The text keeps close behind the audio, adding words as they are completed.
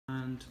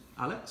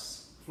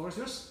Alex, floor is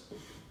yours.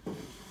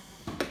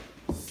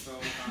 So,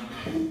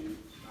 I'm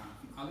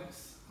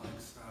Alex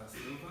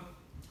Silva.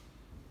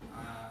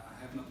 I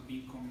have not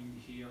been coming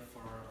here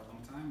for a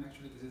long time.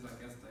 Actually, this is, I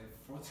guess, the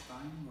fourth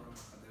time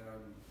that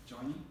I'm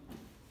joining,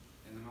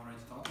 and I'm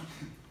already talking.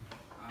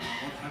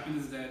 What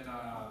happened is that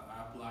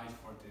I applied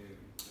for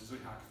the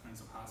Zurich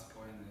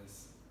Haskell, and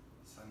as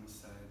Simon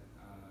said,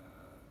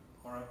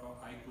 or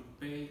I could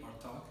pay or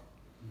talk.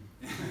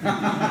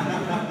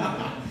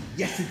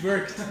 Yes, it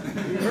worked.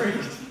 It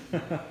worked.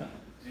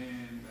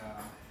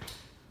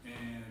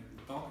 and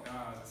talk.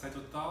 Decided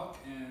to talk,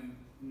 and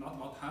not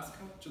about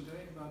Haskell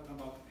today, but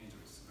about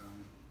Idris.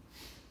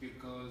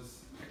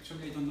 Because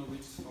actually I don't know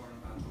which for a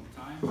long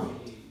time.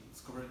 I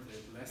discovered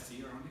it last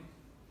year only,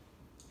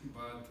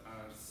 but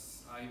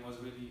I was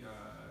really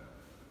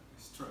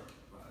struck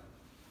by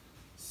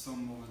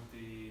some of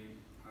the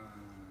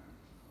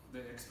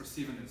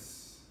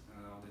expressiveness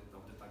of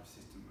the type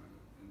system,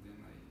 and then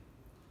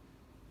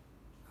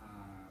I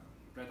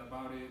read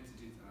about it,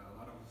 did a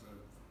lot of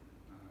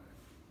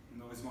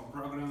small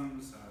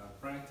programs,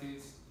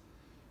 practice,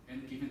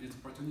 and given this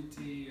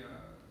opportunity,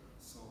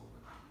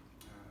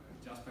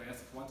 Jasper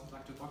asked what I'd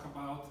like to talk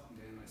about.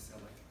 Then I said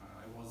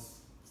I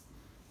was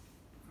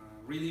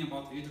reading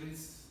about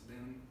Idris.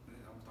 Then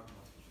I'll talk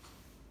about Idris.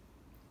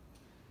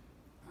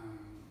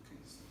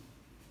 Okay, so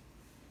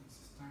let's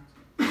start.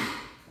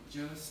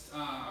 Just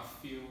a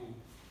few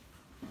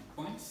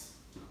points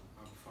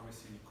before we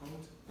see any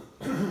code.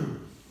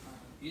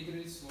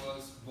 Idris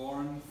was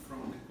born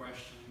from the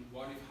question,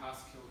 what if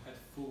Haskell had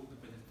full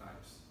dependent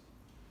types?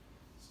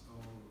 So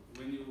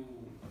when you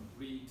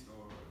read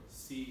or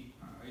see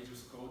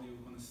Idris code,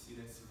 you're going to see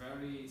that it's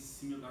very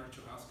similar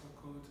to Haskell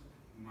code,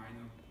 some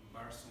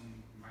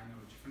minor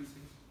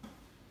differences.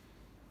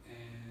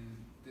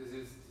 And this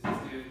is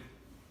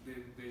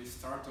the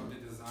start of the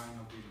design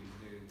of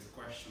the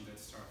question that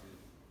started.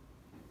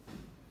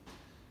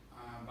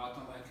 But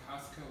unlike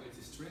Haskell,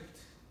 it's strict,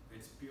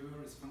 it's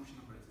pure, it's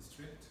functional, but it's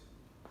strict.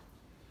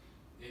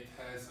 It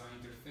has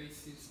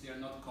interfaces. They are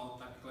not called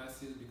type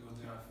classes because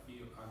there are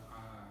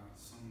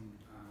some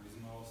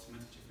small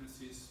semantic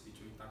differences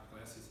between type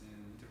classes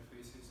and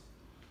interfaces.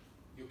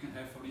 You can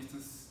have, for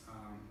instance,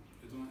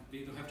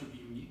 they don't have to be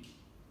unique.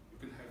 You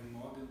can have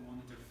more than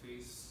one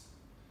interface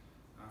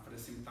for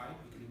the same type.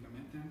 You can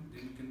implement them.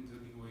 Then you can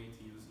evaluate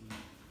using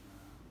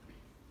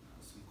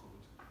some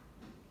code,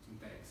 some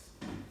tags.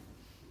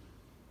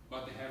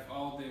 But they have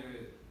all the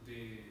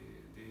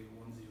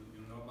ones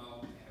you know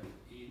about. They have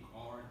in,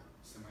 or,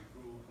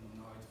 semi-group,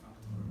 monoid,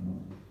 factor,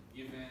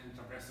 even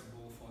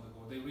traversable for the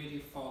board. They really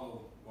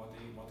follow what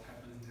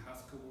happens in the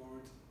Haskell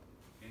world,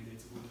 and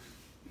it's good.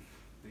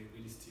 They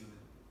really steal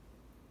it.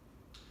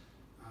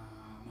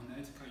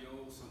 Monadic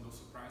I/O, so no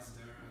surprise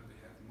there.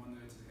 They have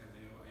monads, they have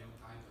I/O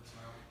type as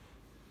well.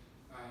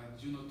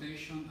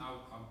 Genotation,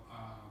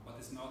 but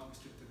it's not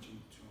restricted to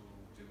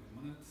the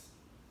monads.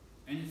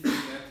 Anything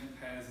that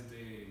has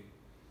the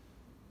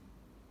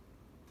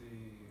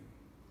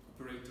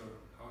operator,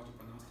 how to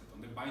pronounce it,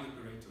 on the bind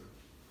operator,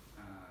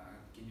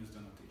 can use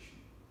the notation.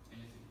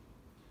 Anything.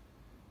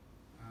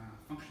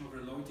 Function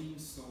overloading,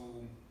 so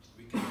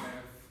we can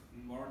have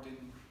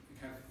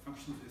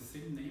functions with the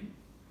same name,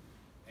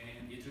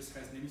 and it just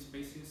has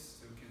namespaces,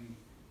 so you can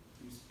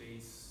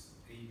namespace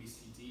A, B,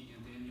 C, D,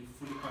 and then you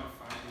fully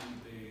qualify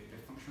the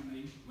function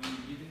name when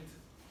you need it.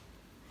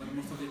 But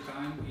most of the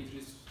time, it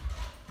will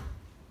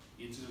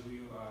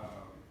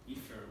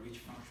infer which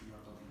function you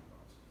are talking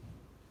about.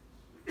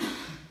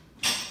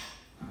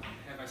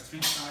 They have a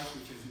string type,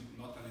 which is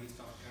not a list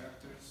of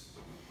characters.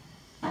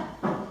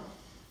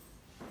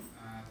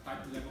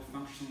 Type level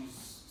functions,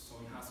 so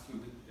in Haskell,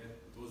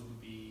 those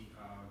would be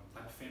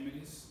type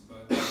families,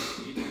 but in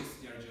Idris,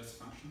 they are just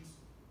functions.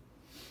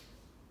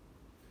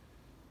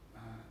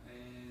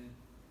 And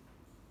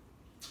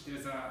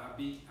there's a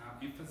big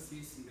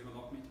emphasis in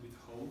development with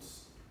holds,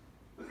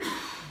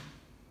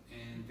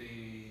 and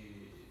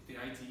the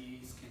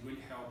IDEs can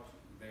really help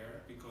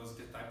there because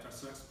the types are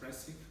so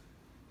expressive.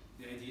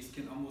 The IDEs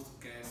can almost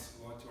guess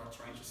what you are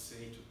trying to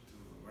say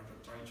what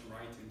you're trying to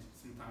write, and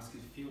sometimes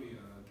can feel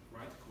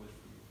write code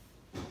for you.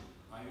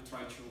 I will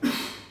try to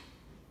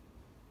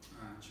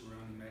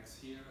run Emacs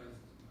here.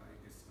 I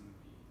guess it's going to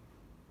be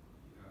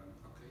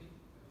okay,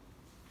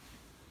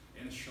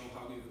 and show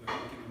how we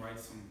can write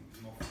some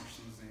small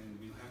functions, and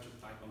we'll have to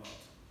type a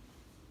lot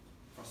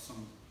for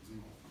some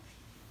small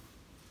functions.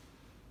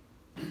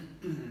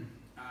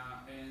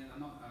 And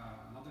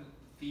another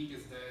thing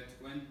is that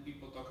when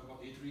people talk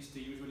about Idris,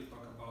 they usually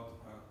talk about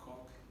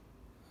Coq,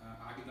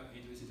 Agda,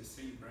 Idris in the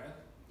same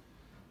breath,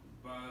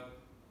 but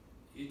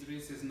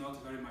Idris is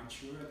not very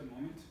mature at the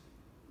moment.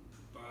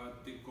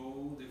 But the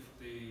goal, the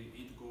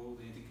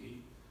end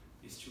game,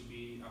 is to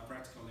be a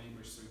practical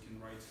language, so you can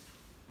write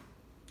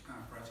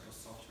practical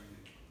software in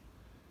it.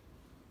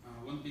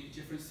 One big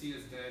difference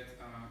is that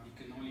you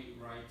can only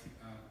write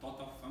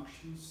total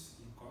functions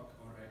in Coq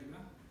or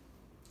Agda.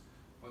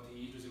 But in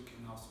Idris, you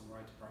can also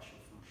write partial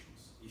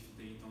functions if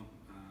they don't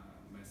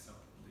mess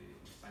up the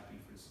type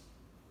inference.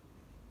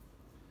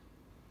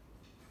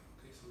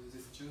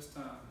 just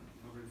an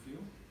overview.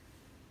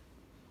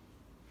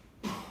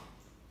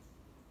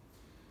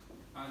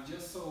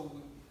 Just so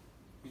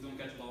we don't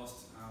get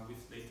lost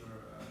with later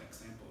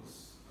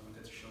examples, I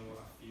wanted to show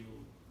a few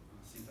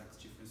syntax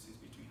differences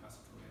between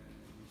Haskell and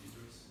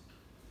Idris.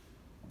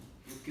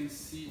 You can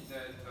see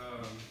that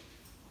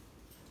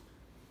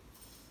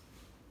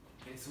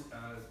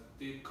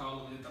the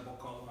column and the double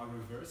column are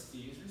reversed in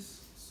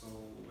Idris. So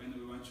when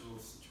we want to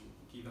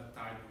give a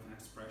type of an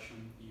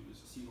expression, we use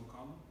a single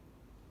column,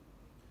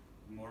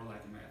 more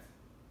like math.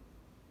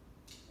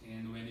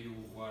 And when you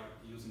are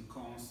using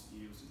cons,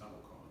 you use a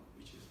double column,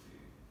 which is the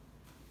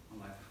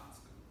unlike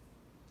Haskell.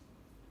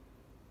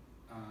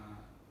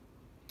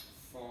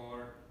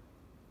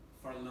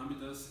 For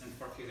lambdas and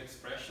for case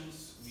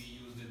expressions, we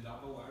use the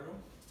double arrow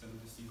instead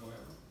of the single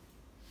arrow.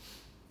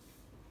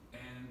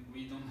 And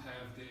we don't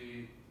have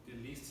the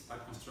list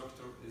type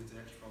constructor is the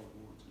actual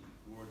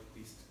word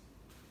list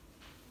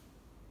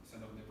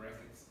instead of the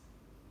brackets.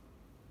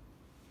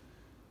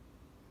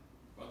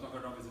 But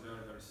overall is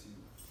very, very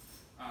similar.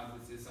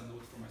 This is a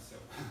note for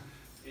myself.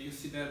 You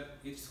see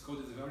that each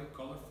code is very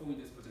colorful in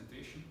this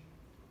presentation.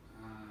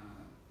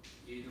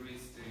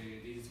 Idris,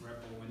 this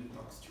repo, when it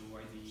talks to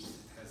IDEs,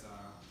 it has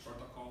a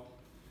protocol,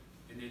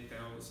 and it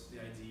tells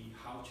the IDE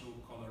how to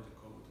color the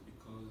code,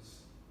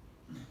 because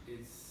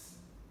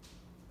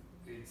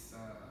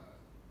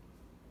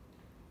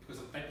because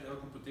of type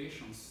level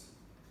computations,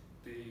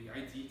 the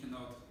IDE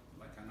cannot,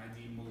 like an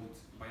IDE mode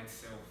by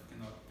itself,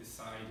 cannot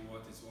decide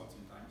what is what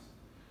sometimes.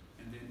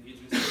 And then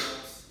Idris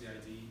tells the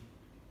IDE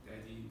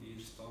in the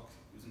Idris talk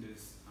using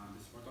this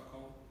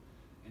protocol,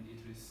 and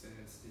Idris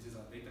says this is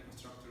a data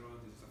constructor,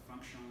 this is a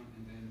function,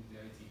 and then the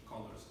IDE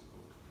colors the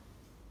code.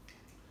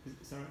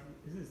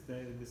 Is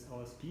this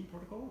OSP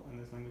protocol and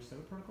this language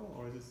server protocol,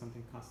 or is it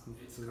something custom?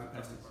 It's a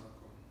custom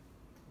protocol.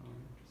 Oh,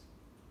 interesting.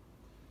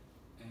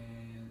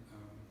 And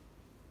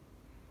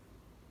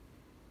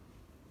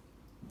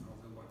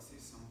I want to say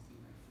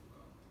something I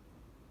forgot.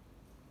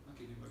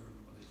 Okay, maybe I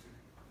remember later.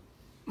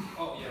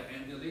 Oh yeah,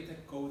 and the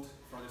LaTeX code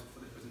for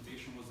the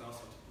presentation was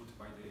also put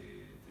by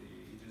the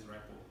Idris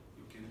repo.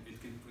 It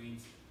can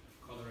print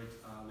colored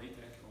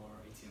LaTeX or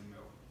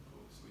HTML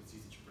code, so it's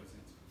easy to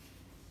present.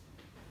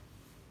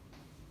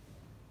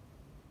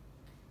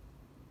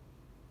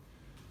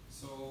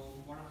 So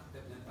what are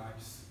dependent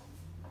types?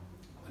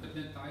 A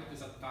dependent type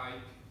is a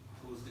type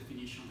whose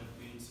definition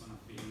depends on a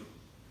payload.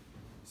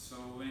 So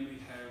when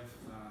we have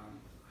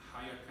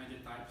higher kind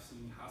of types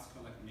in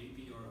Haskell, like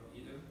maybe or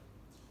either,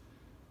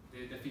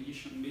 the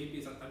definition maybe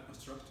is a type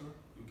constructor.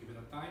 You give it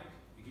a type,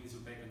 it gives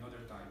you back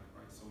another type,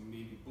 right? So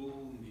maybe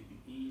bool, maybe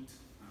int,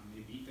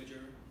 maybe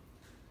integer.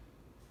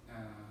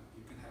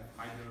 You can have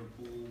either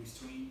bool,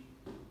 string,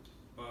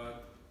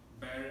 but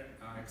bare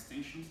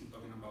extensions, I'm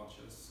talking about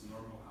just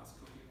normal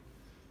Haskell here.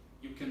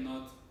 You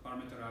cannot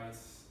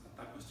parameterize a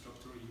type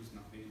constructor using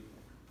a payload.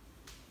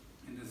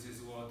 And this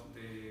is what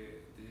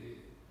the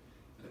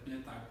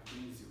dependent type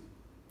brings you.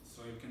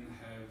 So you can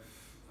have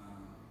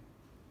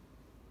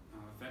a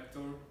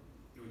vector,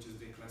 which is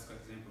the classical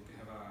example. You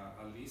can have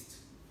a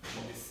list,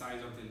 and the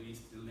size of the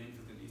list, the length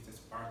of the list as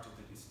part of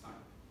the list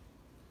type.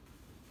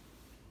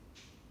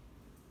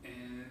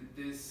 And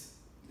this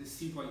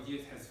simple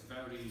idea has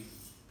very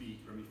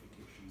big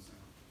ramifications.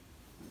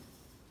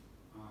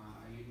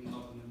 I'm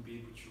not going to be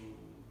able to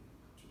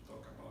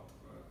talk about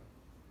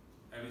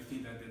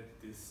everything that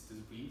this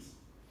brings,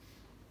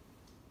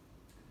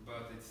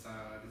 but it's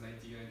this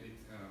idea.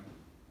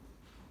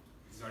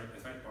 It's very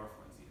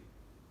powerful idea,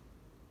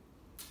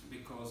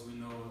 because we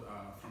know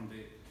from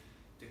the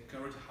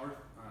current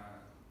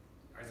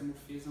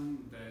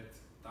isomorphism that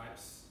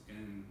types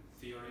and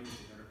theorems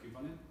are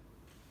equivalent,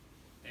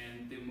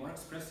 and the more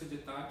expressive the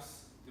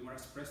types, the more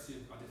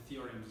expressive are the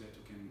theorems that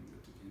you can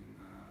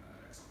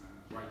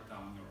write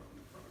down in your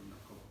program, your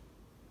code.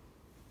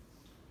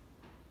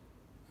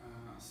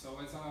 So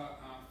as a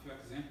few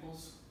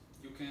examples,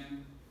 you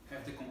can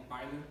have the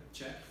compiler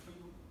check for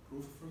you,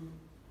 prove for you,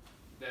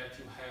 that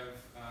you have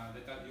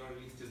that your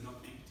list is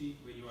not empty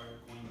when you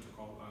are going to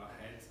call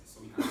head.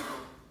 So in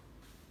Haskell,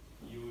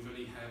 you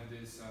usually have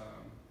this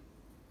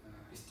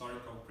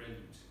historical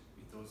prelude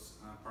with those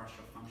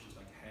partial functions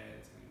like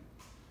head, and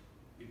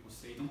people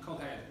say don't call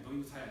head, don't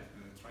use head,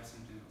 try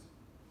something else.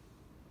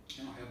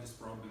 You don't have this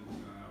problem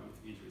with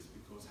Idris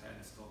because head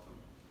is total.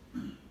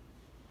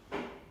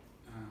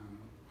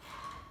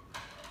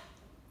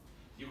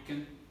 You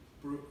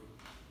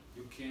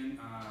can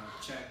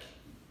check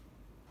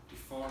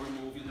before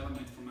removing an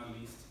element from a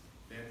list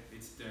that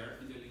it's there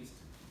in the list.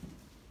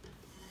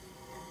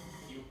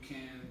 You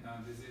can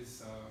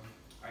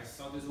I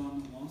saw this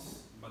one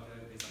once, but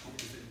it's a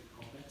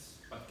complex,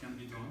 but can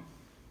be done.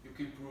 You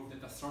can prove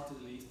that a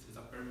sorted list is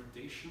a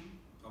permutation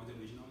of the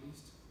original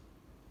list.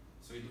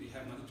 So we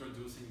have not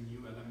introduced any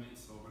new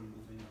elements or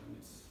removed any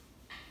elements.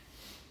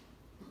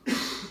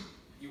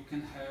 You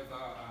can have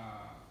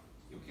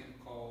you can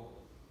call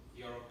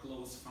your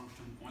close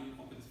function only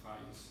open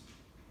files,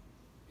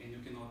 and you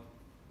cannot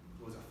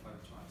close a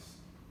file twice.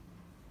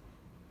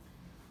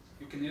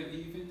 You can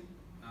even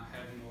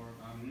have more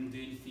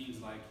mundane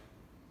things like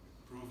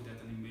prove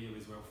that an email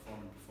is well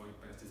formed before you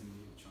pass this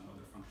email to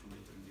another function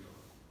later in your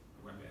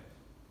web app.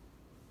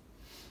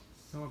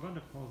 So about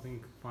the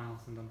closing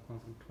files and then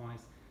closing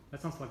twice,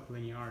 that sounds like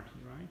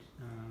linearity, right?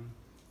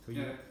 So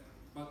Yeah,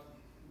 but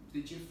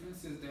the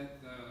difference is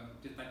that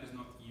the type is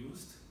not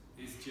used.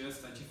 It's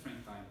just a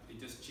different type. It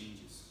just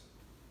changes.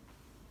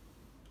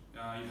 You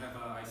have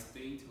a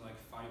state like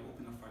file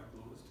open or file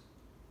closed.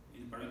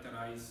 It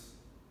parameterize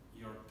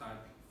your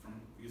type from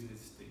using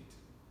this state.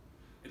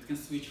 It can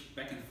switch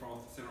back and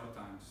forth several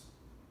times.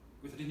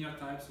 With linear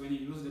types, when you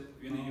use it,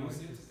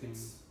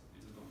 it's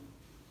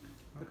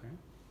gone. okay.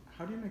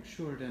 How do you make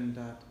sure then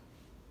that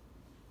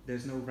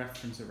there's no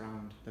reference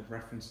around that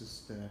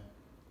references the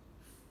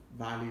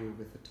value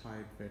with the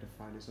type where the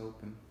file is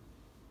open?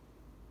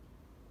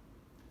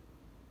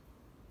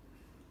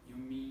 You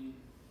mean?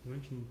 You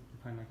mentioned you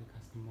find like a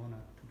custom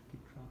monad to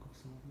keep track of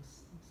some of this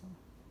stuff.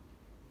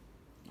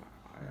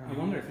 I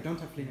wonder if you don't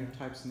have linear Yeah.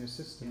 types in your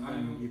system, Yeah.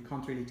 then you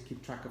can't really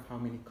keep track of how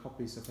many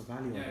copies of a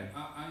value are Yeah, there.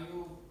 I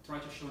will try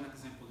to show an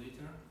example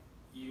later.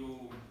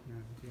 Yeah,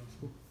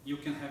 You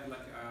can have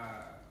like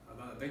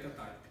a data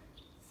type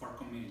for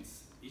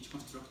commands. Each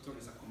constructor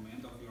is a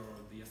command of your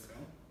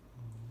DSL,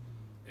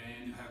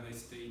 and you have a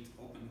state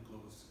open and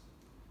close.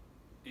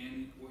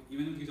 And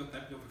even if you give a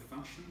type of a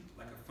function,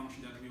 like a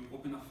function that will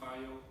open a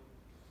file,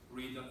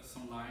 read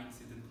some lines,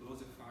 and then close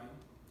the file,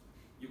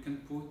 you can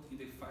put in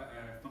the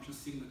function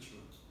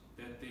signature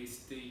that the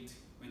state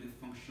when the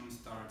function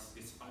starts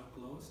is file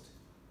closed,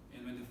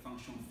 and when the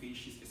function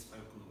finishes is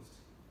file closed.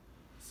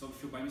 So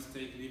if you by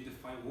mistake leave the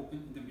file open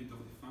in the middle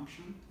of the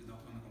function, it's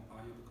not going to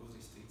compile because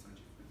the states are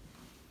different.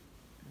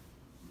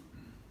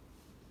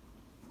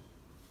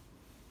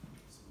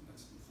 So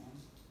let's move on.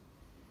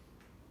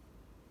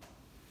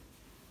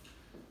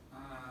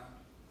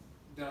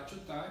 There are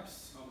two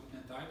types of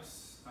different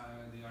types.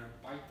 They are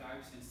pi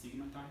types and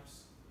sigma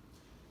types.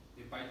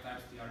 The pi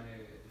types, they are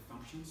the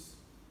functions.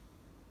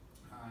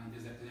 In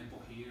this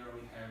example here,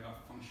 we have a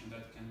function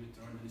that can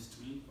return a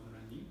string or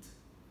an int,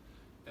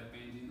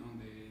 depending on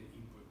the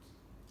input.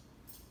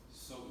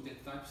 So the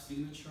type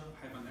signature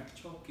have an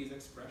actual case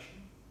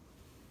expression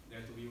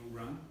that will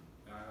run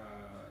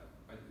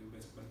by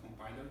the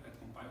compiler at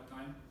compile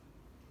time,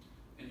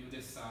 and you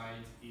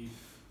decide if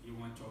you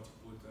want to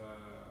output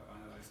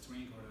a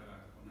string or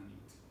an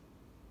int.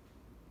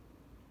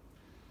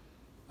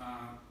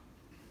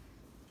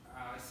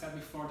 I said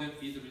before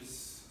that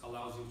Idris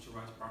allows you to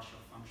write partial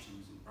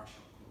functions in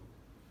partial code,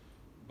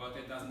 but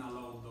it doesn't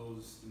allow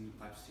those in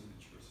type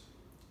signatures.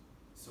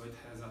 So it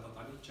has a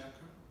totality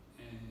checker,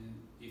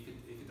 and if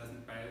it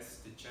doesn't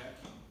pass the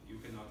check, you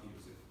cannot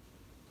use it.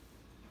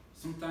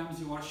 Sometimes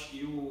you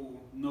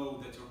know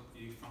that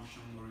your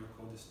function or your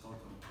code is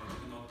total, but you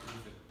cannot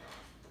prove it.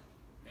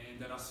 And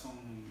there are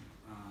some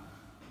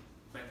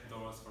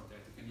backdoors for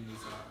that. You can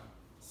use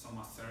some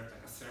assert,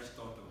 like assert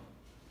total.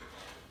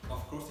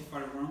 Of course, if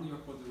I run, your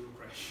code will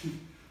crash.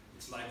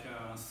 It's like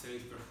a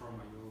unsafe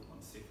performer, you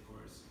unsafe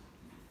course.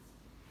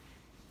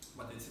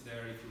 But it's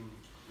there if you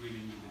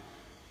really need it.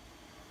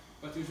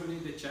 But usually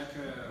the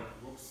checker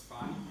works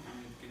fine,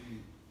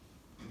 and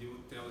it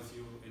will tell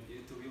you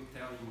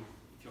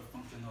if your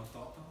function is not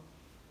total.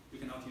 You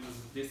cannot use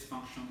this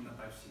function in a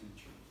type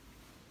signature.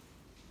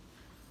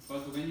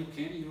 But when you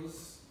can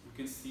use, you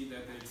can see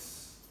that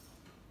it's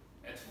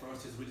at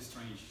first it's really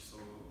strange. So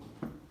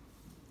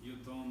you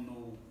don't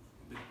know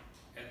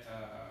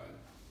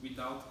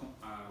without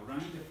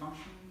running the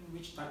function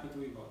which type it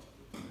will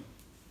output.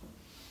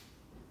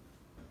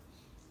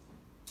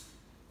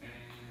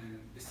 And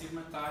the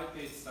sigma type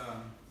is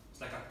it's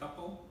like a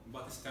tuple,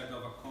 but instead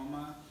of a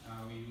comma,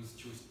 we use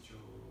two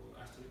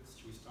asterisks,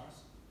 2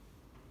 stars.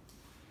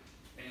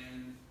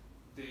 And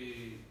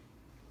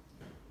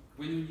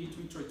when you need to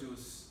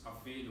introduce a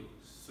value,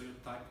 so your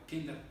type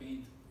can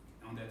depend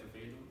on that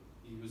value,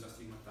 you use a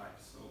sigma type.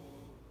 So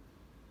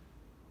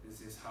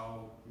this is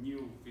how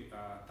new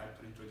type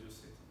to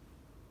introduce it.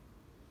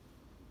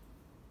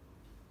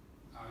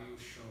 I will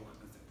show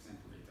an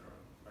example later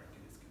where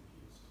this can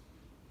be used.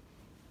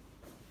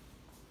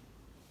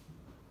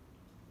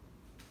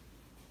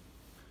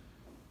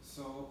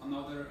 So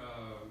another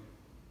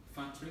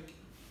fun trick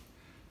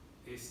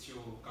is to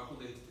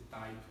calculate the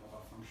type of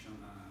a function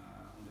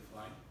on the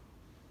fly.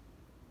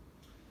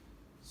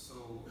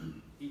 So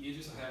in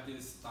Idris I have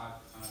this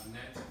type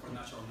net for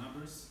natural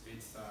numbers.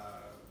 It's a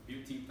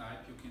built-in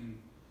type. You can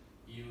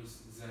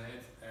use Z,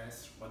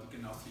 S, but you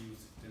can also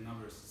use the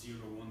numbers 0,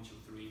 1, 2,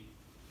 3.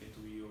 It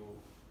will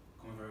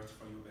convert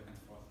for you back and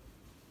forth.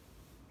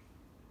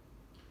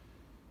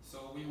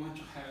 So we want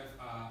to have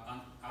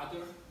an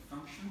other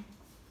function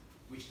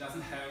which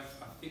doesn't have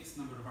a fixed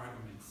number of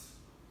arguments.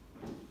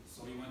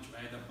 So we want to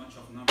add a bunch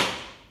of numbers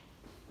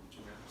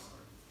together.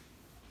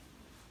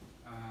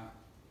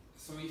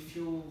 So if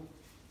you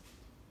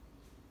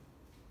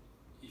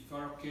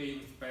are okay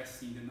with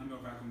passing the number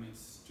of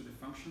arguments to the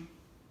function,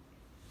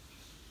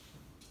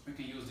 we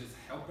can use this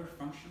helper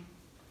function,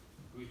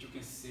 which you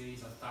can say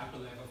is a type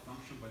level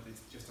function, but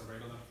it's just a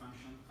regular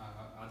function,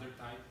 other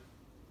type.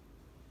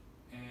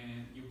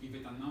 and you give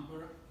it a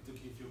number, it will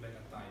give you back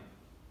a type.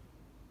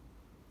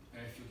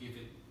 If you give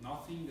it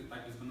nothing, the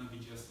type is going to be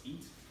just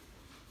int.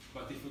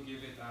 But if you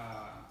give it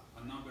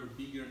a number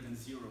bigger than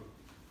 0,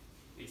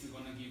 it's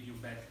going to give you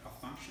back a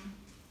function,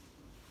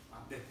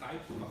 the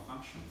type of a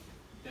function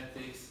that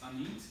takes an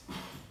int,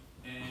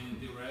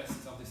 and the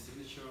rest of the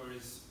signature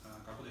is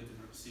calculated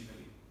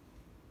recursively.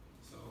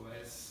 So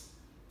as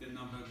the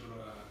number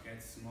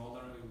gets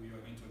smaller, we will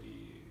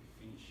eventually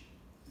finish.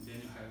 And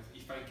then you have,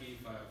 if I give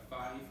 5,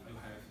 I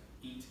will have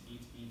int,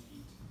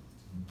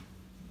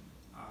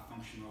 a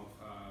function of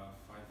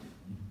 5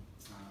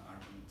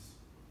 arguments.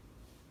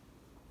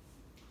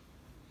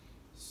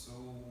 So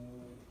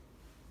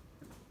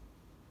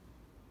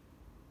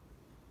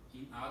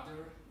in other,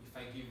 if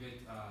I give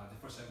it the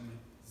first argument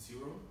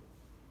 0,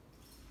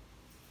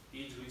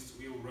 Idris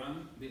will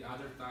run the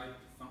other type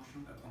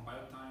function at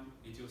compile time.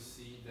 It will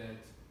see that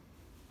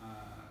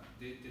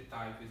the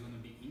type is going to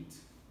be int.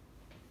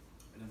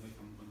 I don't know if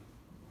I'm going to.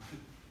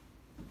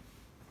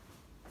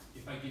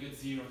 If I give it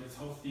 0, this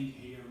whole thing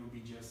here will be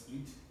just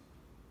int,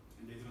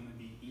 and there's going to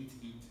be int,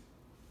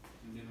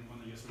 and then I'm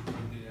going to just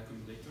return the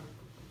accumulator.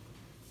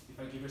 If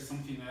I give it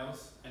something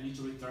else, I need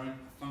to return a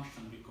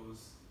function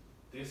because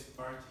this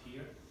part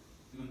here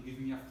is going to give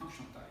me a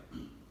function type.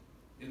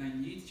 And I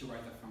need to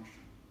write a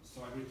function.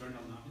 So I return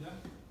a lambda,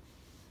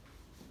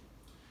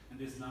 and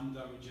this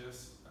lambda will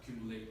just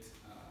accumulate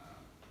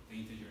the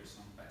integers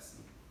on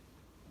passing.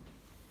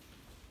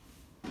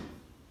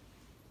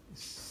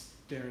 Is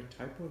there a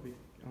typo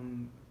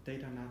on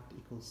data nat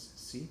equals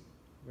C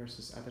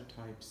versus other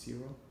type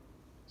 0?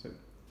 So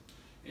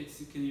It's,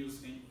 you can use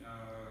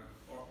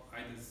or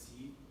either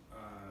Z,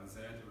 Z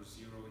or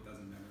 0, it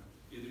doesn't matter.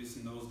 Idris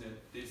knows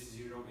that this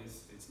 0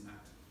 is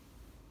nat.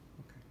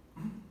 okay.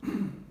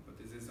 But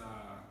this is a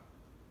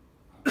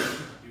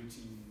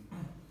built-in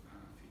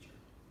feature.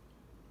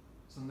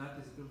 So nat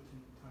is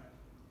built-in type.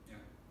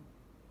 Yeah.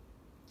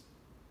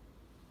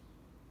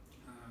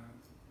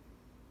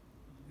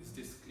 Is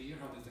this clear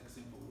how this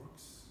example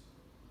works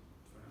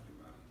for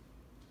everybody?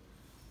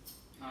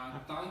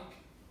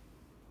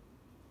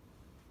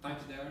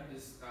 Type there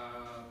is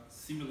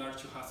similar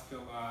to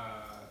Haskell,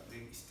 the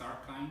star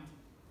kind,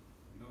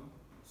 you know.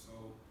 So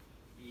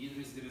in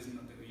Idris there is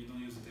not, you don't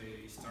use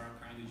the star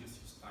kind, you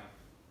just use type.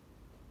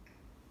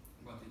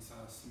 But it's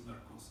a similar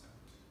concept.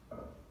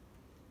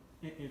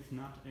 If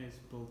not is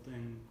built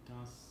in,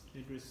 does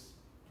Idris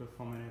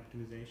perform any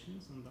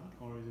optimizations on that,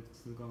 or is it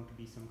still going to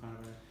be some kind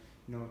of a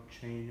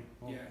chain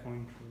of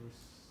pointers?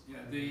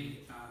 Yeah, they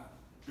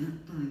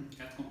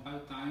at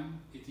compile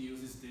time it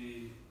uses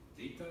the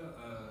data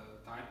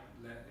type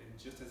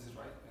just as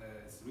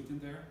it's written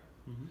there,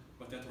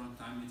 but at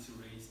runtime it's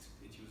erased.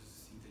 It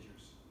uses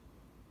integers,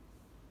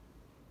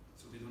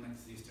 so they don't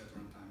exist at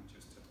runtime,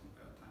 just at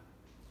compile time.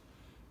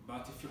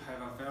 But if you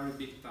have a very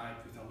big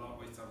type with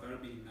a very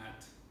big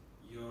nat,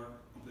 your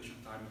completion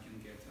time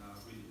can get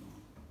really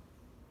long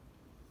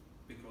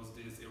because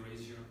this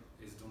erasure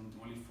is done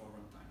only for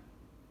runtime.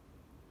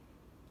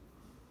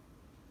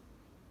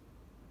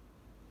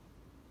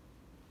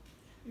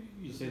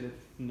 You say that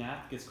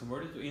nat gets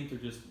converted to int, or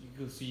just you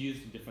can use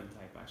a different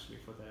type actually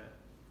for the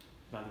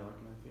value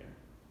argument here?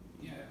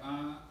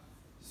 Yeah,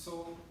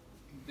 so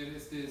there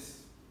is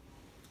this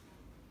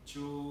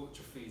two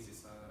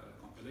phases,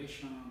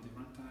 compilation, the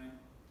runtime,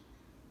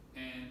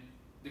 and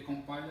the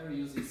compiler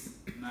uses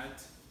nat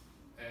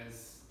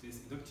as this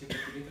inductive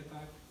data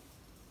type.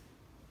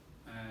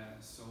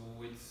 So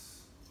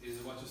it's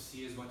what you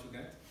see is what you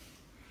get.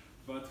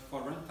 But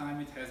for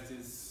runtime, it has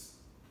this,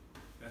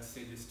 let's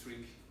say, this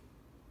trick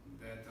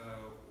that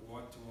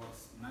what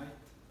was nat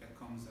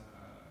becomes an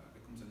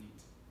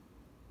int.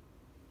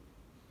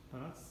 But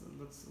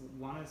that's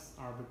one is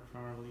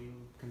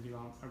can be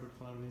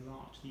arbitrarily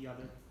large, the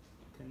other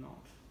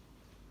cannot.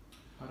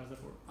 How does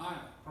that work?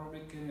 Probably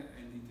an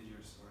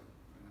integer, sorry.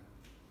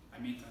 I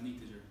meant an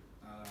integer.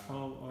 Like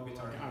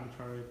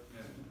arbitrary.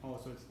 Yeah. Oh,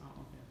 so it's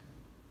okay.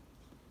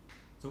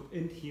 So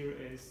int here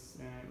is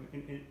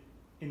int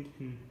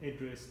in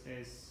Idris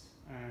is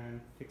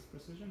fixed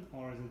precision,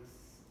 or is it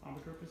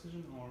arbitrary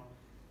precision, or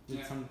is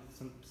it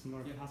some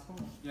similar to Haskell?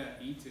 Yeah,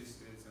 int is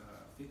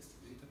a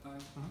fixed data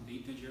type. The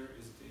integer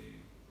is the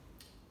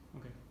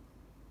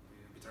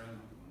arbitrary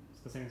number one.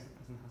 It's the same as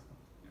in Haskell.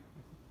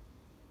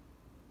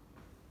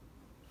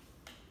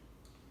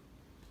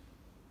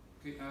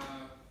 Okay,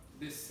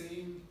 the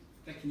same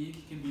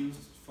technique can be used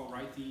for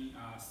writing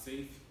a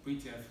safe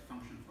printf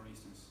function, for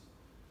instance.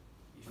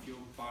 If you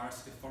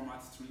parse the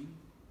format string,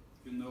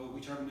 you know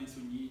which arguments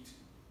you need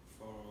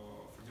for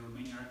the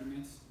remaining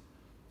arguments,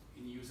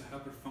 and you use a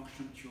helper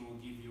function to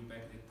give you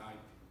back the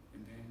type,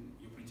 and then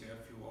your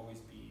printf will always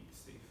be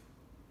safe.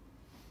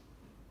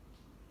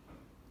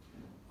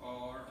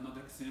 Or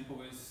another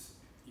example is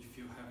if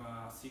you have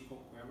a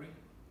SQL query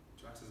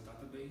to access a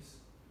database,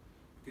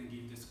 you can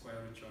give this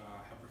query to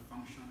a helper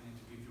function and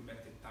to give you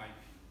back the type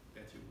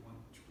that you want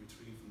to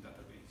retrieve from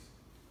database.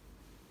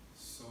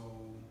 So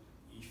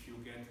if you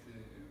get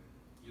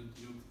you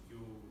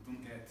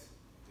don't get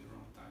the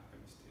wrong type by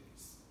mistake,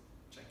 it's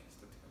checked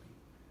statically.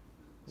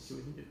 So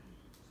isn't it?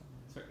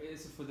 So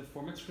is it for the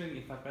format string?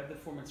 If I read the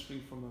format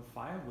string from a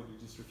file, would you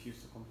just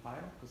refuse to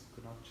compile because it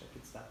could not check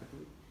it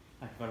statically?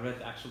 Like if I read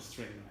the actual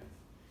string, right?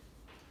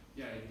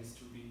 Yeah, it needs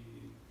to be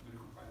very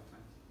compiled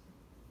time.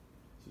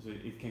 So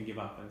it can give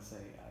up and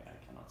say,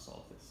 I cannot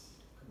solve this.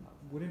 Could not.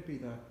 Would it be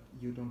that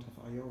you don't have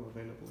I/O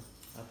available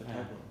at the Yeah,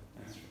 table?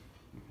 that's true.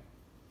 Okay.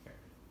 Fair.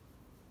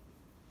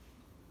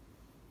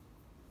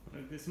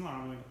 But this similar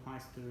argument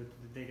applies to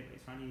the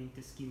database, right? You need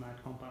the schema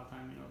at compile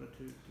time in order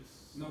to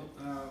No,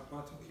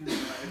 but you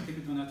can keep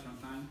it on at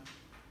runtime.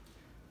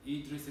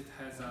 Idris, it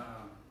has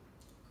a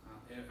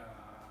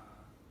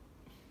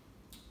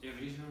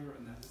erasure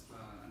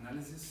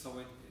analysis, so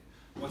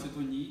what you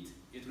don't need,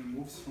 it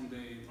removes from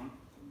the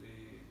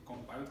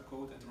compiled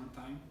code at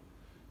runtime.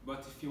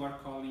 But if you are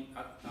calling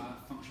a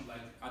function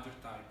like other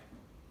type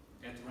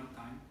at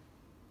runtime,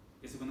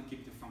 it's going to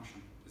keep the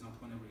function. It's not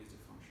going to erase the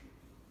function.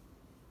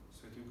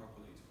 So it will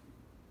calculate for you.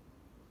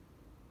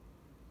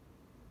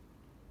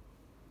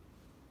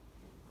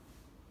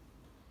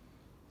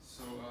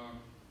 So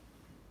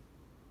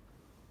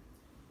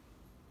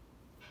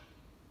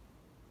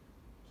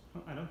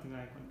I don't think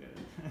I quite get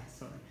it.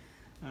 Sorry.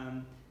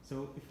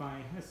 So if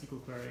I have a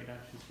SQL query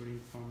that is reading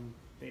from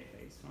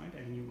database, right,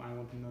 and I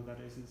want to know that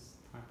is this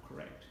type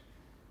correct,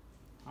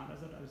 how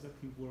does that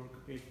exactly work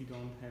if you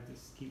don't have the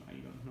schema?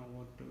 You don't know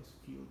what those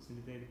fields in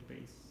the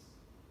database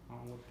are,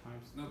 what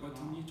types. no, but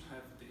are. you need to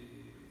have the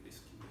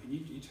schema.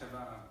 You need to have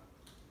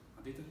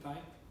a data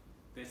type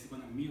that's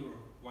going to mirror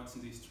what's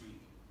in the string.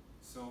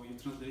 So you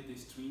translate the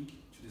string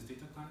to this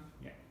data type.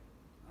 Yeah.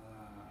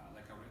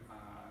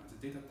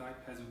 The data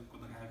type has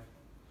going to have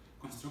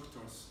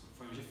constructors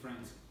for your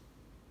different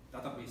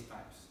database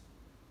types.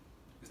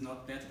 It's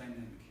not that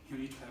dynamic. You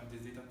need to have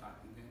this data type,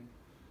 and then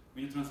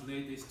when you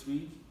translate the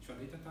string to a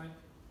data type,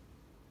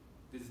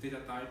 this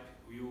data type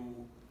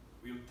will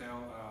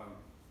tell.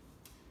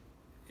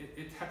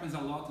 It happens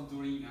a lot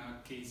during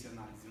case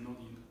analysis. You know,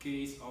 in the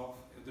case of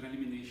the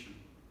elimination.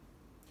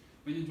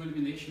 When you do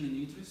elimination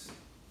in Idris,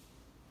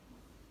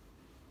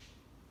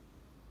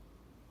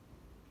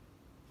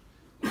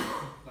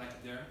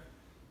 like there,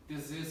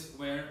 this is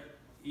where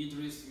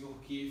Idris will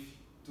give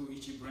to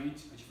each branch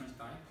a different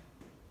type,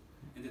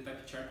 and the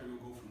type checker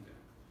will go from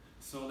there.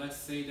 So let's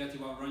say that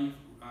you are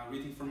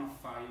reading from a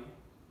file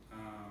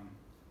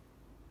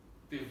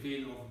the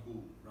value of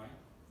bool, right?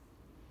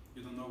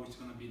 You don't know which is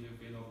going to be the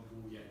value of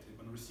bool yet. You're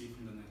going to receive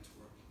from the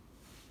network.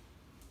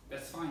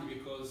 That's fine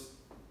because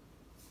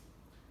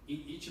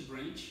in each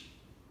branch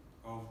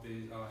of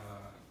the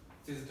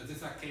this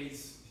is a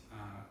case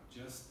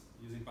just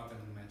using pattern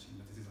matching,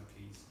 but this is a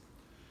case.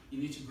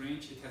 In each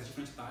branch, it has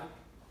different type.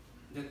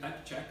 The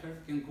type checker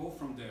can go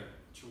from there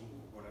to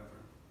whatever.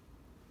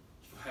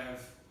 If you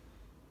have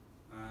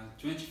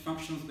 20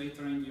 functions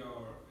later in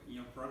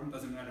your program,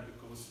 doesn't matter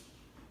because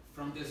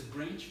from this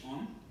branch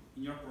on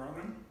in your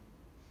program,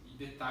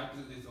 the type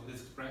of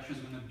this expression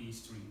is going to be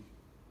string.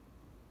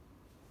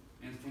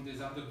 And from this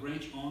other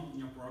branch on in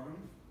your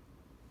program,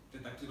 the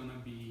type is going to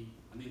be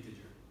an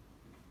integer.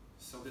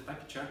 So the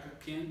type checker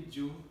can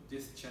do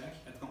this check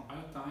at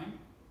compile time,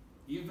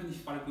 even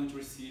if you are going to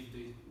receive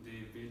the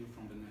value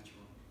from the network.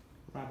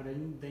 Right, but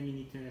then you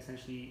need to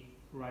essentially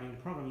write in the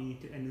program. You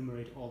need to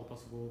enumerate all the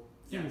possible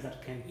things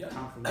that can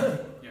come from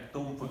it. Yeah.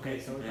 Don't forget. Okay,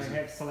 so if I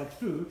have select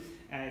foo,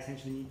 I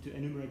essentially need to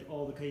enumerate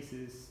all the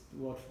cases,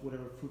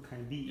 whatever foo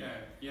can be.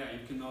 Yeah,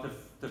 you cannot.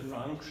 The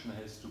function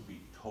has to be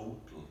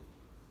total,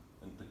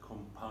 and the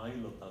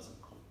compiler does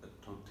a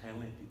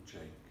totality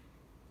check.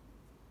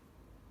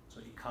 So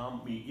it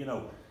can't be,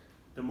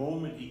 the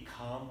moment it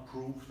can't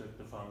prove that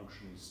the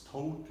function is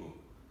total,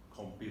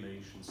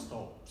 compilation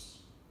stops.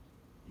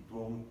 It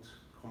won't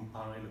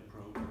compile a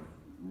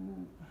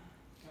program.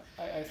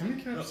 I Can we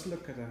think just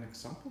look at an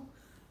example?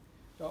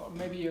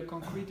 maybe a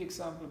concrete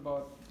example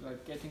about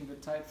like getting the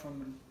type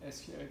from an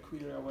SQL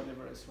query or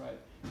whatever is right.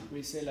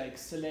 We say like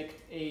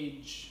select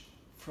age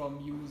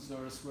from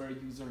users where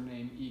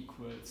username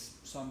equals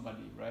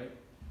somebody, right?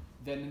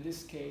 Then in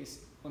this case,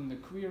 on the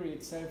query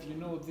itself,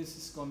 this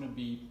is going to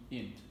be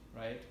int,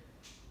 right?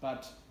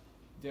 But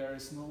there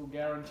is no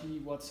guarantee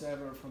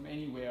whatsoever from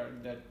anywhere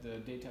that the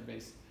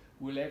database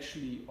will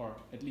actually, or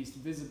at least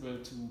visible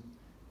to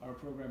our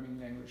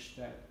programming language,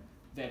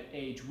 that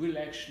age will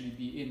actually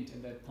be int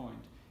at that point.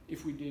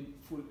 If we did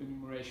full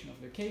enumeration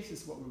of the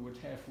cases, what we would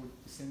have would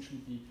essentially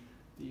be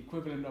the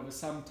equivalent of a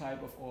sum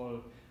type of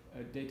all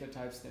data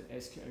types that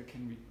SQL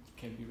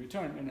can be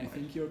returned. And I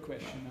think your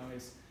question now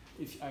is,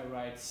 if I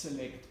write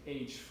select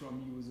age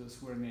from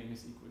users where name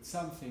is equal to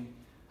something,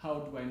 how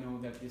do I know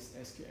that this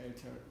SQL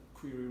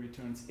query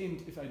returns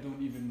int if I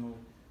don't even know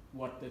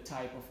what the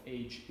type of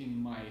age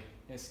in my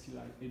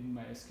SQL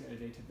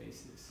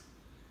database is?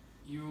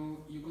 You're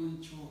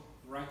going to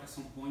write at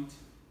some point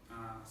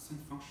some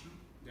function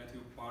that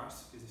will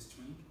parse this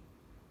string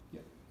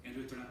and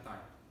return a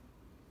type,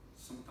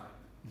 some type.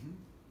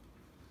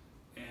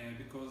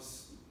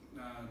 Because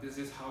this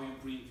is how you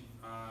bring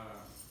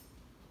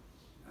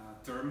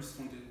terms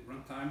from the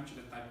runtime to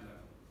the type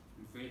level,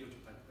 from value to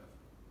type level.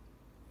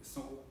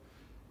 So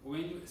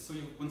so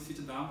you want to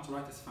sit down to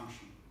write this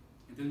function,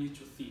 and then you need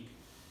to think,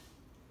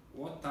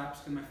 what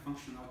types can my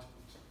function output?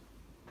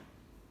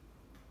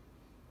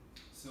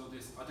 So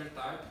this other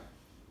type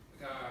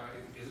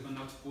is going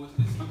to output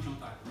this function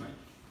type, right?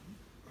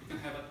 You can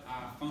have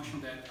a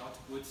function that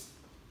outputs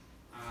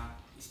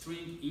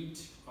string,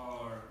 int,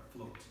 or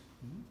float.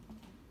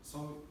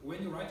 So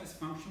when you write this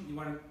function, you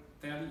are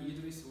telling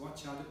Idris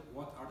what are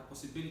the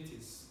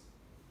possibilities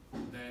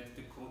that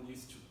the code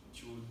needs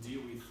to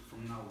deal with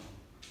from now on.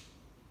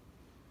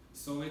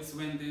 So it's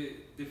when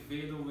the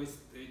value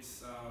is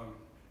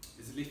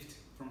lifted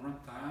from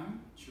runtime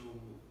to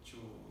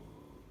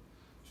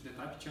the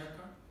type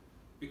checker,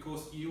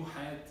 because you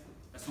had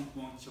at some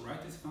point to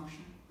write this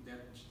function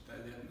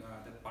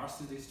that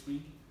parses the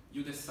string.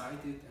 You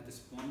decided at this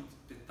point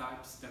the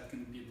types that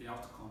can be the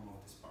outcome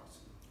of this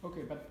parsing.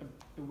 Okay, but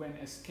when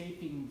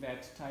escaping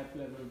that type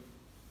level,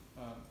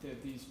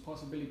 these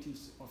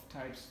possibilities of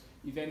types,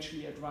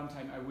 eventually at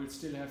runtime I will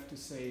still have to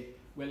say,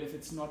 well, if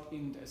it's not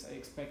int as I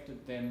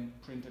expected, then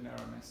print an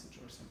error message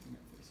or something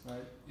like this,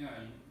 right?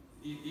 Yeah,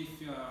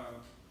 if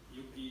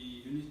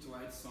you need to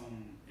add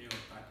some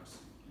error type or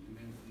something, and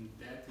then in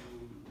that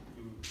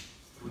you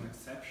throw an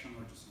exception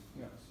or do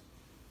something else.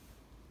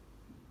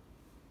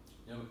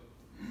 Yeah,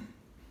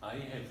 I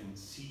haven't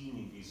seen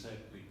in this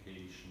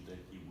application that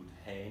you would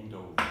hand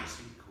over a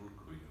SQL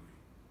query.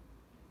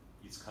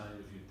 It's kind of,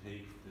 you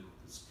take the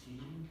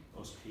scheme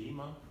or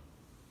schema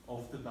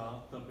of the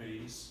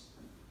database,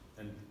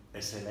 and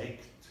a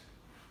select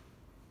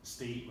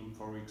statement,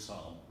 for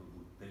example,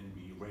 would then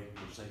be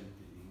represented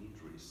in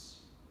Idris.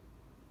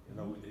 You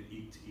know,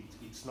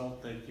 it's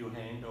not that you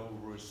hand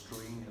over a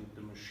string and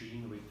the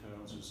machine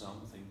returns you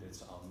something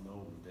that's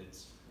unknown.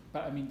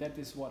 But I mean, that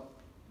is what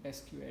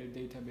SQL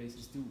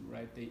databases do,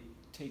 right? They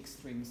take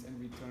strings and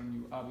return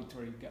you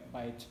arbitrary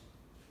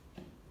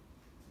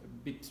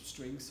bit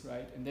strings,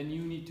 right? And then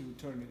you need to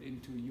turn it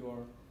into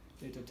your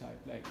data type,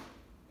 like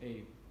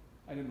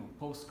I don't know,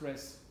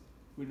 Postgres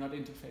will not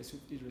interface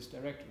with Idris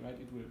directly, right?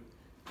 It will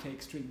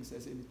take strings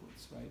as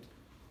inputs, right?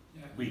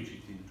 Yeah. Which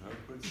it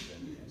interprets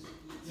then, yes.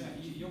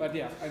 Yeah, But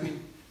yeah, I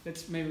mean,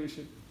 maybe we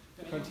should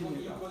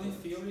continue. You could in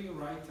theory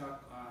write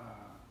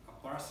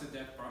a parser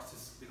that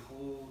parses the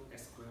whole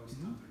SQL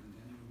standard, and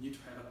then you need to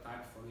have a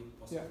type for it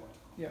possible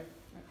outcome. Yeah,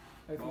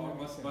 I think that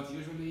makes sense. But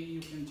usually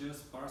you can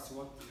just parse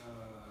what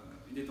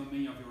in the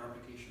domain of your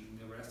application, and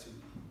the rest you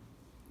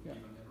give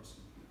an error.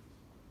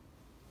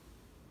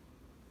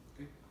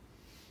 Okay.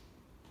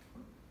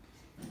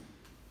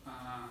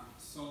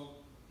 So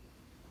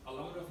a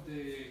lot of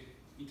the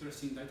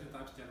interesting data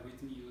types they are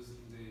written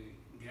using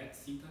the get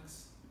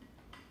syntax,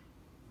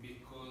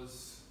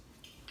 because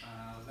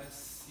let's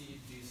see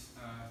these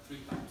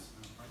three types.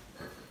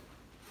 Right?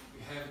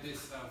 We have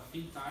this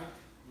fin type,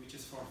 which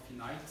is for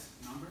finite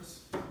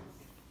numbers.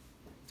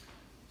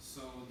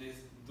 So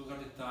those are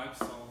the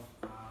types of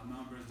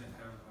numbers that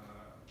have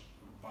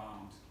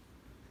bound.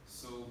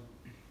 So,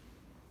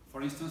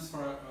 for instance,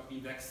 for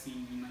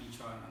indexing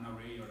into an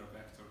array or a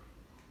vector,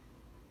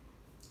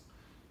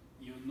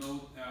 you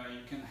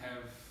can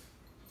have.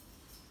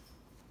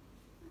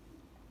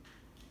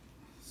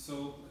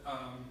 So,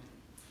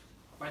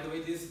 by the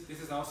way, this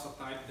is also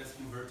a type that's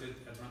converted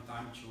at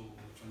runtime to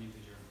an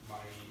integer by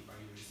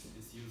Idris.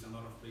 It's used in a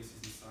lot of places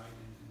inside,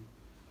 and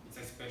it's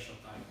a special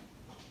type.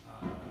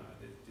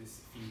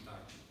 This fin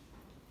type.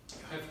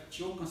 You have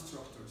two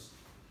constructors.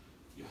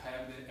 You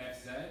have the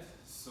FZ,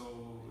 so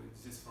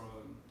it's just for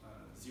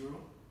 0,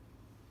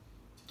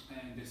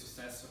 and the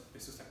successor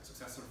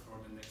for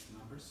the next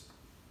numbers.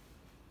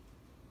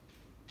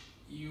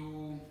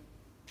 You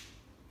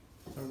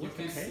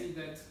can see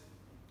that.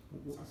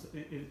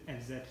 In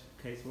that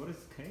case, what is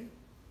K?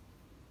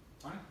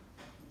 Sorry?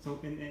 So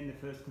in the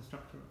first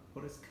constructor,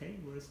 what is K?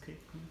 Where is K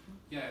coming from?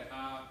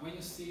 Yeah, when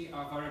you see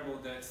a variable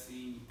that's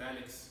in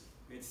italics,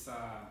 it's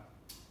an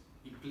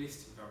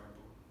implicit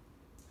variable.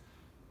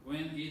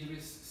 When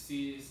Idris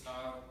sees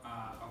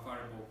a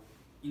variable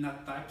in a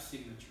type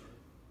signature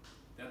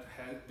that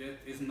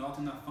is not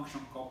in a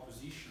function call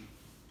position,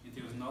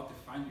 it was not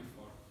defined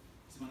before,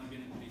 it's going to be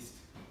an implicit.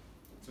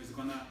 So it's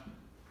going to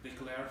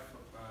declare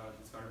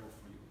this variable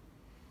for you.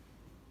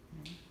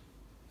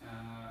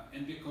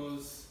 And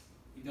because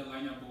in the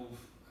line above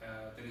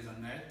there is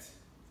a net,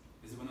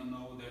 it's going to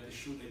know that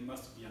it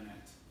must be a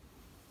net,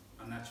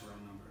 a natural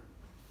number.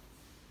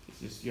 It's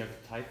just you have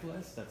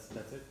typeless. That's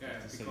it. Yeah,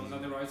 that's because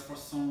otherwise, for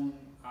some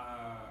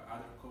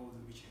other code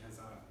which has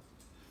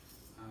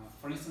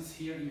for instance,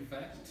 here in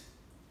vect,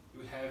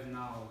 we have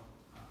now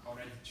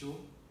already two,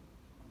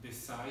 the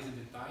size and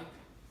the type,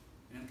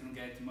 and it can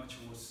get much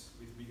worse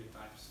with bigger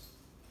types.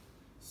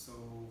 So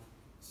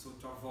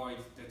to avoid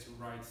that you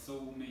write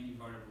so many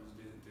variables,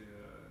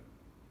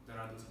 there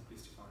are those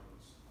implicit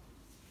variables.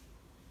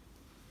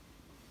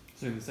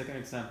 So in the second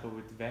example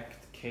with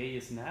vect, K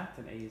is nat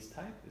and A is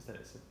type. Is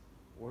it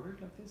ordered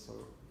like this,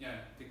 or? Yeah,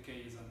 the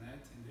K is a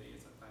net and the A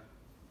is a type.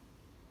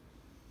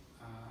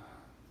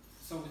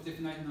 So with the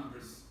finite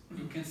numbers,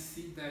 you can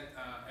see that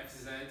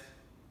FZ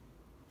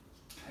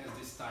has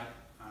this type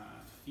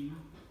fin,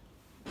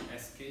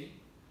 sk.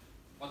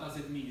 What does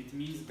it mean? It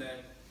means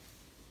that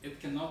it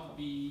cannot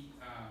be,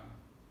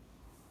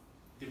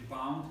 the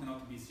bound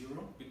cannot be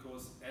 0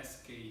 because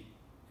sk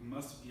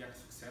must be a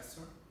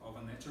successor of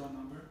a natural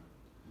number.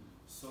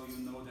 So you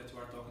know that we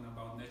are talking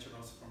about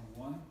naturals from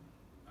 1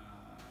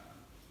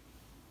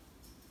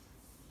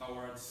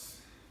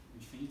 towards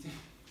infinity.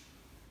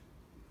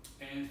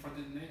 And for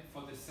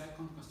the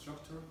second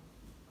constructor,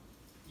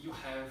 you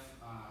have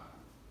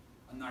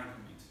an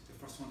argument. The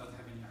first one doesn't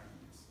have any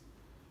arguments.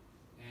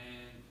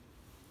 And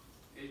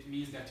it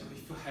means that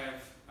if you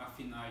have a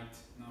finite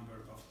number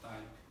of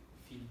type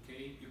fin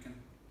k, you can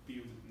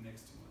build the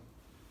next one.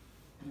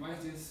 And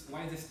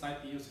why is this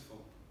type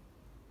useful?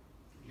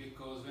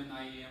 Because when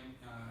I am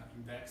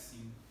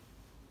indexing,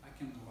 I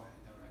can go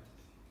ahead already.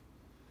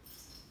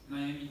 When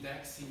I am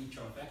indexing into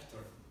a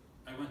vector,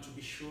 I want to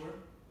be sure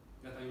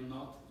that I will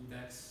not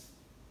index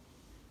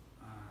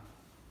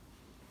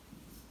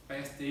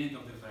past the end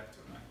of the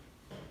vector, right?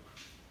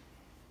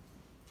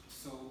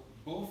 So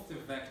both the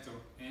vector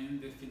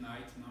and the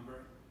finite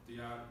number, they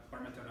are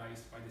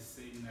parameterized by the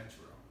same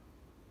natural.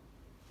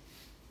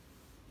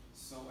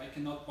 So I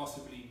cannot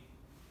possibly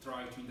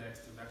try to index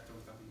the vector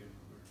with a bigger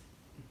number.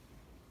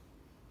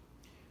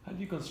 How do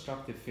you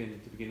construct the fin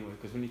to begin with?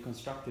 Because when you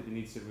construct it, it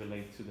needs to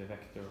relate to the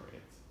vector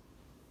it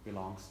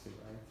belongs to,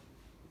 right?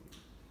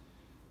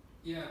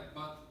 Yeah,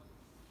 but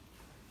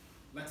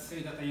let's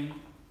say that I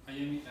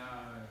am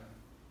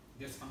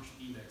this function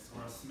index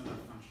or a similar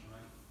function,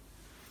 right?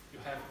 You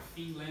have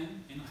fin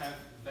len and you have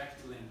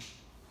vect len.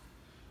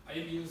 I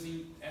am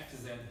using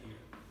fz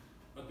here,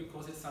 but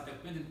because it's a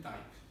dependent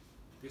type,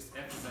 this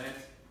fz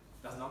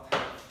does not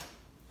have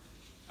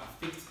a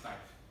fixed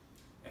type.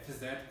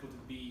 Fz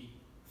could be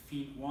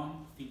fin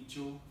 1, fin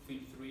 2,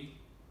 fin 3.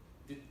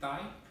 The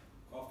type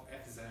of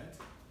fz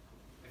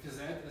is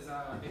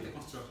a data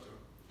constructor,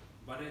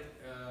 but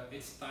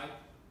its type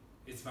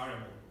is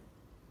variable.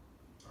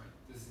 Right?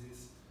 This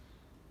is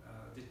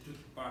the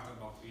tricky part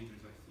about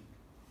Idris, I think.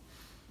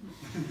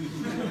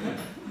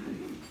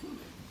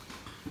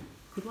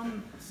 Could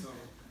one? So,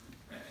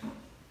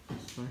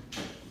 Sorry.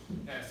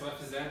 so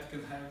fz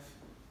can have,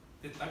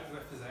 the type of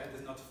fz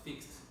is not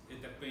fixed,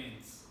 it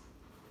depends.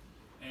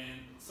 And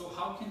so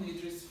how can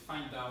Idris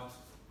find out,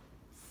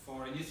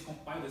 it needs to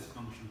compile this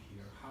function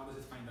here, how does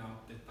it find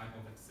out the type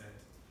of fz?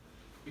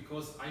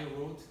 Because I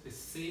wrote the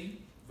same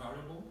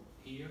variable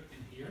here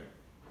and here,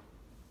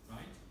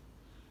 right?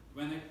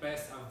 When I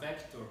pass a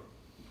vector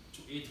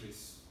to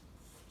Idris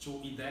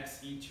to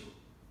index into,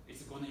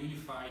 it's going to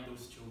unify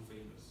those two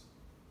values.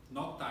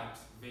 Not types,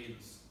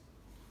 values.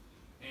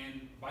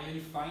 And by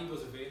unifying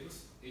those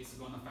values, it's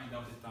going to find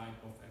out the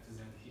type of fz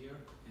here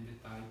and the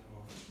type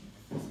of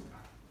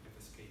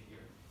fsk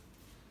here.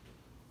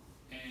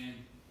 And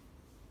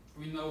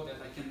we know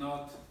that I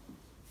cannot,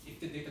 if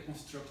the data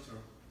constructor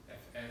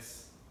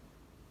fs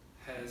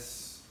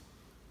has,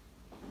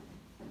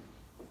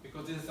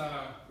 because this is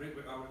a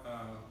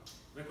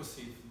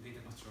recursive data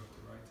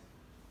constructor, right?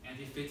 And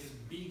if it's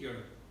bigger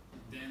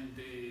than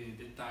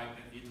the type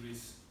that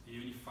Idris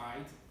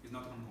unified, it's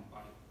not going to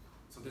compile.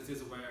 So this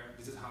is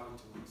how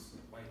it works,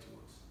 why it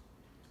works.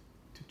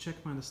 To check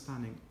my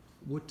understanding,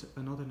 would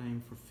another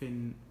name for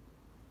fin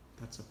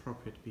that's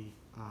appropriate be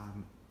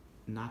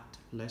nat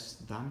less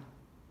than?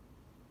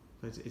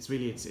 So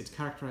it's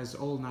characterized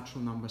all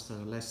natural numbers that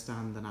are less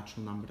than the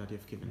natural number that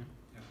you've given.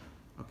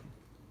 Yeah. Okay.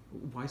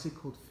 Why is it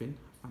called fin?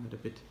 I find it a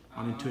bit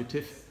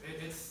unintuitive.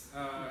 It's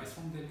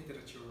from the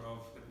literature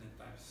of definite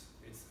types.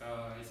 It's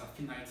a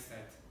finite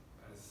set,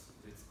 as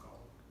it's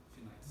called,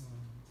 finites.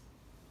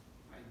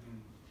 I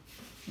don't.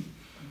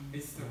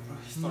 It's the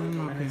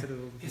historical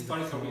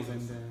historical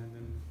reasons.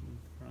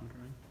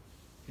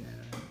 Yeah,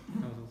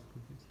 I was also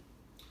confused.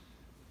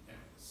 Yeah.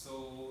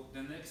 So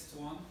the next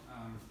one,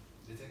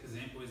 the next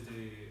example is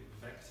the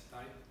vect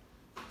type.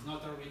 It's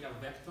not really a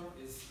vector;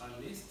 it's a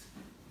list,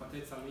 but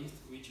it's a list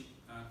which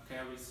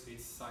carries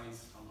its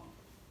size along.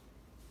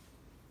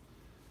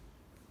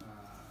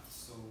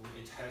 So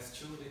it has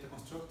two data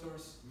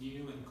constructors,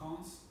 new and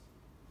cons.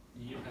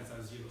 New has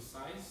a 0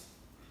 size,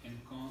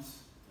 and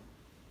cons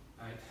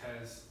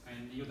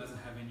and new doesn't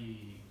have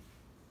any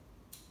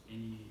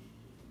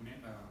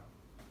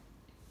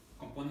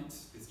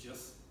components. It's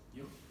just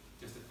new,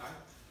 just the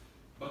type.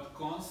 But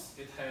cons,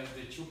 it has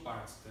the two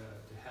parts,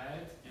 the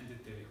head and the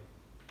tail.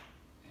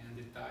 And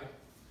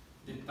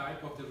the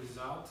type of the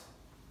result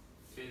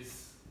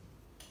is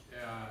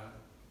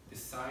the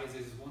size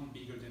is 1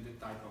 bigger than the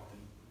type of the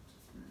input.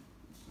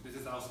 So this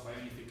is also by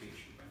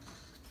unification. Right?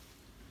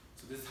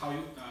 So this is how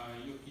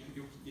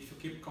if you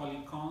keep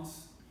calling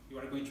cons, you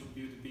are going to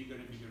build bigger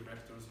and bigger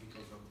vectors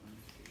because of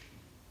unification.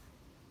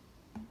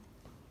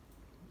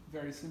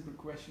 Very simple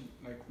question.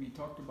 Like we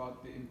talked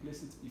about the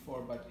implicits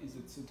before, but is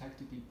it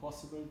syntactically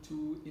possible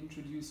to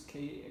introduce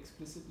k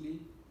explicitly?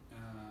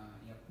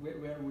 Yeah.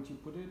 Where would you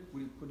put it?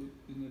 Would you put it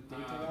in a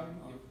data line?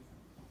 Or?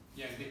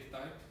 Yeah, data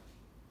type.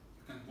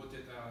 You can put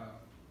it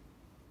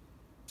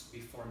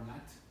before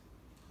nat.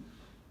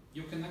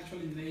 You can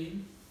actually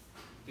name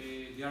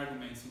the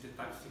arguments in the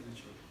type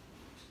signature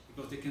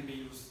because they can be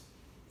used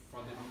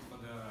for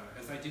the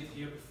as I did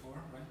here before,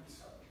 right?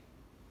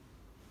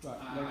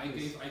 Right.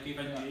 I gave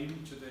a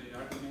name to the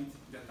argument,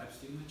 the type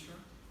signature.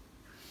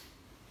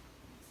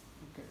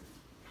 Okay.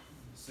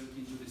 So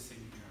we can do the same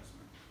here as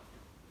well.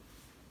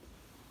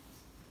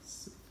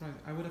 Surprising.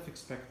 I would have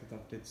expected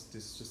that it's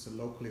just a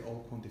locally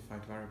all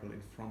quantified variable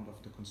in front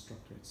of the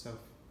constructor itself.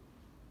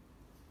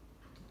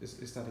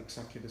 Is that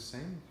exactly the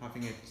same?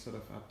 Having it sort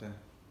of at the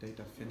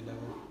data fin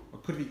level, or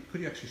could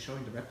you actually show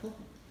in the REPL?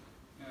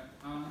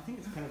 I think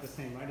it's kind of the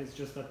same, right? It's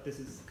just that this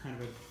is kind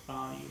of a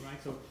value,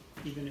 right? So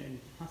even in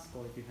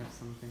Haskell, if you have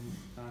something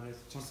that is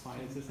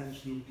quantified, it's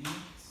essentially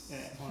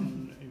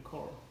in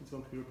core. It's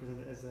going to be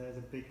represented as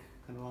a big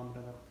kind of lambda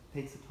that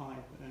takes a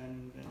type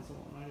and so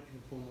on, right? If you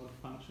can form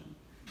a function.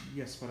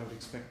 Yes, but I would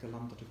expect the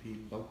lambda to be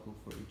local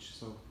for each.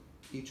 So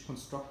each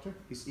constructor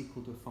is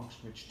equal to a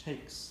function which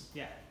takes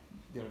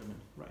the argument.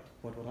 Right.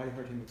 But what I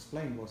heard him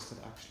explain was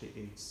that actually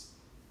it's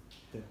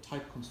the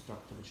type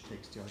constructor which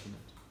takes the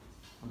argument.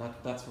 And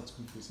that's what's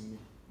confusing me,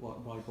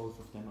 why both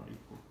of them are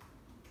equal.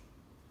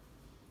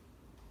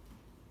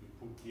 You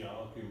put the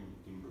argument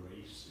in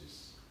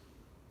braces,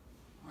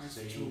 It's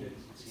saying too- that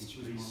it's it's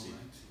too small, implicit.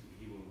 right?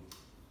 He will.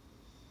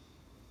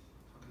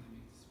 How can I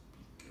make this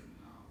bigger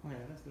now? Oh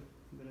yeah, that's good.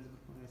 That is a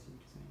good point. I see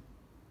what you're saying.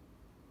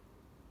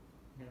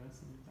 Yeah, that's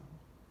an example.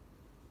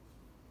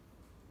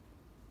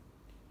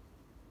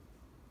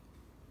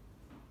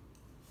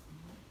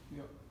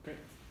 Yeah. Great.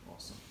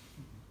 Awesome.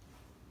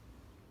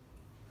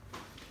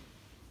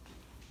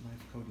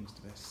 Live coding's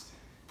the best.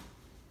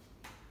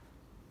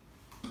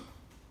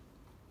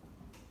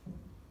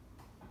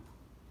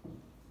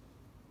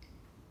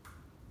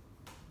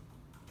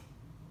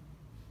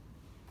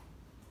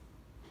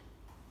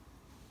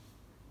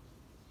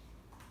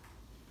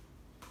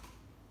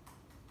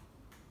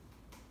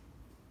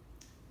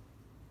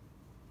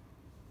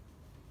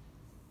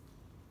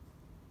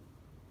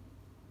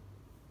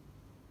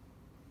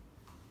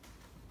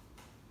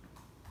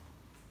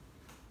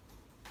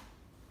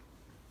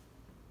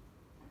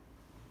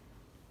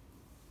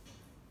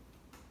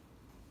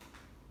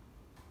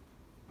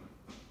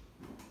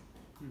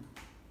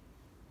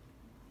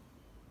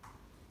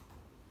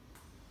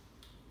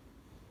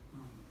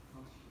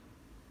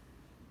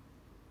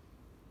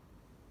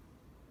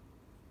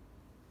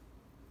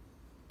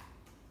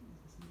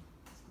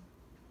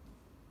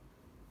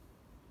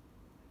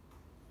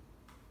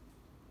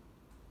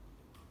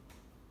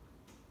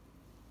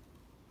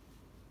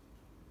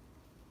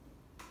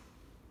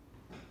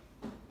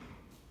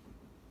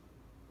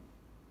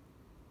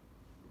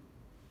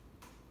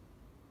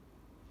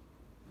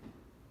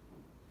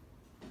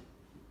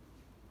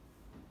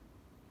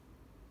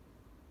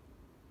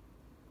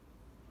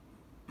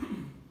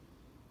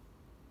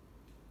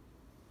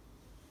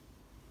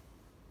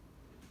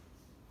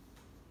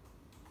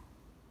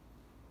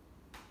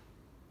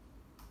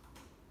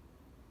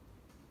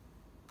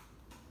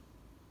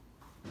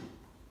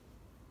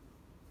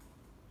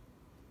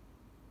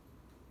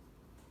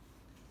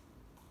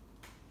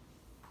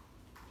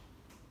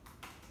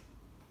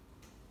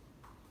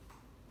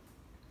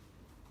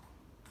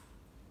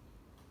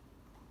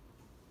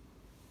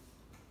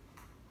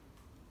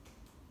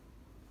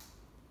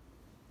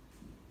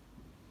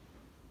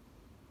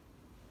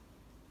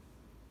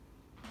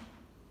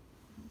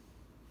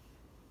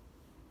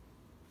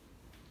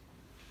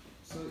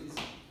 So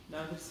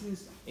now this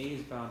seems A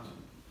is bound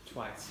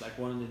twice, like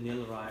one on the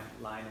nil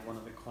line and one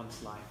on the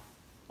const line.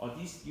 Are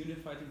these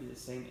unified to be the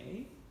same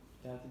A?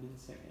 They have to be the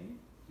same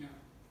A? Yeah.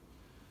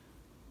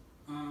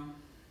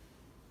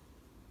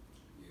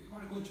 You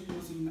are going to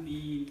use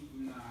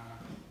in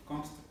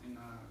const in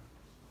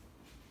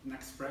an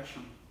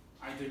expression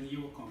either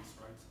nil or const,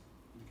 right?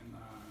 You can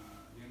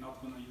you're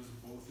not going to use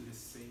both in the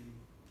same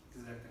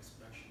exact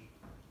expression.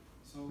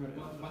 So,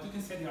 but you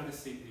can say they are the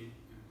same A.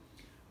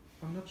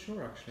 Yeah. I'm not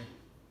sure actually.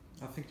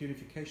 I think the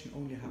unification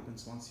only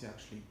happens once you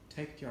actually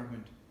take the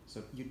argument.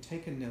 So you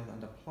take a nil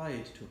and apply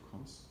it to a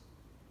const.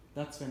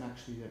 That's when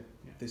actually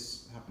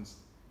this happens.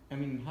 I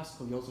mean, in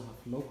Haskell you also have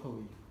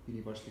locally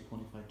universally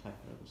quantified type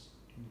variables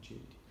in the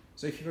GAT.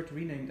 So if you were to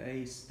rename the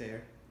A's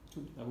there,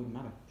 that wouldn't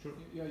matter. Sure.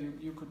 Yeah,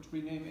 you could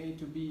rename A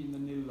to B in the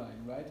nil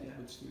line, right? Yeah. It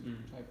would still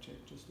type check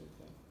just like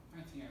that.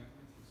 I think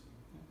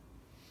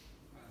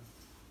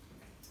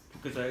so.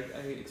 Because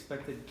I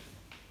expected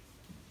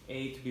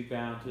A to be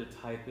bound to the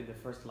type in the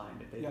first line,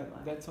 the data Yeah,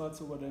 line. that's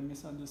also what I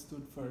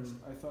misunderstood first.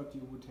 I thought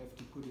you would have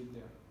to put it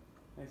there.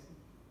 I see.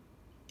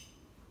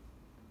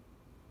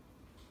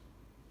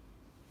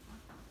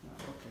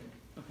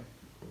 Okay.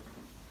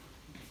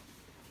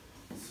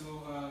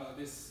 So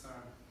this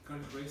curly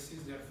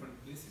braces, they are for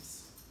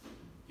implicits.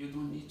 You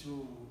don't need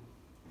to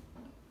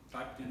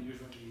type them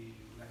usually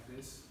like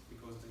this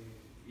because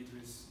the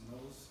Idris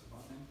knows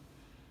about them.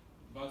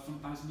 But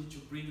sometimes you need to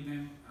bring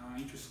them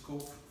into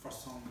scope for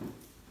some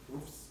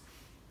proofs,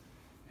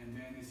 and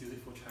then it's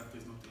useful to have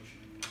this notation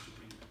and you need to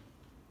bring them.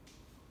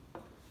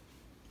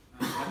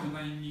 Like when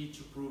I need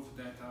to prove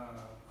that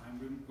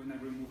when I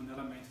remove an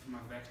element from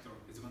a vector,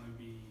 it's going to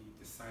be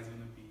the size is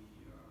going to be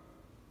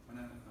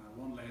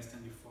one less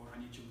than before. I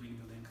need to bring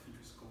the length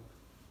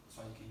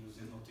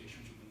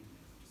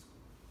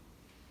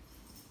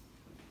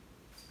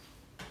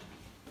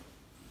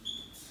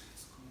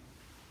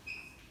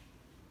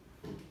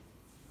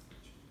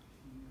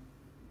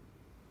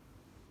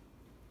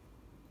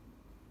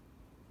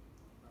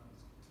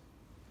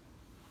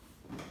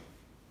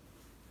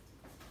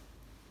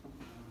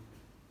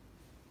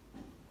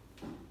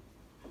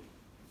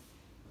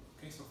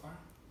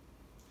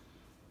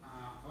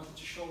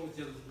show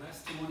the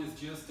last one is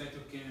just that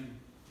you can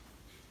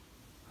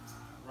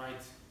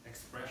write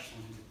expressions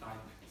in the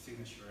type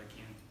signature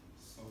again.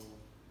 So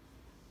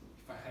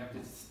if I have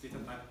this data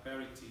type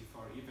parity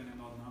for even and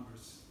odd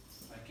numbers,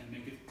 I can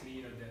make it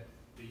clear that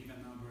the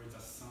even number is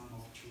a sum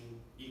of two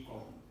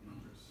equal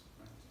numbers,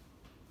 right?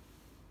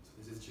 So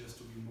this is just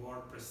to be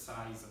more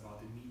precise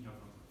about the meaning of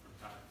a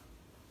type.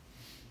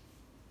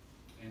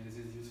 And this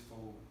is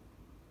useful.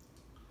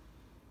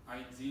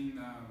 I didn't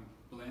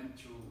plan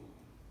to,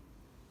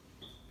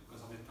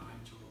 because of the time,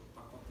 to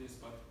talk about this,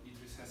 but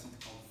Idris has something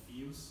called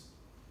views.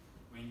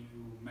 When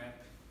you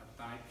map a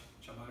type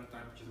to another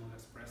type which is more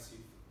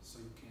expressive, so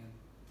you can,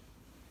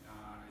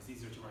 it's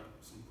easier to write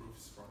some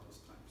proofs for those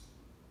types.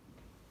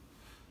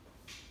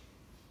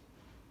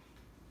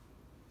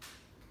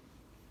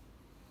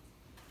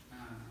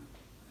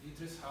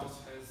 Idris House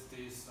has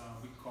this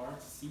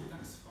record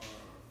syntax for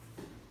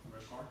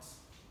records.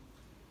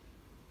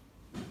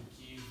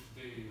 Give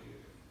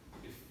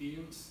the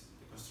fields,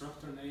 the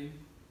constructor name,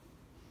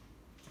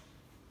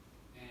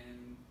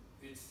 and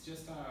it's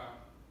just a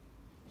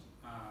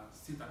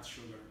syntax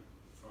sugar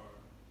for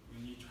you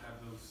need to have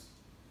those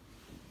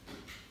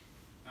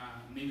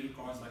name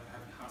records like I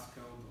have in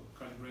Haskell, the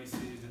curly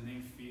braces, the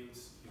name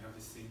fields, you have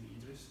the same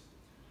Idris.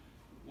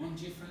 One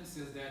difference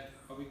is that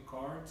a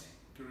record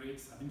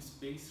creates a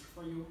namespace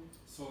for you,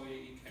 so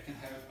I can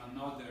have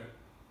another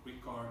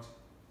record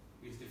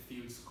with the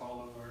fields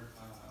color,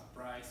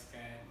 price,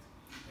 cat,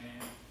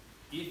 and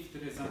if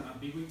there is an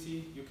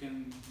ambiguity, you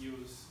can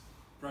use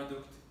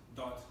product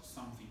dot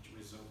something to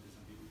resolve this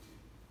ambiguity.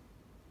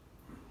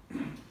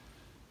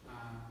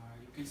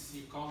 You can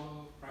see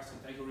color, price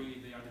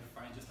category, they are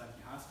defined just like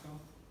in Haskell.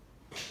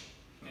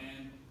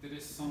 And there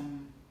is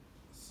some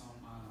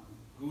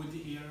GUID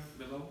here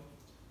below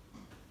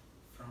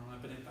from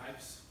appended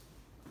types.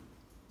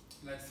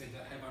 Let's say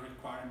that I have a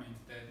requirement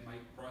that my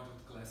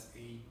product class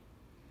A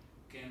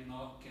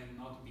cannot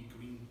be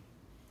green.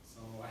 So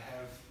I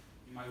have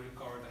in my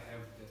record I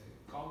have the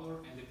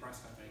color and the price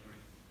category.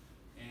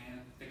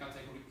 And the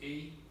category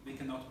A, they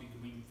cannot be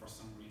green for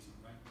some reason,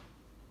 right?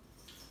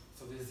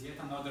 So there's yet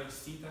another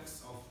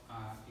syntax of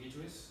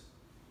Idris.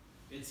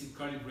 It's in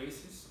curly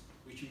braces,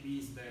 which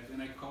means that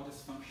when I call this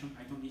function,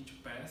 I don't need to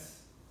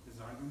pass this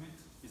argument.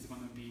 It's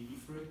going to be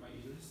inferred by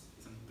Idris.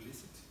 It's an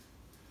implicit.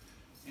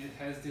 And it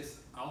has this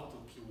auto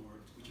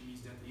keyword, which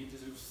means that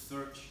Idris will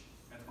search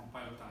at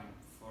compile time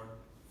for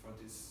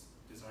this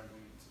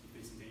argument if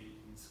it's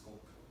in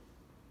scope.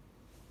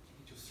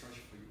 It will search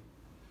for you.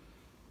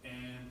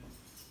 And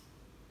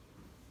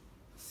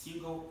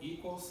single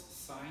equals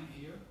sign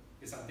here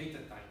is a data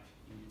type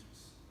in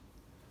Idris.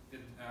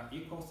 The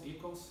equals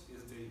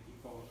is the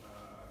equal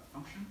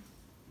function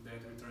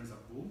that returns a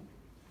bool,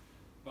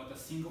 but a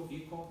single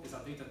equal is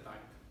a data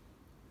type,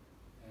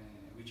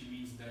 which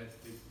means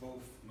that they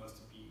both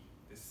must be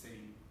the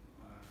same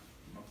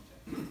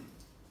object.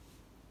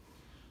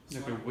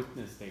 Like a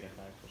witness data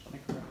type or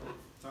something.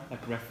 Sorry?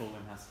 Like REFL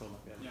in Haskell,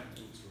 like that. Yeah.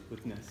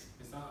 Witness.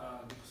 It's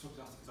not, the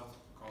constructor is also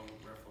called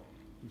REFL.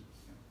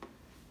 Yeah.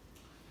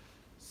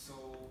 So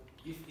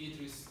if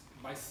Idris,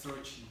 by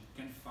searching,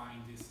 can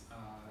find this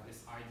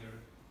either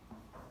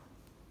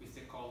with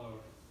the color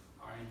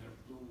either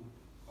blue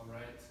or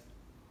red,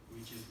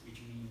 which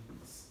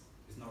means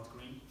it's not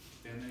green,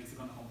 then it's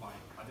going to compile.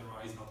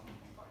 Otherwise, it's not going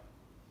to compile.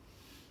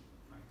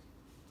 Right.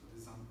 So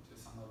this is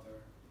just another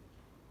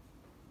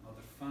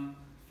fun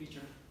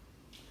feature.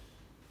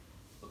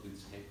 But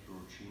it's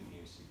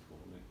heterogeneous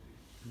equality,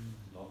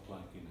 not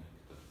like in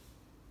Actor.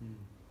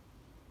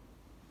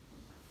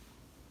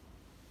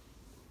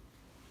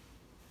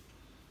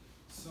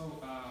 So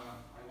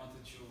I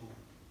wanted to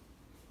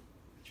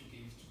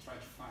try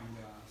to find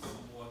a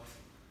somewhat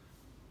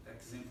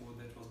example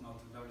that was not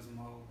very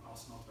small,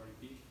 also not very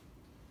big.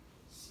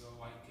 So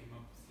I came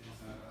up with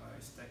a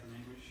stack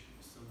language.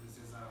 So this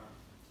is a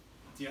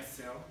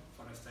DSL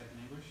for a stack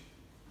language,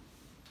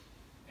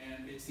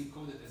 and it's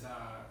encoded as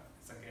a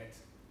get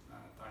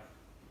type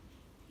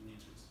in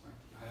Idris. Right?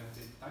 You have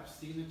the type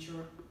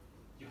signature,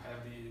 you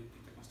have the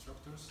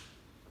constructors.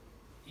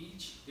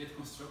 Each get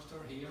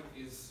constructor here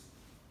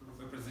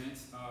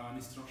represents an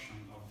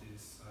instruction of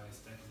this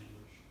stack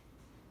language.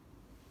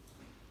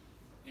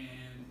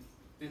 And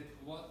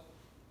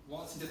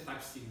what's the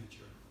type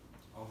signature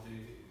of the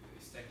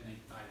stack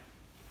name type?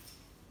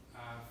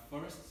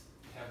 First,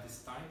 we have this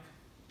type.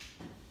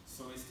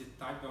 So it's the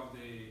type of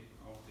the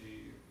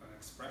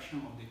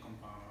expression of the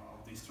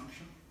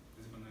instruction.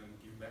 This is going to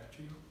give back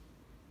to you.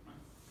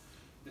 Right?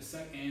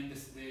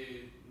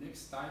 The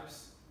next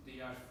types,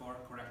 they are for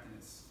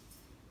correctness.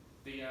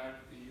 They are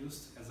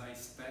used as a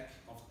stack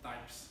of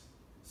types.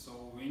 So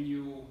when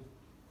you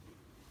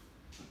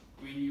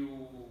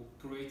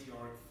create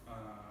your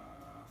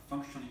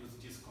function using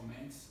these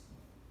commands,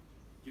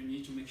 you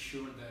need to make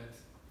sure that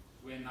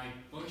when I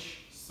push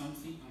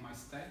something on my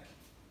stack,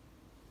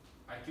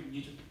 I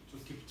need to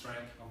keep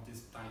track of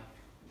this type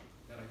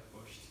that I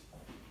pushed.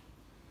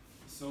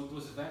 So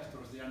those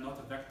vectors, they are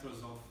not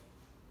vectors of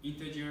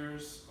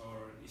integers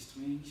or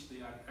strings,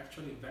 they are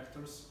actually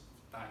vectors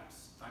of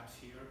types. Types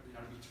here, they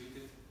are be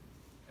treated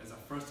as a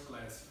first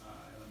class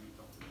element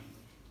of the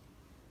language.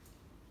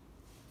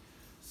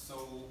 So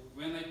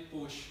when I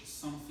push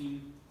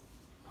something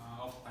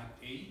of type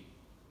A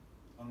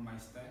on my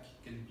stack,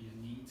 it can be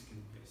an int,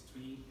 can be a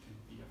string, can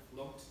be a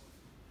float,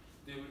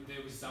 the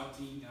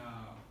resulting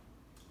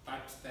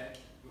type stack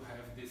will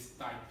have this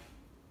type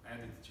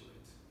added to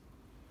it.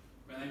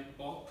 When I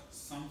pop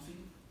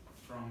something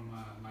from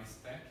my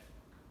stack,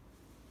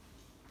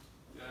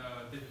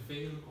 the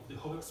value of the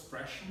whole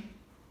expression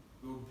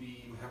will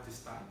have this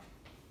type.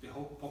 The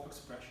whole pop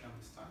expression have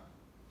this type.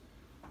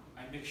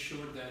 I make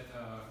sure that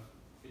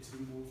it's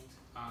removed.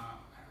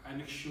 I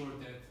make sure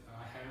that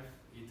I have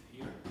it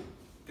here.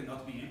 It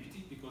cannot be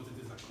empty because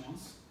it is a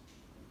cons.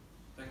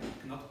 That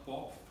cannot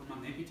pop from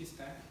an empty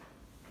stack.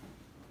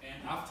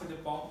 And after the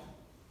pop,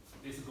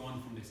 it's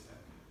gone from the stack.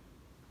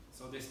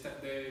 So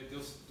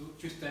those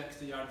two stacks,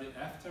 they are the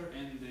after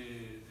and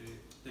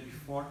the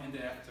before and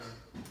the after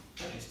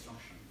the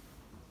instruction.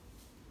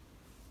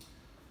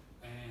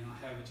 And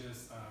I have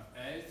just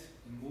add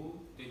and move.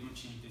 They don't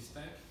change the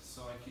stack,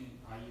 so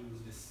I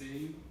use the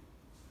same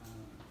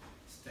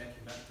stack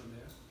vector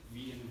there,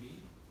 v and v.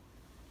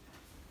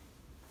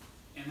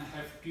 And I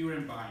have pure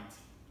and bind.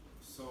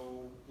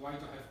 So why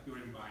do I have pure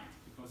and bind?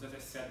 Because as I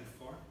said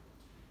before,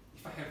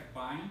 if I have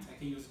bind, I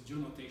can use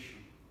dual notation,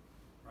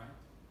 right?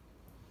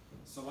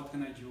 So what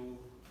can I do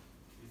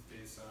with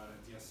this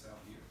DSL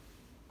here?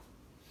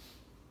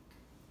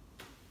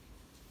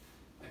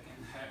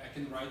 I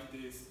can write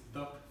this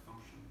dup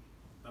function,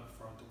 dup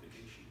for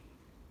duplication.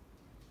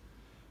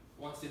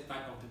 What's the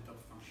type of the dup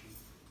function?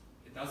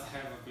 It does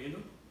have a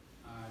value.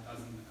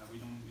 We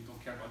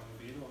don't care about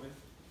the value of it.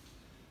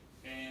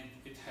 And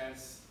it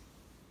has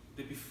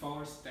the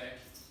before stack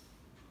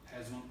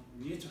has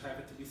needs to have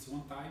at least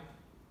one type,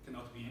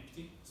 cannot be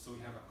empty, so we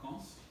have a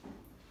cons.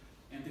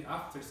 And the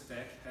after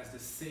stack has the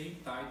same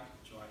type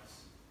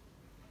twice.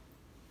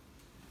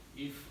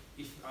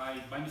 If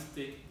I by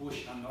mistake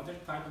push another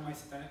type on my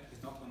stack,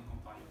 it's not going to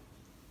compile.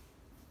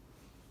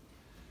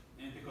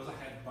 And because I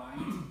had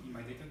bind in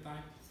my data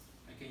type,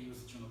 I can use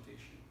dual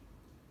notation.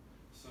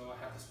 So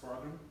I have this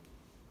program,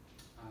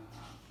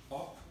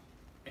 pop.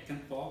 I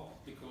can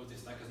pop because the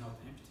stack is not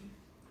empty.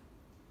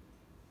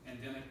 And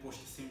then I push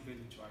the same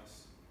value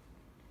twice.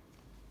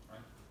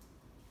 Right?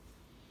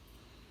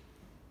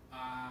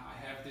 I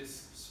have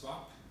this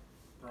swap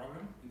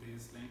program in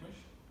this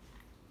language.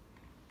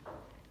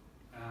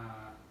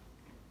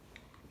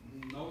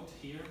 Note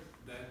here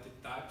that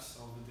the types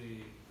of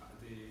the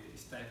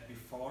stack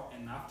before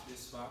and after the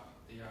swap,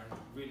 they are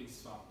really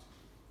swapped.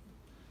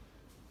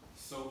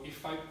 So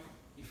if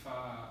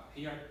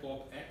here I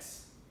pop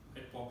x, I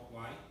pop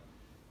y.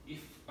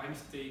 If by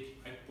mistake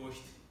I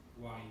pushed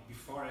y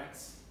before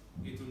x,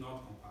 it will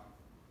not compile.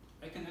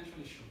 I can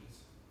actually show this.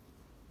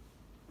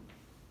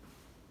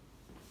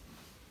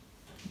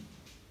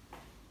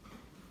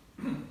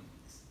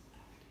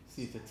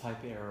 See if the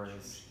type error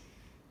is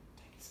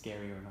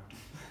scary or not.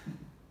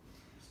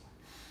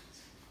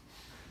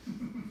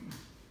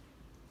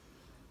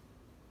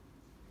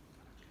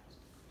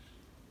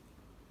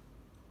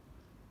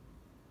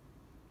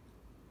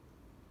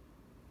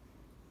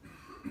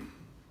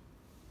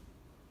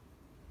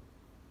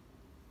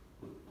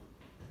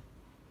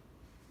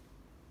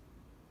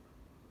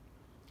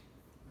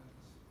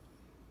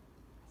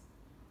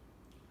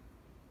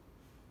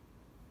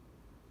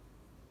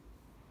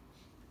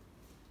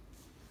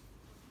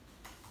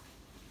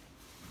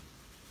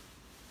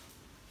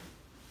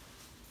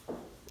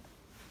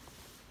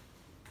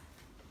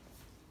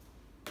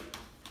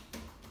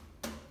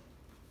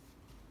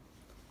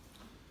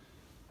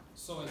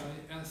 So as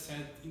I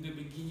said in the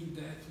beginning,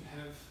 that we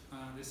have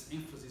this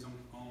emphasis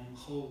on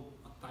whole,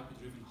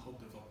 type-driven whole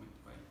development,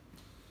 right?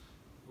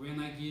 When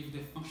I give the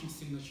function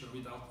signature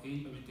without any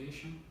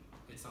implementation,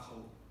 it's a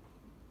whole.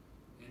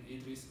 And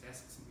Idris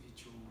asks me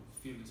to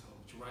fill this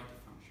whole, to write the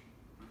function.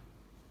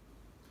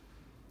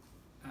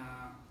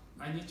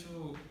 Right? I need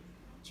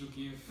to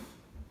give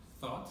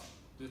thought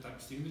to the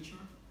type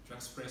signature to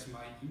express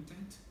my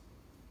intent,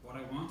 what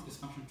I want this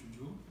function to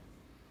do.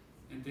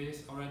 And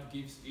this already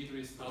gives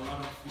Idris a lot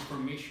of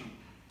information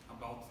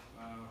about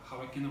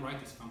how I can write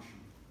this function.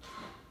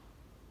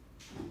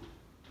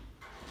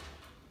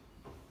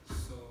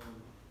 So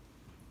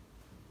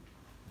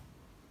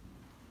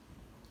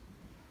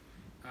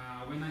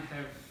when I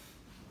have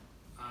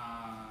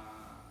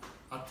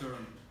a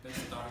term that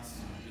starts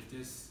with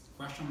this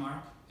question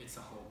mark, it's a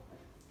whole.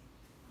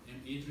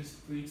 And Idris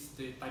prints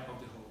the type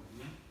of the whole.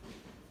 Yeah?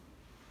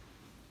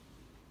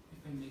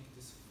 If I make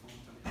this font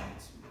a little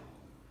bit smaller.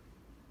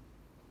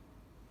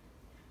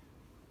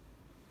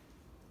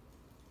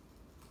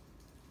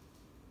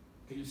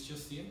 Can you still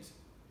see it?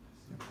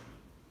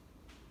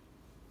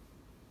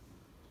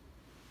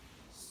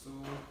 So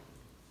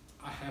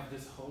I have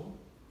this hole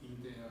in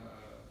the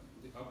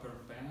upper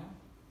panel,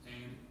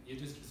 and it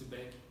just gives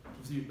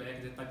me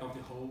back the type of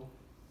the hole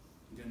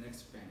in the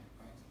next panel,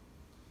 right?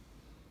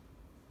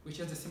 Which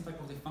is the same type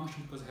of the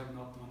function because I have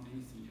not done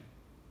anything yet.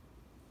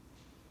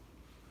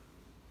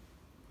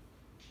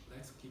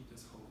 let's keep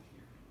this hole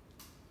here.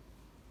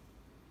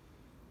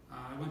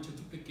 I want to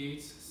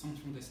duplicate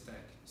something from the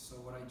stack. So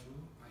what I do,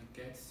 I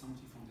get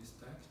something from the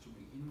stack to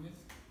begin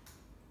with.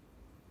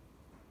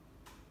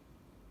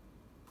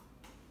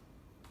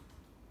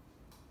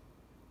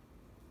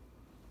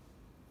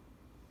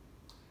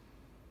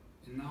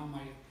 And now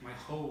my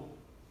hole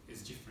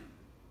is different.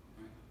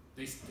 Right?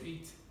 The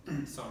state,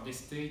 so the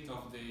state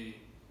of the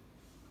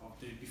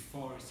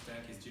before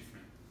stack is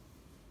different.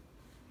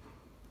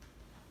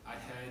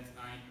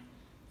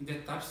 In the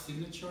type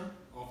signature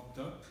of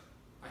dup,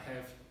 I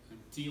have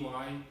ty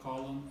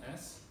colon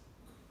s.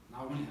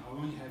 Now I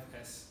only have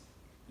s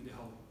in the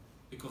hole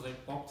because I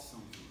popped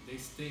something. The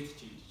state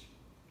changed,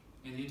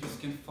 and Idris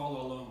can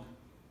follow along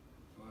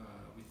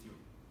with you.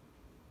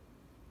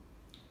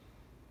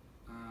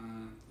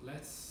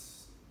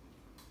 Let's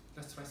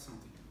try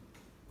something.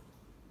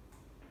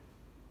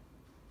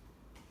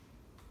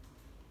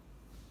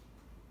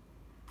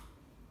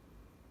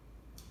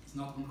 It's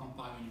not on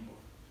compile anymore.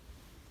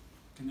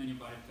 Can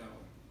anybody tell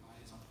why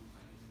it's not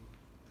compiling anymore?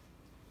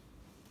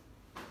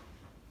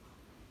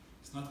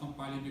 It's not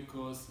compiling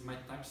because my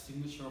type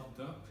signature of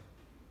dup,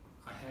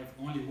 I have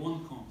only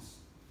one cons.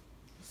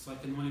 So I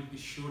can only be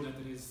sure that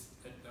there is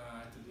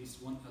at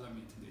least one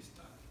element in this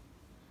stack.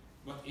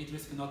 But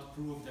Idris cannot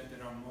prove that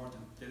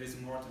there is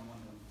more than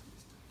one element in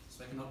this stack.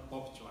 So I cannot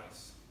pop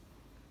twice.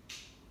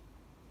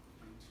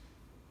 Right.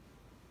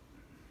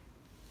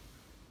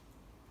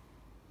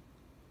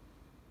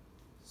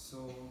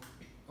 So,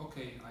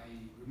 okay, I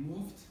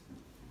removed.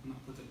 I'm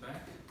gonna put it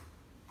back.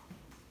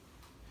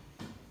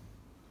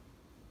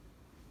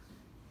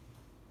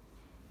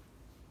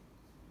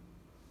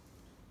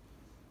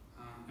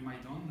 Am I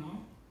done now?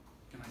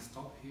 Can I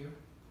stop here?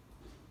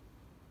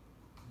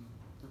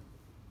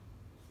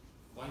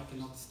 Why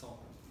cannot stop?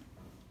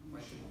 Why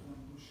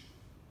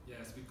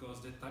yes,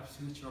 because the type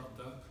signature of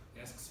dup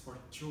asks for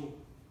two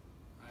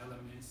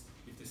elements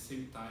with the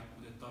same type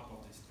on the top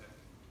of the stack.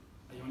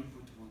 I only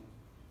put one.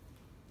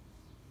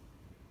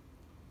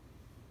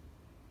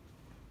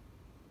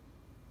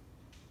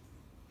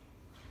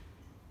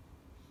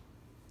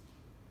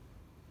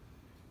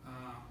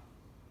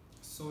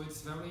 So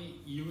it's very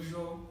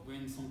usual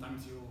when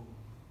sometimes you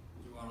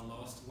are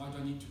lost. What do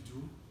I need to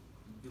do?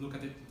 You look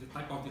at the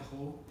type of the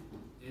hole.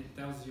 It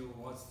tells you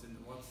what's the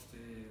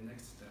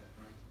next step,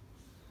 right?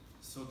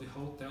 So the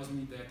hole tells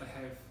me that I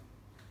have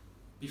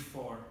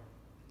before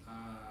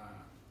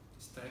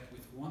stack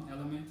with one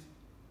element,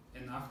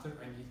 and after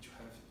I need to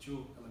have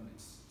two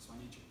elements. So I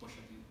need to push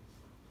again.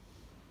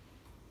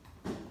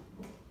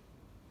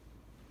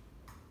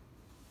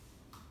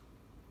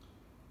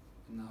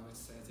 And now it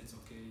says it's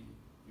okay.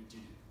 You did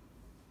it.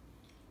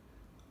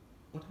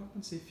 What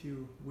happens if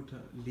you would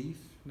leave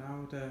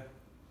now the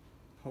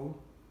hole?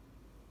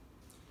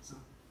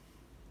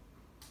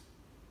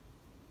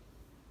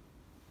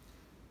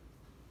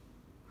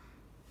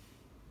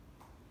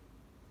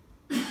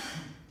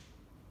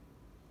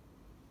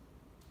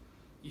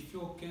 If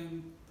you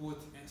can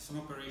put some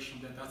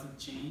operation that doesn't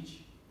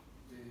change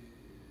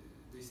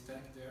the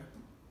stack there,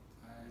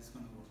 it's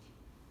gonna work.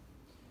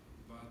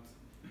 But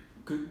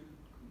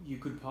You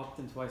could pop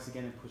them twice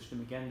again and push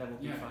them again. That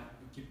would be fine. You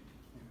could keep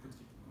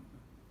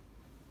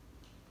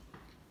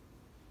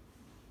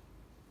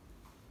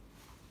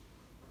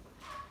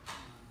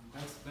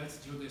going. Let's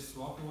do the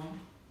swap one.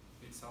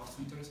 It's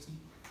also interesting.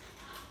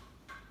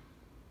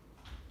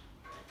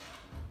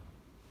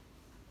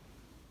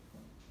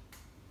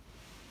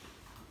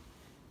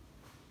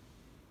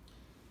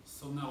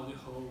 So now the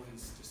whole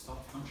is the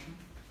stop function.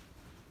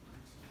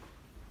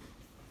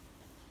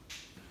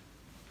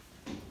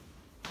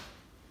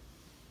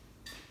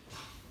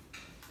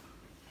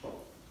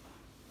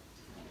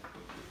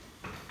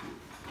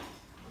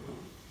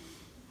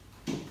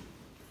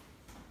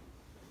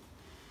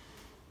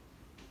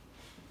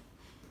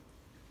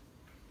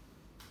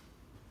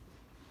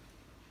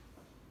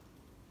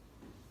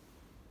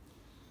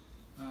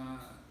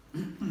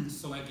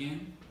 So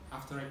again,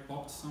 after I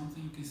popped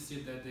something, you can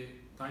see that the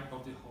type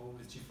of the hole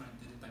is different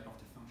than the type of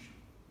the function.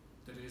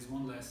 There is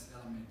one less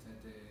element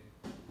at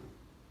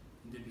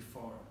in the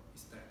before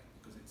stack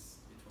because it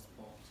was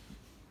popped.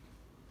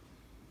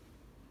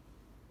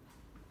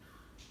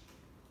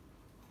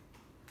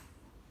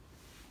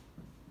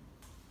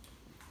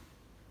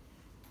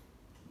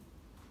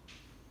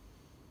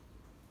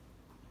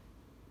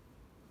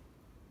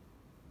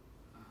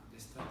 The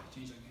stack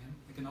changed again.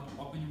 I cannot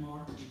pop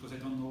anymore because I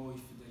don't know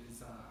if there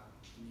is a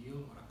nil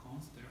or a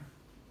const there.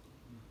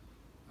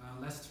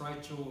 Let's try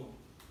to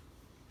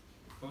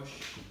push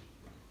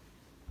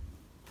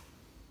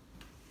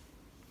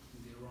in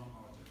the wrong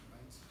order,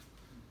 right?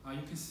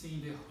 You can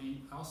see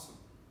also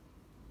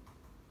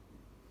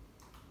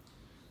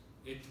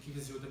it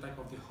gives you the type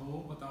of the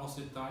whole, but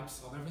also the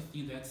types of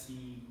everything that's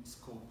in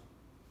scope.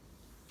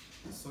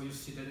 So you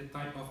see that the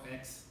type of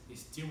x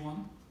is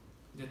T1,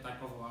 the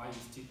type of y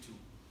is T2.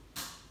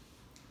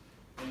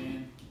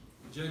 And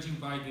judging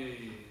by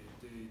the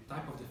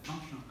type of the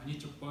function, I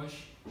need to push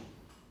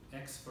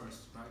x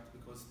first, right?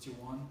 Because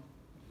T1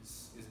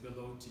 is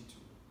below T2.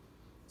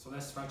 So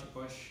let's try to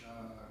push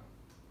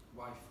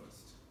y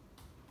first.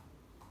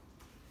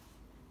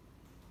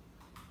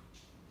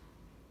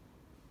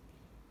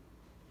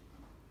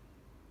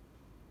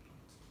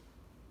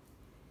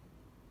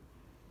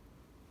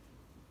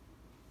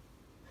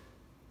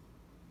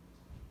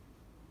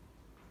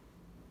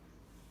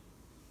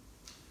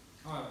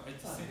 Oh,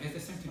 it's the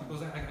same thing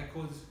because I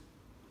could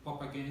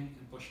pop again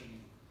and push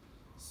again.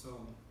 So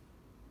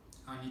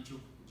I need to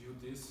do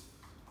this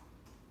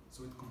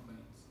so it complains.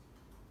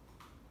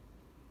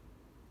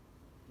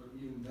 But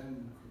even then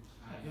you could.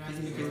 Yeah, You it's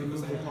can because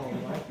remove the I- hole,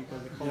 right?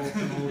 Because the hole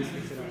can always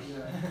fix it up.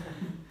 Yeah.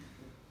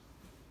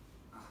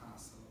 Aha,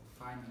 so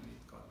finally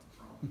it got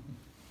wrong.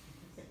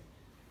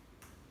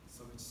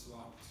 So it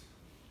swapped.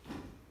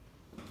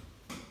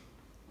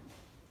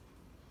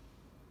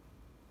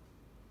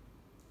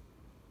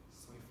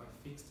 So if I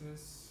fix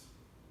this,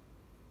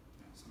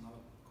 yeah, so now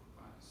it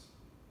compiles.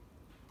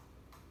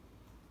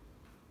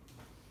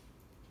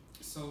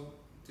 So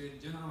the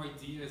general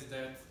idea is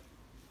that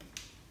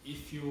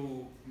if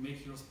you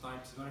make your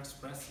types very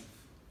expressive,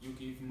 you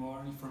give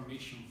more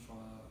information for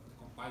the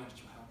compiler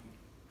to help you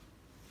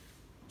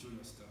do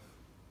your stuff.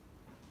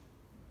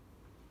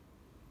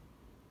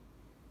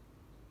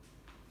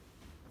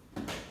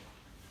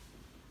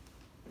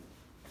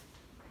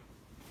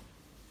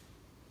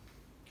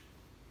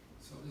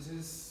 So this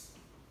is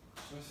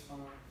just for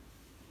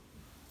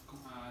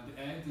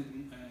the add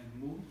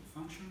and move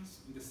functions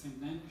in the same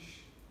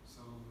language.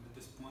 So at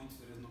this point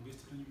there is no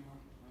booster anymore,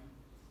 right?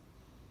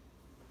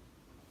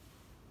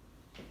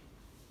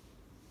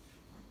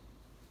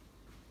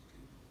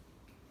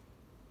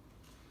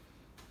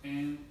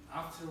 And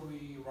after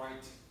we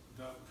write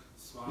dup,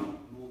 swap,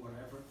 move,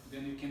 whatever,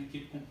 then you can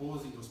keep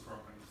composing those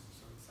programs.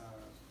 So it's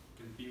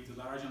you can build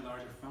larger and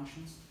larger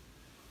functions,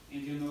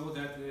 and you know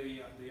that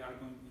they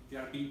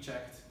are being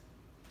checked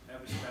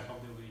every step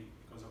of the way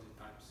because of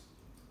the types.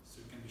 So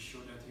you can be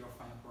sure that your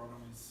final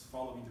program is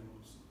following the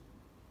rules.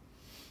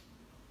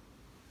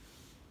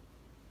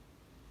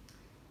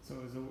 So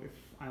if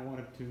I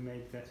wanted to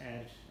make the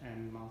add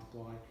and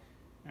multiply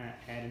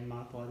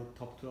the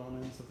top two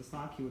elements of the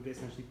stack, you would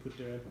essentially put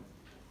the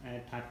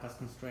typecast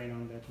constraint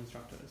on the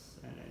constructors,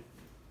 and it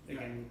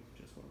again would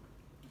just work.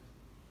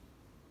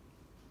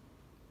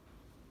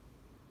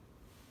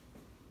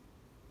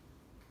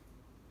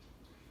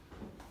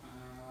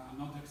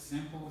 Another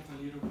example with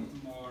a little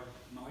bit more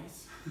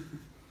noise.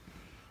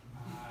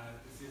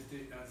 This is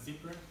the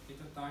zipper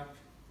data type.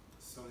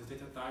 So the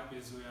data type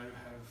is where you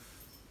have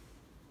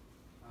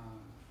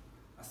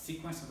a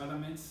sequence of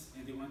elements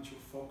and you want to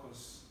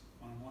focus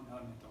on one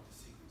element of the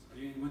sequence. Or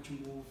you want to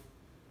move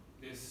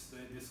this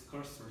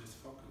cursor, this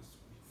focus,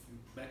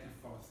 back and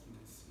forth in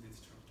this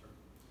structure.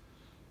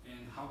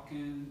 And how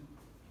can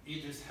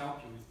Idris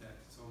help you with that?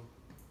 So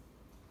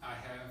I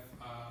have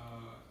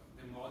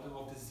the model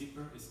of the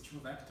zipper is two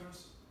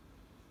vectors,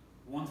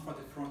 one for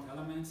the front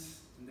elements,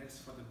 the next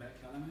for the back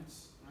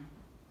elements, right?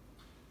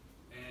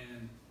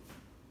 And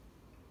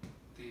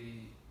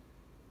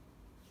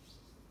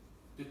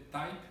the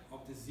type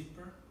of the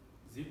zipper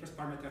is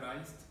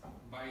parameterized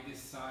by the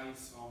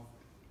size of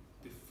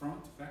the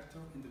front vector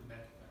and the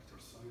back vector.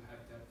 So you have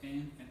that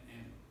n and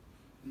n.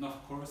 And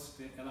of course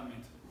the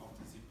element of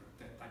the zipper,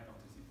 the type of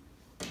the zipper.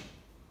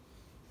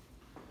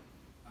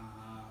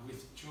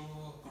 With two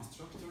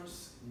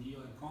constructors, neo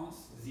and cons,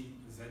 z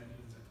neo, z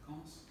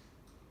cons,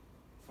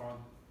 for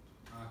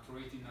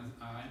creating an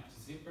empty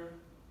zipper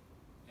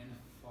and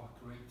for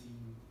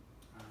creating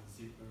a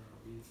zipper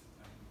with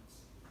elements.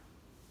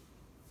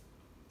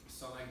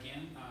 So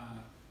again,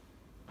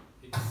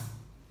 it's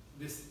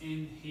this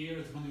n here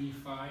is going to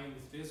unify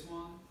with this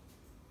one,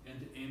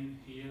 and the n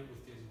here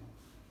with this one.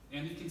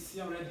 And you can see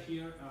already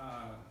here,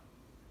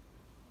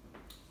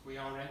 we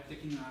are already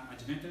taking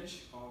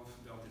advantage of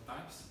the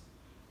types.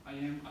 I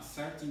am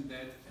asserting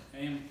that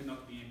m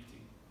cannot be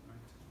empty,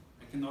 right?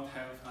 I cannot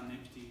have an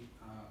empty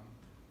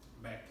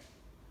back.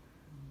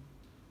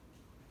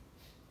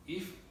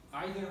 If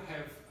either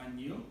have a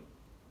nil,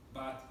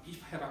 but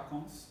if I have a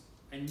cons,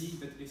 I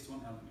need at least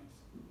one element.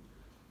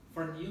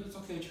 For nil, it's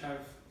okay to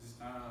have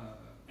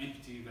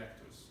empty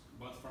vectors,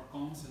 but for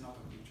cons, it's not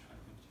okay to have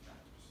empty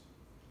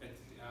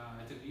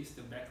vectors. At least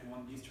the back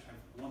one needs to have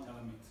one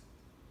element,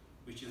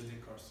 which is the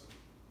cursor.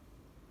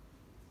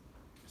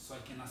 So I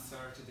can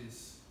assert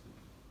this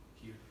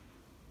here.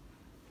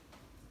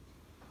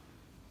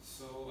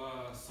 So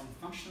some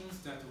functions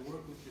that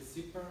work with the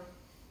zipper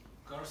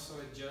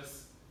cursor is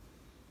just,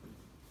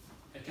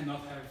 I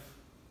cannot have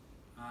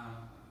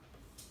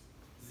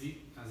z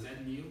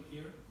nil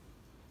here.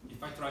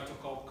 If I try to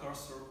call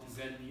cursor on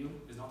z nil,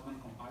 it's not going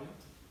to compile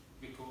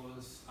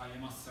because I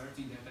am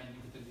asserting that I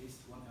need at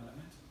least one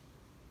element.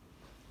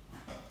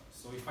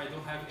 So if I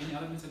don't have any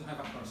elements, I don't have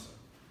a cursor.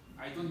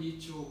 I don't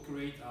need to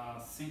create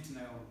a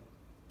sentinel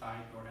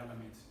type or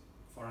element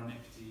for an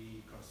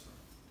empty cursor.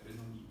 There is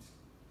no need.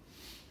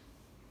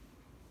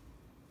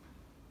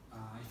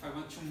 If I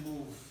want to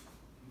move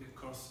the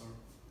cursor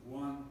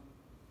one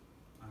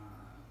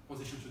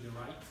position to the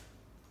right,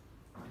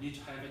 I need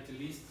to have at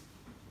least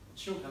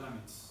two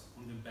elements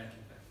on the back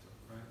vector,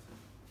 right?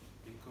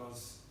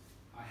 Because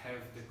I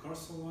have the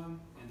cursor one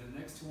and the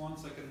next one,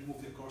 so I can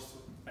move the cursor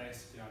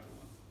past the other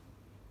one.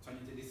 So I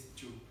need these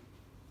two.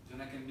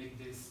 Then I can make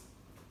this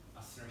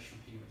assertion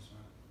here as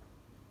well.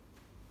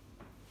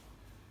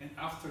 And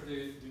after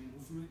the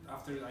movement,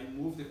 after I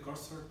move the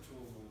cursor to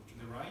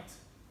the right,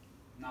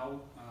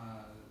 now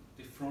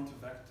the front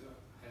vector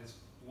has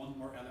one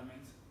more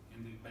element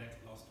and the back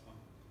lost one.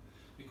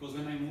 Because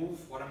when I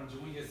move, what I'm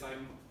doing is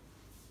I'm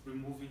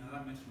removing an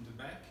element from the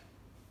back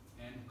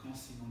and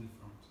consing on the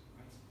front.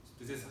 Right?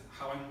 So this is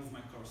how I move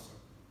my cursor.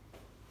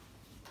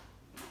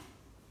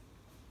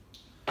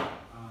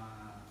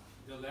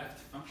 The left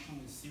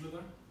function is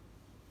similar.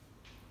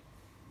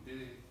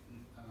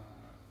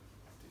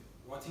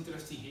 What's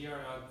interesting here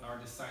are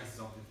the sizes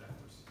of the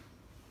vectors.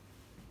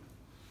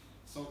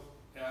 So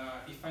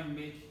if I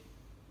make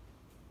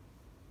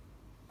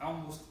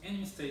almost any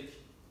mistake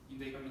in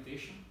the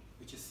implementation,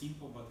 which is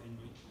simple but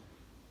anyway,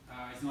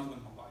 it's not going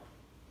to compile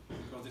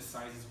because the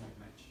sizes won't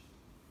match.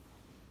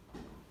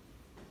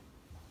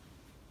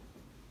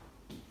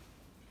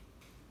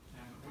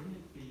 Wouldn't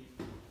it be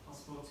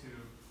possible to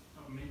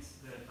omit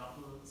the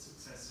double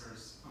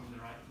successors on the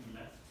right and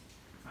left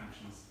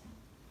functions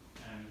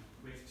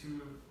with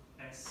two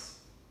S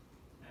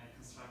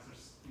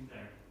constructors in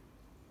there?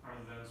 Are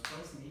those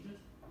both needed?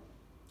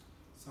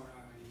 So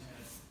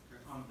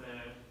on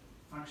the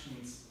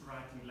functions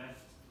right and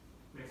left,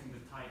 within the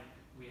type,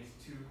 we have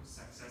two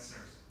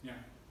successors. yeah.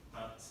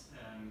 But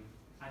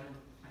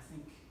I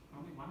think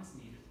only one is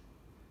needed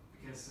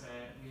because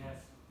we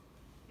have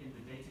in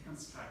the data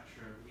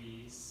constructor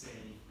we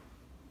say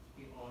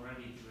we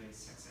already do a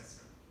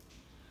successor.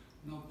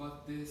 No,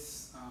 but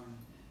this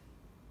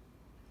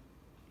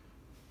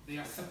they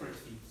are separate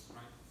things,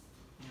 right?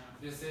 Yeah.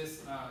 This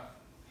is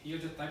here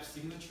the type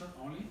signature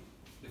only.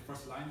 The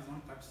first line is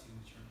only type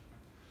signature.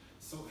 Right?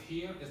 So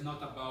here is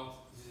not about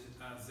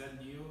Z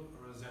new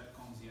or Z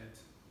cons yet.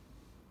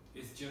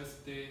 It's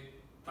just the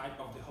type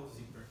of the whole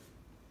zipper,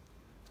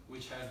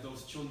 which has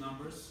those two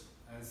numbers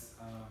as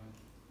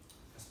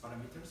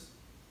parameters.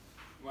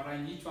 What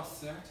I need to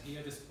assert here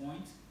at this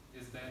point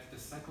is that the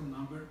second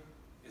number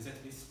is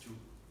at least 2.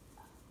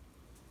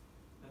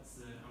 That's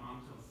the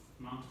amount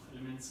of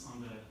elements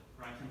on the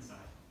right hand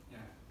side.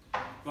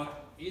 Yeah.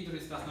 But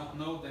Idris does not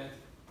know that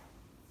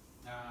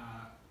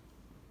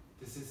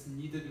this is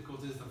needed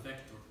because this is a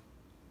vector.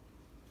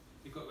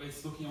 Because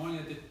it's looking only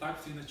at the type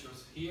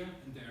signatures here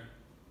and there.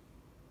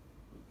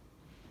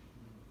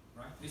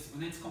 Right?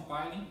 When it's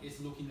compiling, it's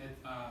looking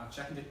at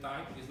checking the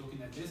type, it's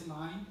looking at this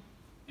line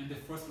and the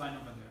first line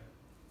over there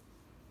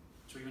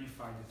to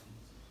unify the things.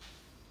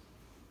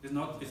 It's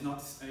not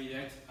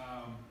yet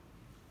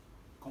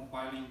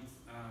compiling.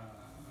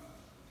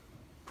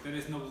 There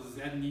is no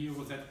Z new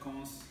or Z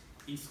cons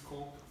in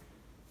scope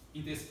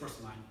in this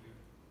first line here.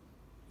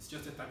 It's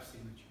just a type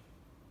signature.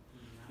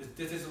 Yeah.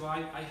 This is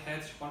why I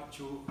had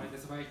to.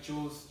 That's why I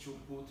chose to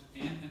put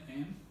N and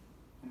M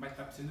on my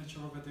type signature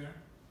over there.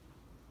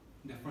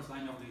 In the first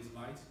line of the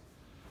slide,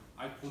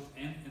 I put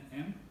N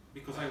and M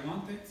because I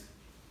wanted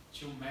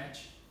to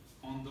match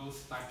on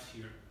those types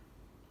here.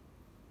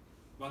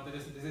 But there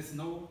is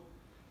no,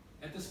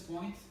 at this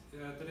point,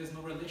 there is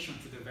no relation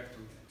to the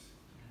vector yet.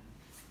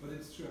 But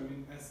it's true, I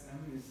mean,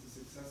 SM is the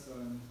successor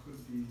and it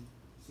could be,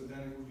 so then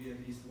it would be at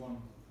least 1.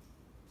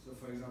 So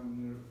for example,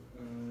 in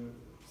the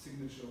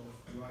signature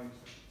of right,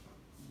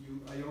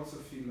 I also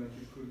feel like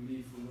you could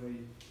leave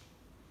away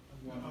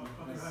one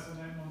But you S. have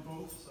an M on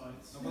both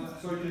sides.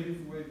 So you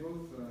leave away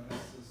both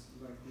S's,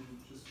 like you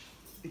would just...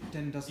 It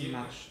then doesn't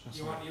match.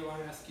 You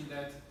are asking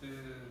that the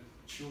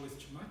show is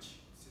too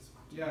much?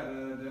 Yeah,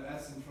 the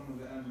S in front of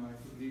the M, I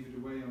could leave it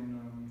away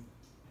on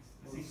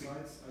both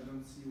sides. I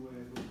don't see where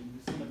it would be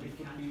missing. But we It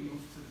could can't be move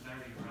to the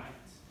very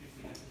right if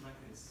we have it like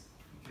this,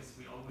 because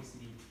we always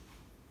need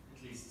at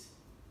least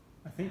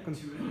I think 2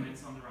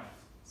 elements on the right,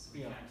 so we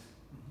Yeah. can't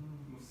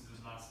move to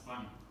the last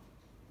one.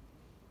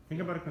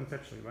 think about it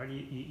conceptually, right?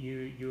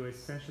 You're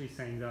essentially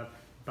saying that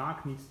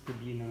back needs to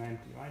be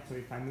non-empty, right? So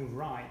if I move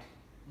right,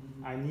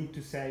 I need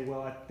to say,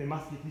 well, there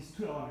must be at least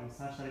 2 elements,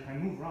 such that if I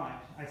move right,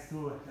 I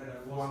still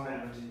have one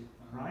left,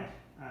 right?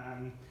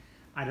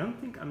 I don't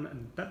think,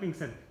 that being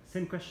said,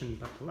 same question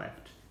but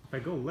left. If I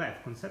go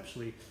left,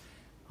 conceptually,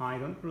 I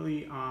don't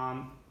really,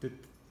 the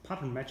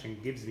pattern matching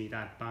gives me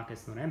that back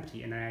is not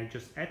empty and I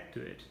just add to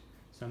it.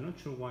 So I'm not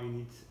sure why you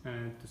need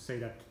to say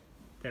that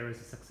there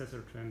is a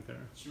successor to M there.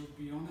 To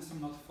be honest,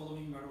 I'm not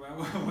following very well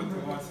what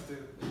you want to do.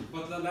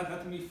 But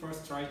let me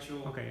first try to...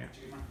 Okay,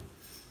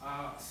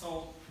 yeah.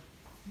 So,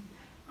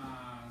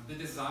 the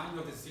design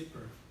of the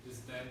zipper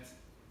is that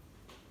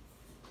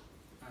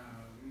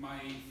my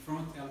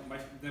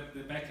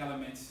the back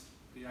elements,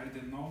 they are in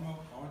the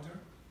normal order,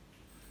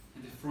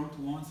 and the front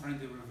ones are in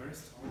the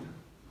reversed order,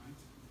 right?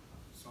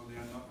 So they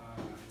are not.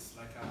 It's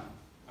like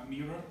a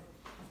mirror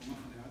from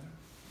one to the other.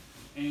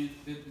 And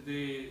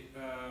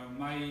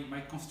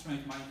my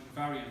constraint, my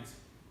invariant,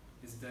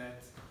 is that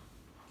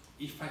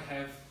if I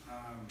have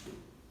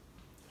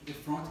the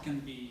front can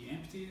be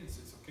empty,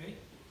 it's okay.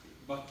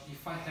 But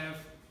if I have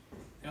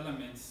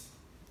elements,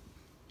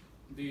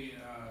 the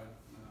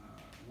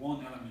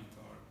one element,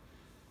 or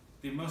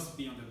they must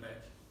be on the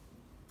back.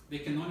 They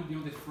can only be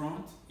on the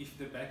front if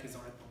the back is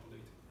already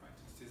populated, right?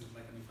 This is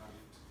like an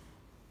invariant.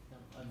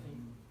 I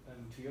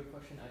think to your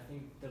question, I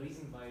think the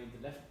reason why the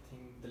left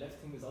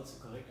thing is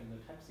also correct in the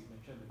type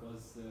signature,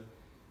 because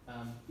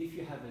if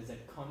you have a z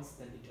const,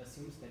 then it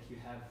assumes that you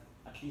have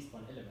at least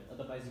one element.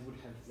 Otherwise, you would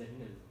have z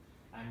nil,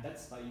 and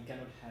that's why you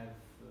cannot have.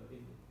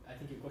 I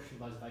think your question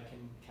was why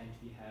can't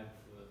we have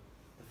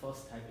the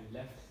first type in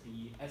left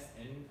be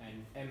Sn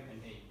and M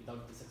and A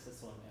without the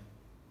successor on M?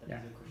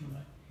 That is your question,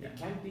 right? Yeah. It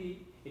can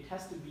be. It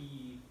has to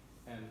be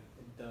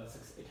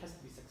it has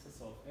to be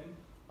successor of M.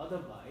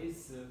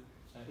 Otherwise,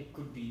 it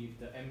could be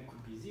the M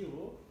could be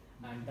 0,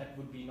 and that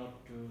would be not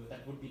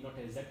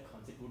a z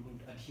const. It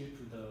wouldn't adhere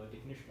to the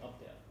definition up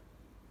there.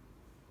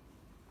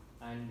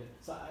 And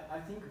so I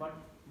think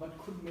what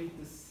could make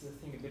this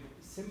thing a bit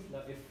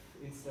simpler if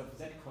instead of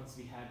z const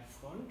we had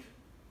front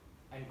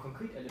and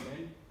concrete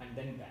element and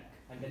then back,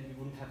 and then we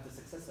wouldn't have the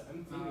successor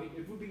M thing.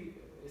 It would be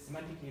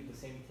semantically the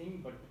same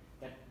thing, but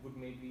that would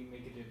maybe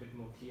make it a bit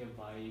more clear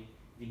why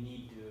we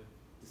need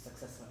the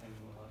successor M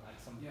at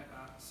some point.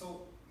 Yeah,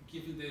 so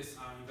given this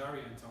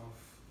invariant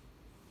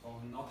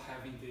of not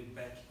having the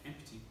back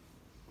empty,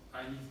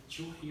 I need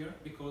 2 here,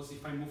 because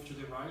if I move to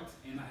the right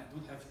and I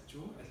don't have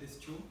 2, at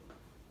least 2,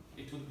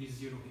 it would be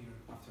 0 here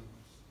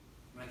afterwards.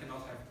 And I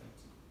cannot have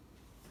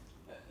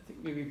that. I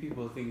think maybe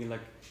people are thinking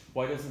like,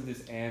 why doesn't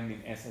this M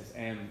in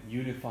SSM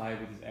unify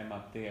with this M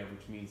up there,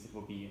 which means it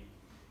will be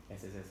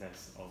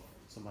SSSS of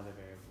some other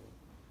variable.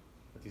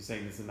 But you're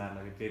saying it doesn't matter,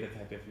 like a data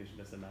type definition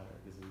doesn't matter.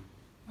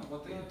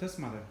 It does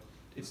matter.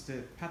 It's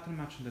the pattern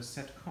match and the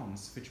set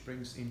cons which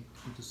brings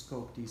into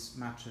scope these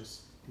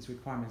matches, these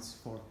requirements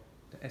for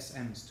the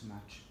SMs to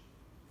match.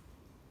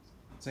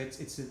 So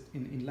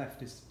in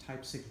left is the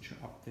type signature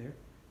up there,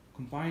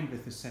 combined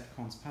with the set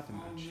cons pattern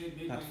match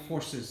that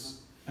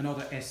forces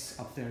another S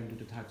up there into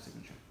the type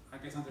signature. I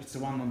guess it's the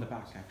one on the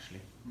back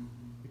actually,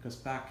 because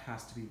back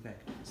has to be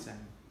vector the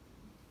same.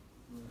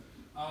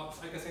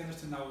 I guess I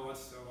understand now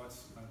what's the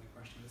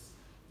question is.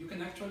 You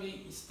can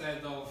actually,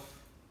 instead of,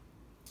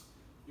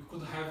 I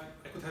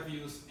could have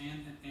used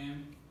N and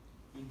M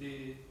in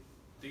the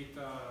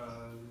data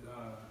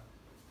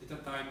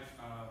type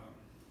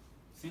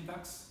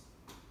syntax,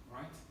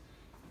 right?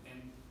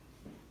 And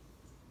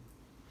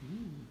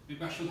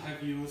maybe I should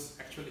have used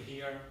actually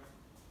here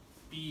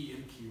P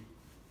and Q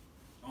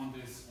on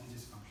this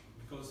function,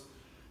 because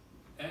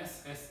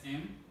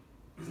SSM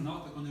is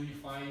not going to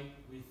unify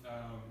with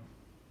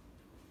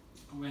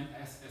when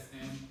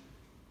SSM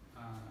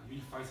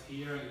unifies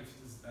here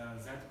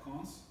with Z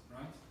cons,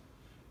 right?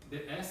 The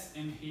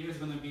SM here is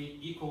going to be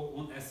equal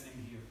 1 SM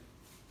here.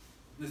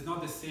 It's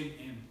not the same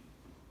M.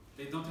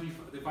 They don't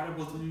unify, the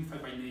variables don't unify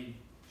by name.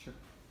 Sure.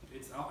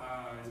 It's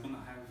going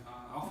to have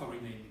alpha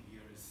renaming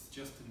here. It's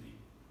just a name.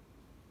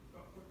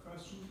 A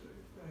question,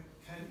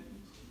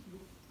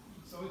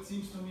 so it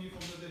seems to me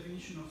from the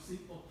definition of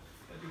zipper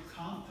that you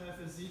can't have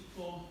a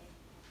zipper,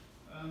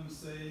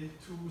 say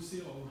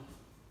 2-0.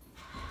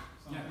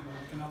 Yeah,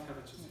 you cannot have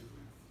it to 0.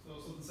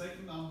 So the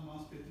second number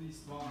must be at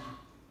least 1.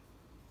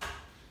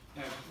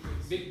 Yeah,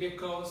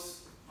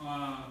 because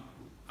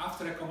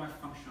after I call my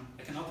function,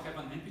 I cannot have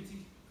an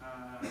empty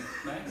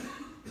back.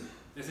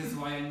 This is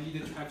why I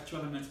needed to have 2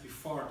 elements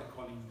before the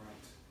calling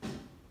right.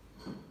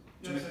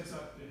 Yes,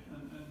 exactly.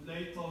 And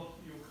later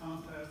you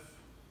can't have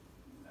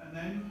an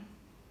M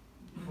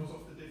because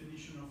of the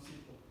definition of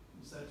zipper.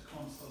 Z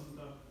constant.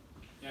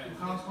 Yeah, you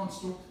can't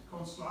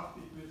construct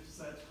it with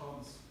Z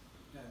cons.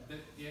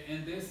 Yeah,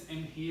 and this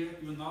M here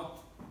will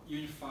not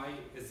unify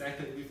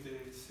exactly with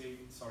the same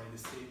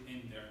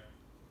M there,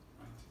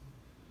 right?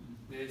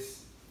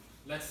 This,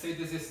 let's say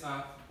this is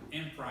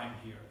M prime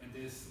here, and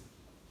this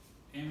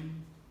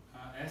M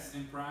S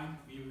M prime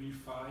will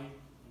unify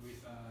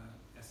with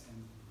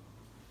Sm.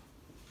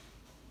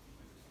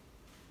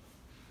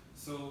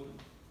 So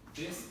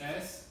this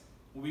S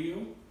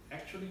will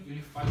actually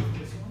unify with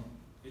this one.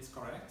 It's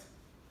correct.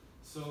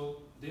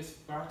 So this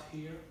part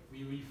here will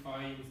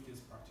unify with this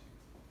part here.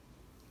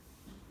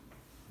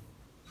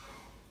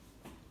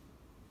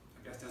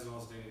 I guess that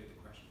was the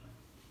question, right?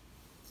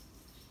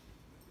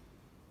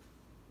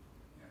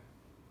 Yeah.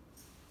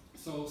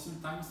 So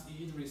sometimes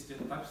in Idris, the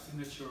type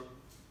signature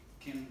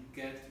can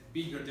get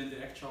bigger than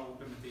the actual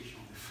implementation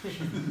of the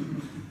function.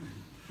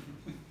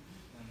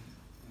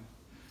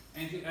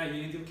 And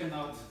you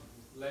cannot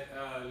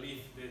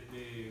leave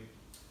the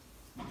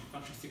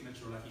function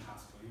signature like in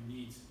Haskell. You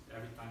need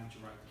every time to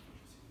write the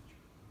function signature.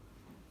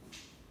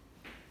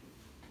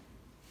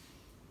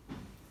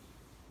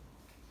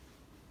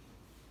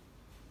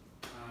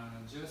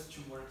 Just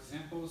 2 more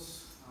examples.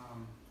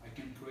 I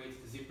can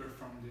create the zipper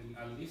from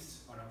a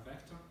list or a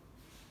vector,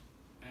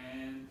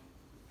 and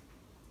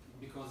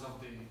because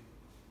of the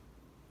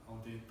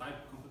type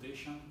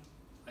computation,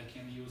 I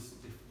can use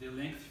the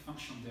length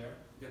function there.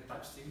 The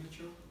type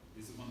signature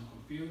is going to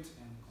compute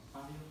and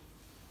compile,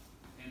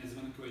 and it's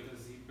going to create a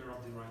zipper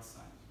of the right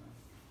side. Right?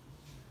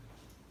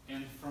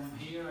 And from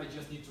here, I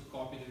just need to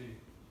copy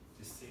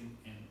the same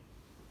n.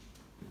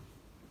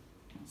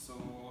 So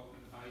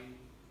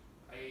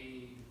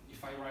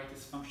if I write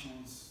these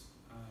functions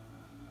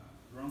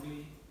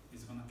wrongly,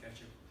 it's gonna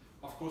catch it.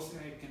 Of course,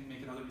 I can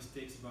make another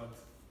mistakes, but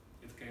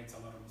it gets a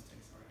lot of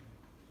mistakes already.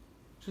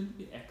 Shouldn't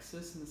it be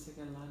access in the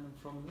second line of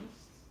from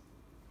list?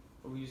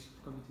 Or we use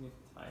computing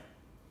it type?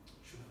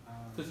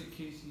 Because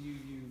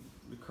you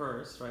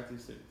recurse, right?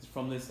 It's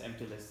from list,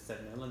 empty list,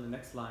 set nil, and the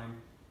next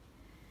line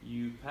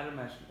you pattern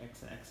match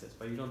x and access,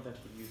 but you don't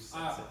actually use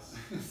access.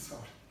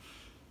 Sorry.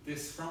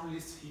 This from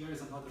list here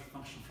is another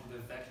function from the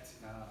vect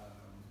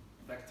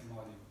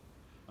module.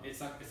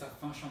 It's a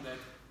function that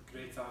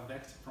creates a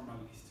vect from a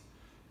list.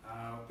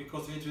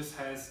 Because Idris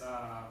has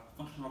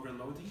function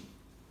overloading,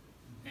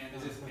 and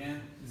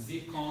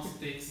zconst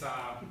takes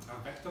a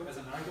vector as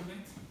an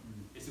argument,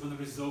 it's going to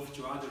resolve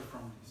to other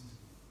from list.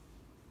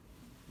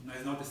 No,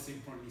 it's not the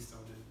same from list of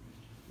the.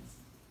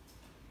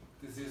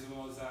 This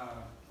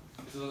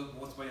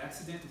was by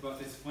accident, but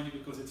it's funny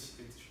because it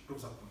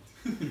proves a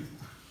point.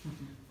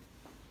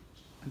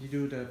 And you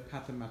do the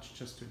pattern match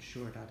just to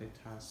ensure that it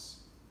has.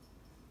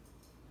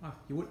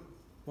 You would.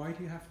 Why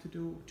do you have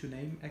to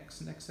name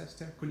x and xs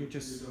there? Couldn't you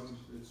just? You don't.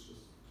 It's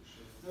just to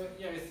show.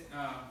 Yeah, it's,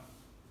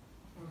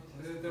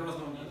 there was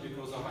no need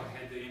because I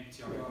had the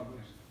empty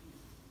argument.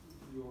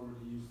 You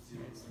already used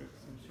zero.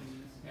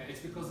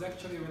 It's because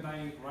actually when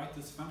I write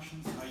these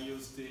functions, I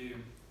use there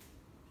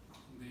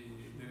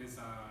is a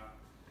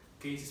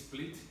case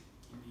split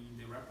in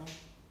the REPL,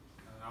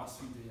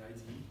 also in the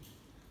IDE.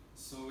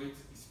 So it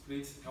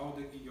splits all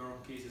your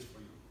cases for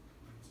you.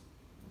 Right?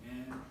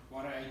 And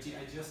what I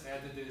just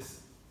added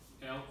this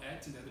L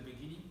at the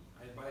beginning,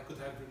 but I could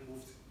have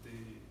removed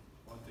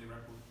what the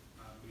REPL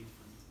made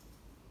for me.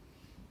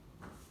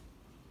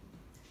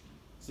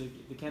 So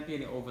there can't be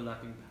any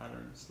overlapping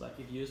patterns. Like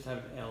if you just have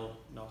an L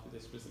not with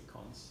explicit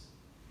cons,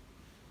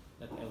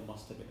 that L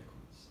must have been a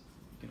cons.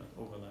 You cannot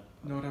overlap.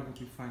 No, that would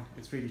be fine.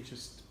 It's really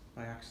just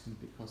by accident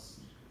because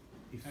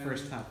you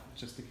first have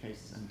just the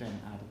cases and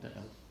then added the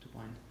L to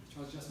bind. It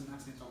was just an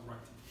accident of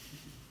writing.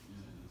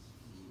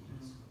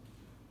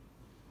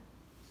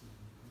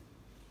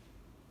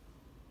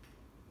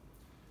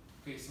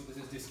 Okay, so this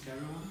is this carry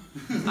on.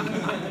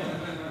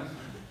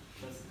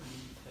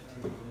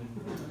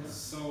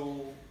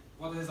 So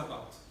what is it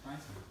about,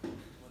 right?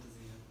 What is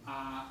it?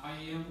 I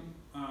am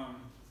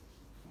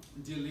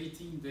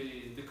deleting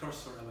the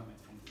cursor element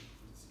from the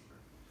zipper.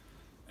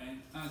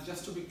 And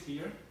just to be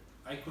clear,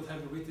 I could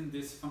have written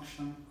this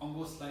function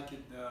almost like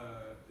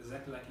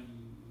exactly like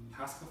in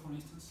Haskell, for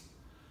instance,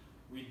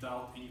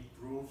 without any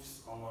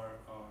proofs or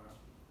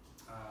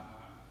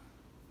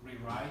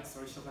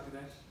rewrites or stuff like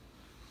that.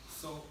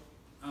 So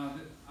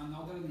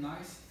another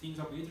nice thing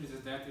of Idris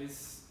is that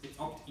it's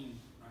opt-in,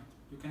 right?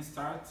 You can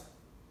start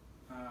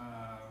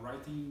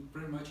writing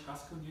pretty much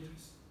Haskell in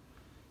Idris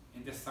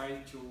and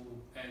decide to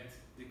add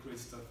the crude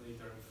stuff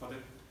later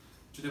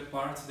to the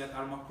parts that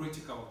are more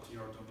critical to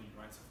your domain,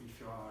 right? So if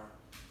you are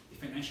a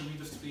financial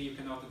industry, you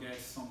cannot get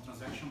some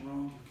transaction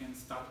wrong, you can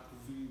start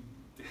proving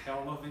the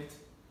hell of it.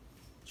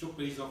 2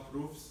 pages of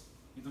proofs.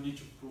 You don't need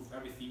to prove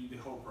everything, the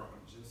whole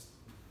program, just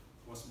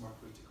what's more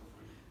critical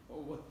for you.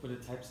 Well, what would a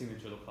type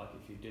signature look like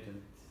if you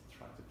didn't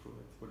try to prove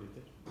it? Would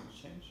it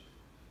change?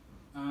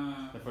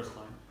 The first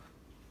line.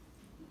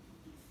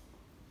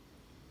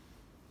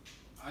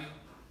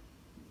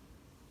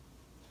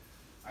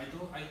 I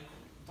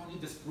don't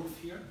need this proof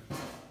here.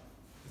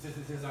 This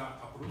is a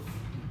proof.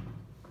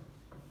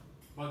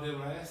 But the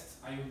rest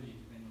I will need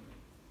anyway.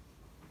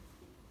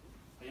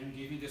 I am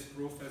giving this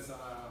proof as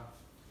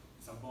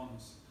a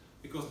bonus.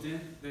 Because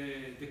then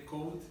the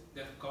code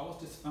that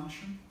calls this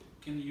function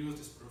can use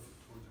this proof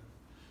further.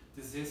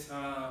 This is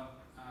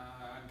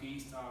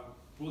against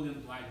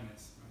Boolean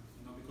blindness, right?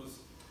 You know, because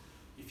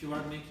if you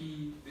are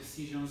making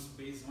decisions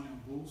based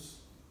on bools,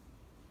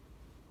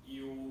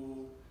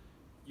 you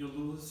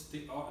lose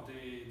the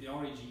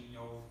origin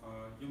of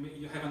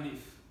you have an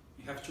if.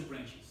 You have 2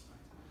 branches.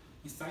 Right?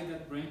 Inside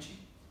that branch,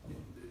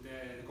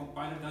 the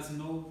compiler doesn't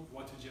know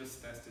what you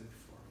just tested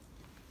before,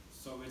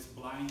 so it's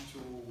blind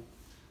to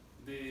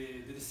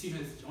the decision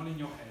is only in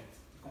your head.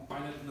 The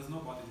compiler does not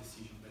know about the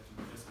decision that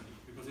you just made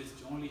because it's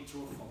only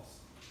true or false.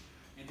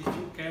 And if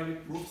you carry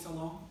proofs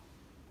along,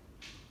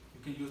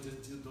 you can use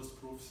those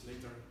proofs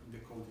later in the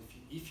code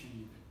if you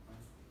need them.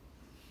 Right?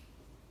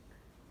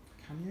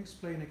 Can you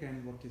explain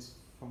again what this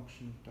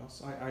function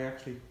does? I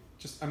actually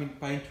just,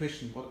 by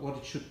intuition, what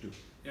it should do.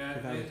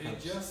 Yeah, it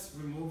just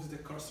removes the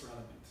cursor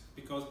element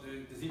because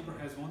the zipper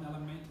has one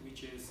element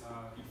which is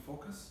in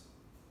focus,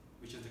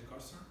 which is the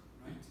cursor,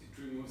 right? It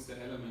removes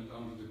the element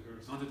under the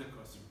cursor. Under the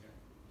cursor, yeah.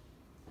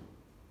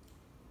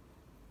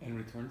 And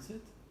returns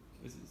it?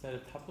 Is that a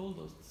tuple?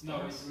 Those stars?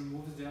 No, it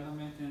removes the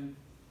element and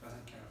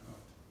doesn't care about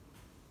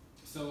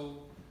it.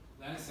 So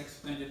let's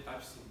explain the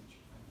type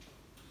signature.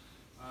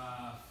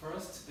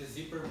 First, the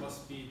zipper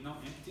must be not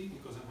empty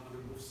because I want to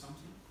remove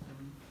something.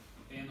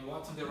 And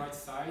what's on the right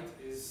side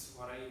is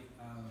what I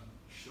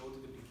showed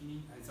at the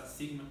beginning. It's a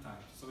sigma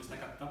type. So it's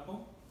like a tuple,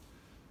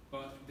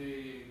 but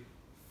the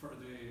for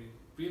the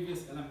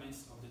previous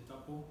elements of the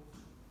tuple,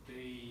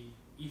 they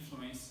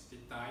influence the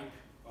type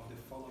of the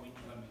following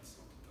elements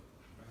of the tuple,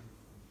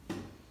 right?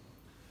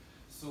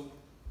 So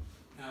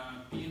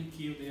P and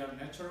Q, they are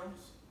natural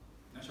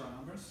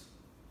numbers,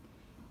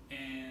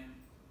 and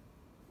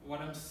what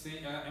I'm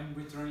saying, I'm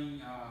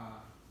returning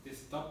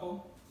this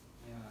tuple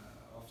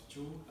of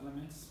two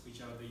elements,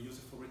 which are the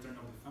useful return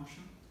of the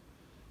function.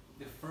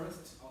 The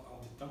first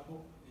of the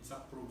tuple is a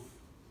proof.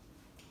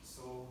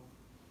 So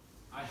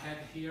I have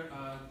here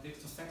the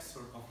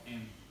successor of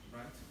m,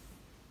 right?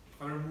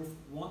 If I remove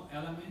one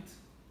element,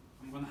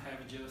 I'm going to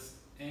have just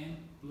n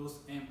plus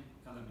m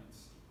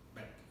elements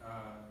back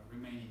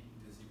remaining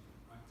in the zipper,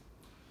 right?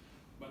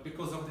 But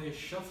because of the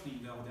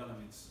shuffling of the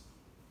elements,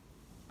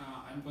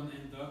 I'm going to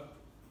end up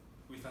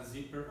with a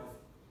zipper of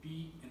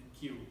P and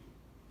Q.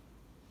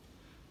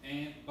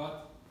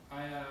 But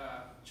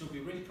to be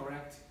really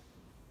correct,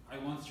 I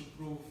want to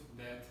prove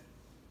that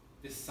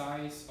the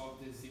size of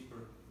the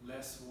zipper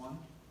less 1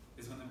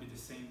 is going to be the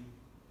same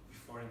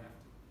before and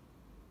after.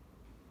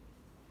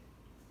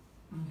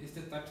 Is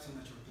the type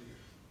signature clear?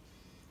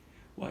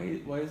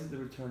 Why is the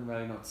return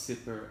value not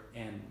zipper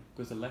n?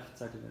 Because the left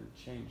side didn't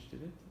change,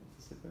 did it? Of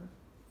the zipper?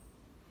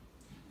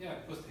 Yeah,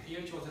 because here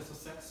it was a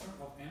successor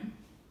of m.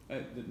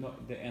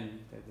 Not the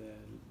n.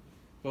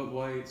 But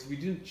why? So we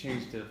didn't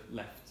change the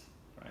left,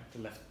 right? The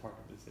left part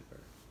of the zipper.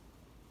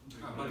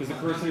 Because the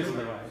cursor is on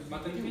the right.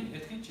 But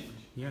it can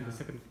change. Yeah, the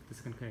second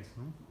case,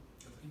 no?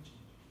 It can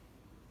change.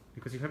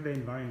 Because you have the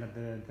invariant that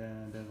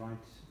the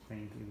right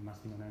thing it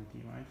must be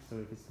non-empty, right? So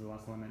if it's the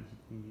last one, then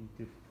you need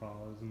to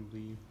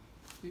presumably.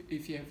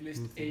 If you have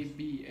list A,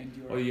 B, and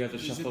your oh, you have to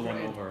shuffle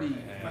one over. B.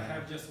 If I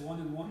have just 1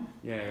 and 1.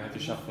 Yeah, you have to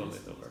shuffle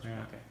it over.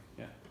 Yeah. Okay.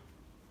 Yeah.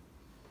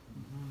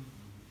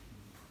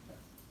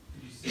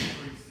 Could you say,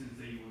 for instance,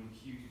 that you want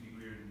Q to be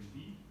greater than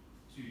B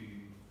to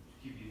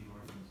keep the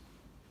invariant?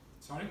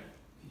 Sorry?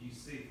 Could you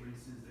say, for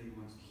instance, that you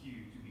want Q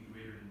to be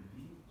greater than B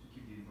to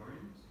keep the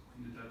invariant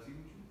in the type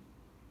signature?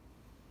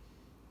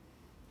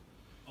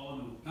 Oh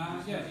no.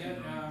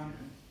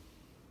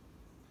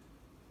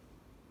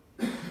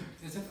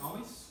 Is it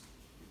always?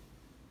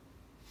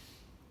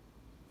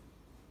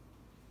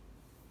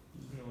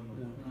 No.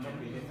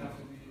 It have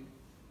to be.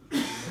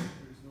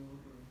 There's no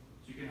order.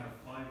 So you can have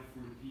 5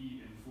 for P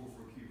and 4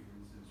 for Q, for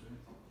instance,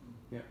 right?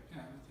 Yeah, I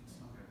think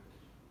so. Okay.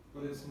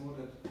 But it's more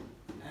that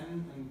N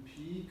and P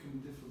can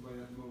differ by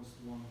at most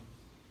 1,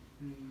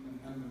 and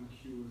M and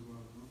Q as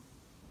well, no?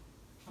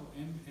 Oh,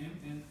 M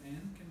and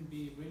N can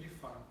be really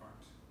far apart.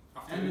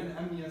 After N and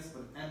M, yes,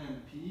 but N and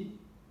P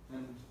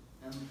and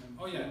M and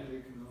Oh, Q, yeah. they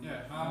can only.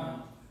 Yeah,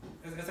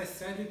 as I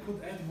said, you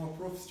could add more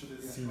proofs to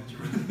this. Yeah.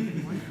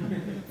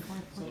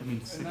 So I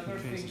mean, second another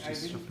case thing, is I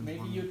just didn't, shuffling maybe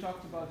one. you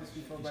talked about this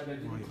before, but I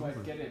didn't Right quite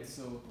over. get it.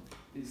 So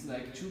is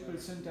like tuple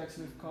syntax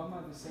with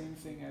comma the same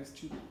thing as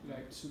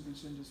tuple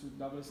syntax with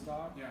double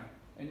star? Yeah.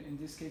 And in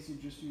this case, you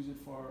just use it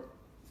for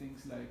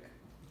things like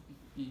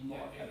being more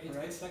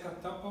apparent. It's like a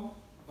tuple,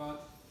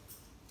 but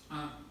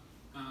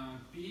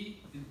P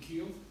and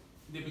Q,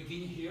 they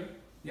begin here.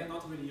 They are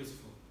not really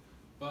useful,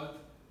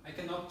 but I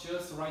cannot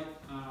just write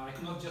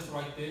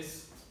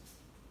this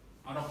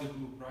out of the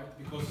blue, right?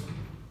 Because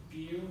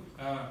P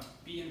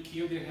and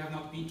Q, they have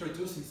not been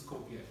introduced in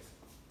scope yet.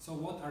 So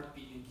what are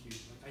P and Q?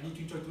 I need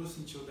to introduce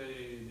into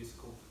the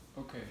scope.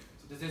 Okay.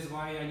 So this is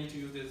why I need to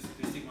use the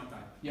sigma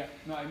type. Yeah.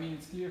 No, I mean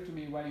it's clear to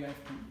me why you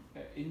have to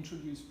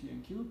introduce P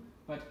and Q,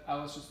 but I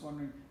was just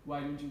wondering why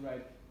don't you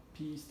write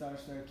P star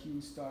star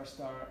Q star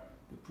star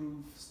the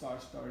proof star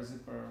star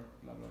zipper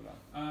blah blah blah.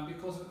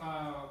 Because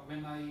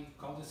when I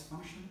call this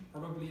function,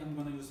 probably I'm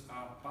gonna use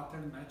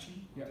pattern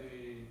matching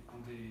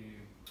on the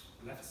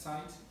left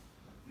side.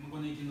 I'm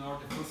gonna ignore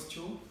the first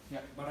two,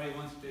 but I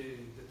want the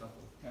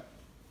tuple. Yeah.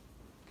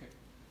 Okay.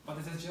 But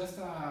this is just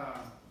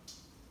how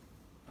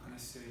can I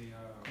say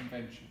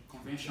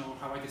convention of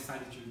how I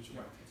decided to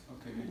write it.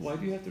 Okay. Why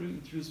do you have to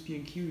introduce P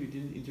and Q? You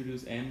didn't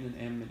introduce N and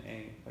M and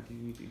A. Why do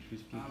you need to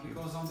introduce P and Q?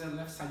 Because on the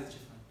left side it's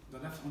different.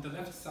 On the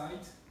left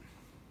side,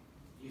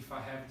 if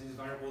I have these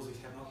variables which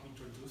have not been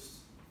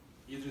introduced,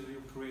 either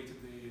you create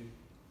the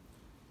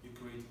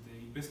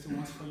best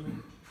ones for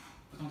you.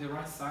 But on the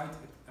right side,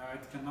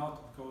 it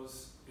cannot,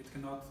 because it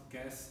cannot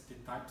guess the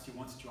types you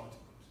want to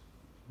output.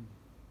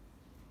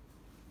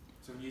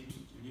 So you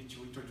need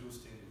to introduce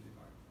the variables.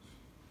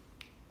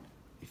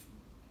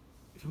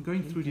 If I'm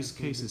going through these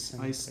cases,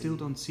 I still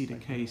don't see the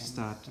case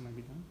that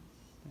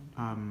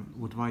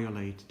would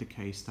violate the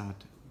case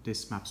that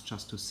this maps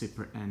just to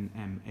zipper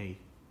NMA.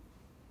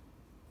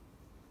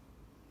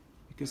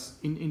 Because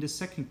in the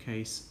second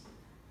case,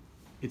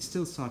 it's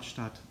still such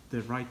that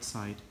the right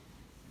side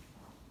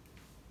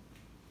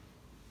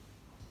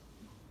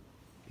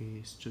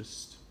is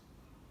just.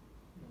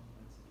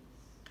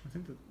 I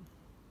think that.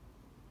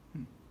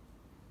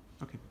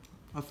 Okay,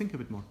 I'll think a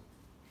bit more.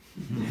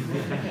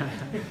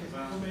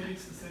 Well, maybe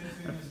it's the same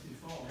thing as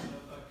before.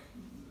 Like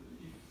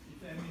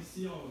if M is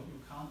 0, you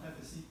can't have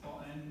a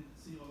zipper N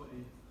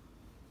 0A.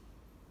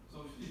 So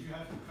if you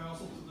have the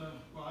cursor to the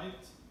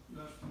right, you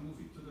have to move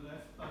it to the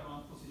left by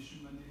one position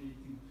when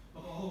deleting.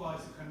 But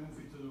otherwise, you can move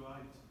it to the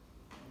right.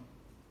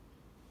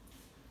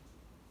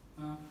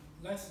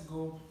 Let's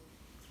go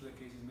through the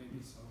cases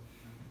maybe. So,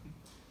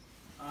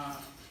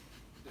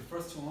 the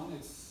first one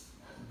is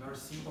very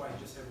simple. I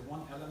just have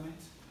one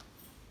element,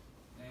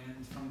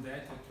 and from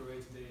that I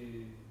create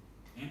the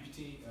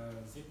empty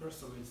zipper.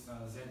 So it's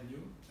z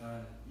new,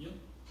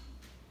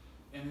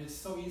 and it's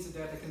so easy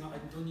that I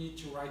don't need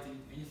to write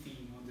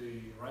anything on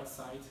the right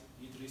side.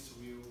 Idris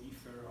will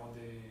infer all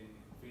the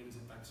values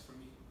and types for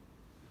me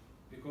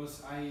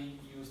because I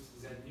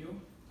used z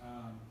new.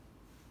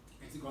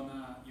 It's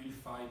gonna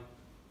unify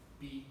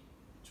P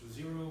to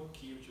 0,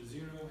 Q to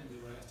 0, and the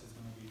rest is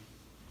gonna be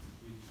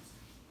reduced.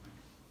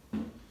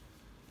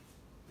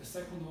 The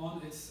second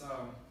one is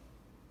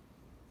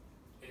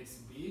it's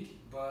big,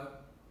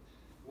 but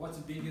what's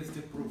big is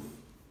the proof.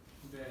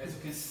 As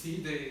you can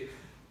see,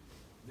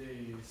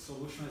 the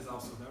solution is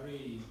also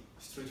very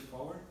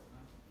straightforward.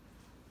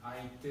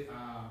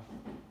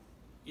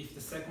 If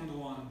the second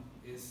one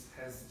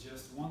has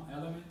just one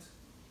element,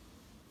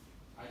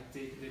 I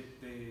take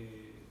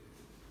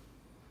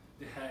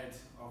the head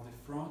of the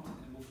front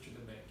and move to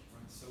the back,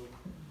 right? So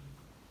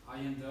I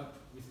end up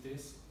with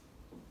this.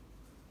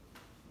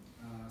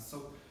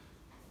 So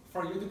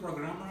for you, the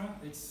programmer,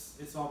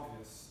 it's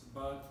obvious,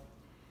 but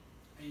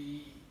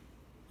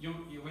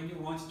when you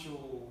want to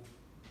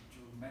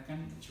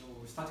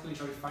statically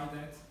verify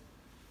that,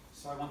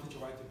 so I wanted to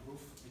write the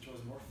proof, which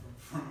was more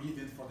for me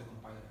than for the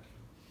compiler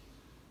actually.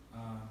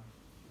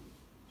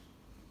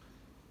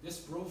 This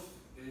proof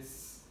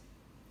is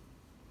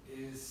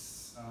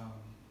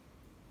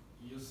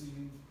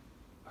using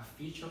a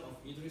feature of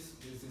Idris.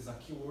 This is a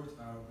keyword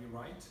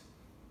rewrite.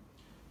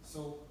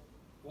 So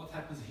what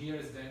happens here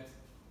is that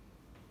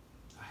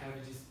I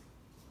have these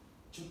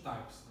two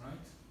types,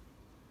 right?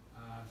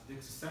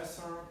 The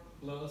successor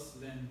plus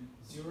len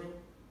 0,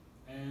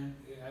 and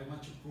I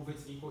want to prove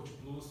it's equal to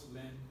plus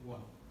len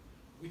 1,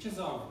 which is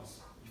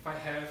obvious. If I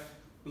have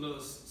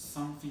plus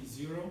something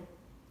 0,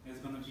 it's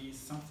going to be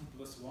something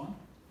plus 1,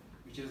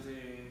 which is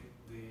the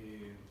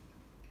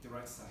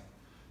right side.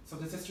 So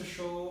this is to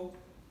show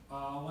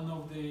one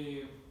of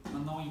the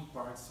annoying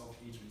parts of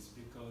Idris,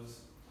 because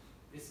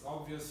it's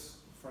obvious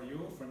for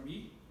you, for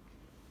me.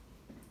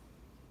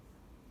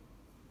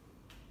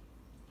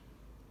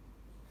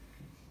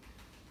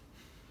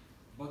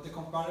 But the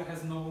compiler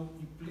has no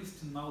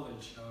implicit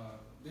knowledge.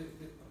 The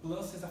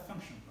plus is a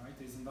function, right?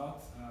 It's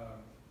not.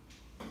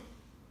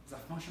 It's a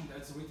function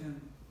that's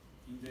written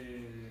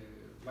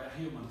by a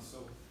human.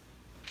 So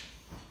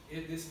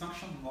this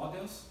function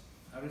models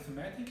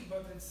arithmetic,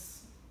 but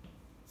it's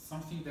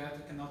something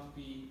that cannot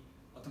be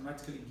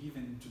automatically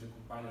given to the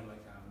compiler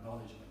like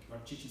knowledge, like you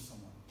are teaching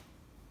someone.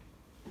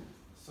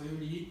 So you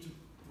need to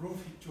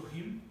prove to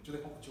him, to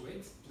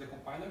the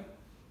compiler,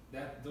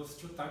 that those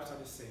two types are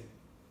the same.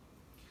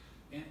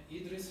 And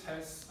Idris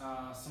has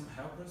some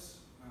helpers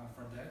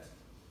for that,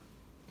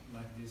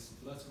 like this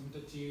plus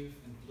commutative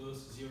and plus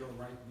 0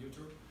 right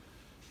neutral.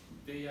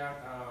 They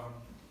are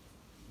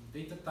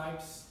data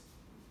types.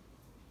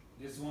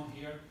 This one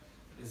here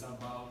is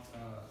about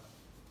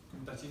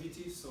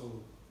commutativity,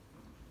 so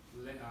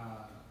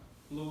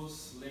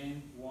plus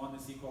len 1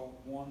 is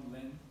equal 1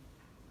 len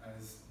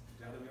as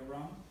the other way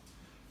around.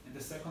 And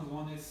the second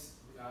one is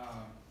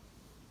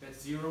that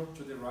 0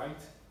 to the right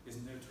is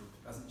neutral,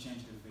 doesn't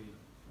change the value.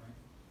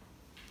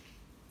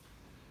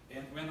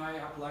 And when I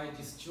apply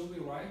these two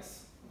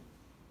rewrites,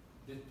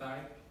 the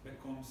type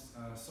becomes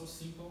so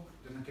simple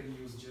that I can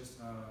use just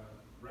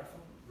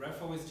REFL.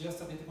 REFL is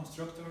just a data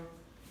constructor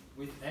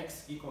with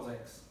x equals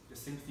x, the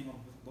same thing on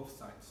both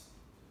sides.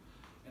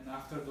 And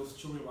after those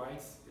two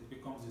rewrites, it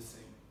becomes the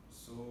same.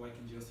 So I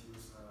can just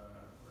use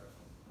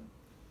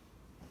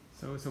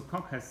REFL. So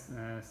Coq has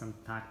some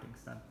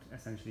tactics that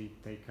essentially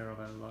take care of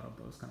a lot of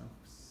those kind of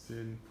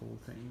simple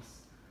things.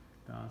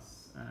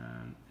 Does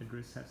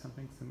Idris have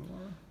something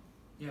similar?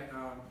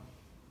 Yeah,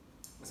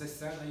 as I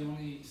said, I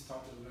only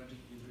started learning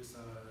Idris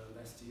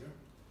last year,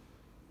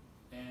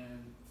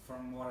 and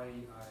from what I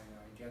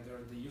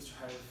gathered, they used to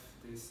have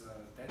these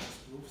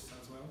text proofs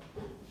as well,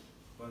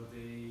 but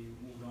they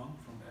moved on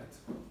from that.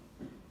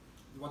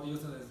 What they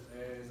use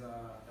as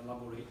a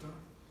elaborator.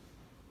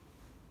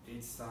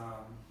 It's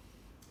a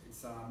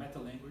meta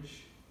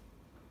language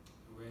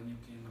when you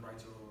can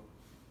write your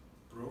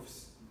proofs,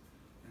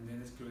 and then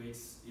it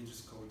creates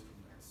Idris code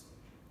from that. So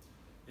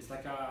it's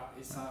like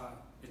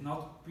it's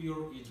not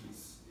pure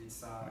Idris.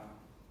 It's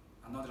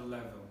another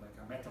level, like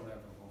a meta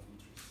level of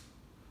Idris.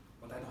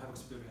 But I don't have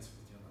experience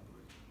with the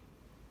elaborator.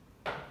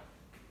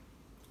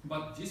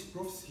 But these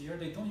proofs here,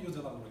 they don't use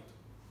elaborator.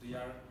 They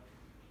are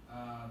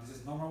this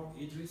is normal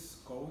Idris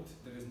code.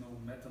 There is no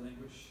meta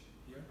language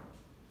here.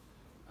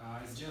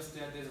 It's just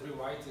that this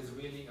rewrite is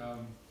really I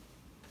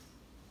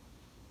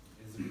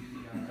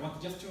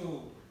want just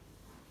to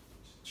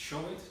show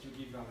it, to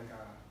give like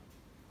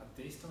a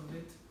taste of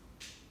it.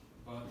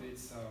 But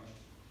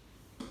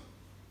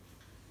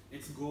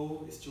its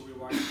goal is to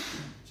rewrite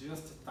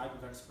just a type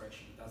of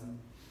expression. It doesn't,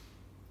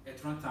 at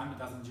runtime, it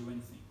doesn't do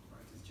anything,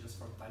 right? It's just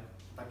for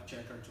type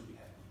checker to be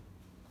happy.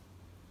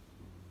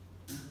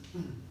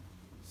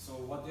 So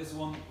what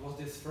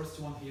this first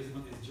one here is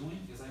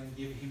doing is I'm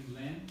giving him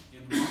len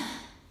and 1.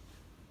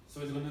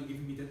 So it's going to give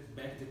me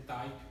back the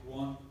type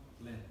 1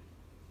 len.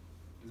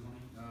 It's going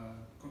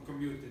to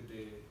commute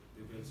the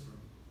values for me.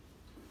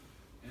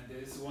 And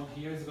this one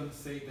here is going to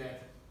say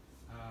that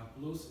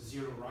plus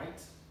 0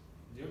 right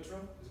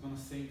neutral is going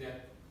to say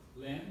that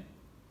len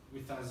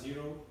with a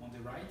 0 on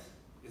the right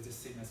is the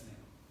same as len.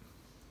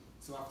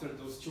 So after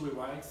those two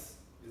rewrites,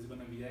 it's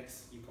going to be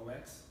x equal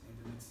x, and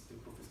then it's the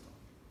proof is done.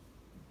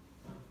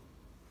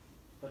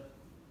 But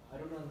I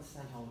don't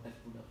understand how that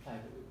would apply,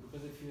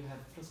 because if you have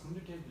plus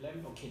commutative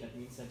len, okay, that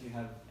means that you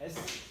have s,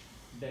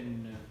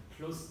 then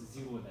plus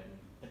 0 then.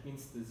 That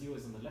means the 0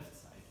 is on the left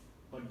side.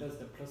 But does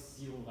the plus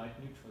 0 right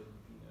neutral?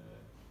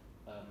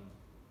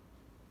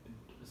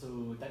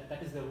 So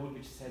that is the rule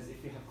which says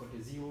if you have got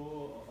a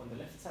 0 on the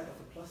left side of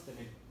the plus, then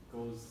it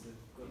goes.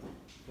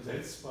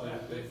 That's by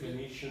the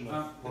definition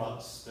of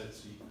plus,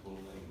 that's equal.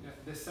 Yeah,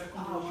 the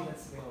second okay, one.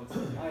 that's how it's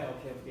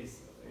okay.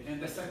 So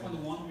And the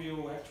second one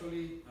will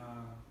actually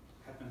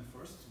happen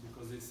first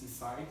because it's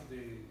inside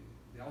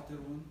the outer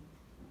one.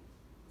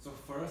 So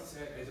first,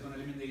 it's going to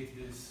eliminate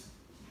this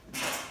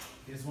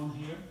one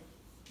here.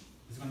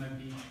 It's going to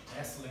be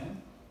s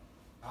len.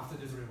 After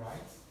this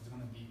rewrite, it's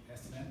going to be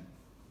s len.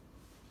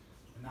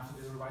 And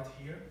after this rewrite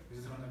here, this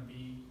is going to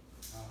be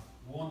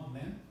 1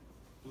 len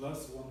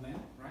plus 1 len,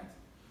 right?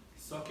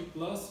 So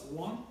plus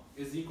 1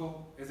 is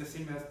the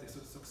same as the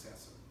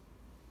successor.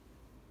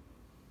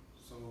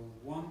 So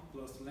 1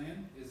 plus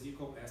len is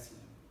equal s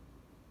len.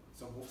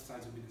 So both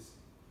sides will be the same.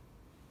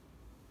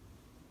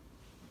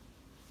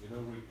 You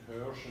know,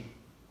 recursion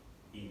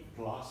in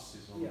plus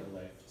is on the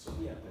left side.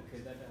 Yeah,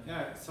 okay, that.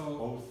 Yeah, so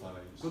both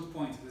sides. good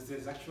point. This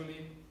is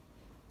actually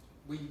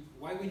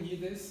why we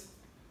need this.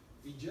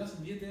 We just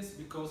need this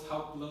because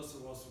how plus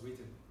was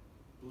written.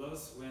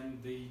 Plus, when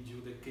they do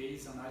the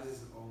case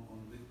analysis on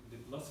the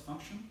plus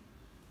function,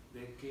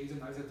 the case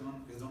analysis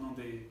is done on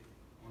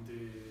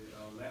the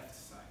left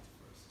side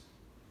first.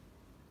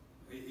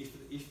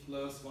 If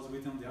plus was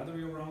written the other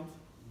way around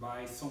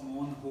by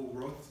someone who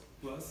wrote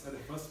plus at the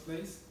first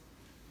place,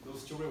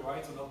 those two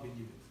rewrites will not be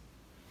needed.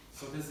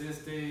 So this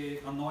is the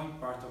annoying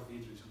part of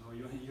Idris.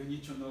 You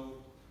need to know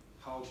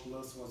how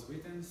plus was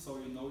written, so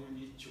you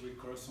need to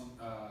recurse on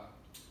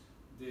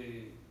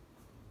the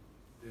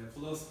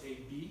plus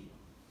AB.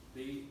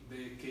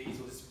 The case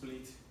was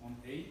split on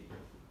A,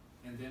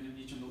 and then you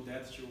need to know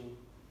that to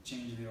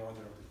change the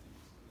order of the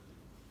things.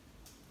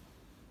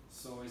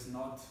 So it's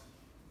not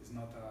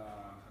how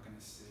can I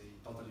say,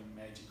 totally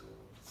magical,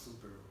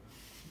 super.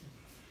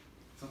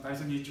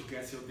 Sometimes you need to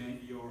get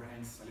your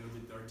hands a little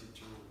bit dirty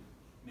to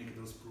make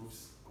those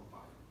proofs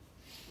compile.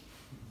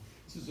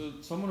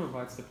 So someone who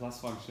writes the plus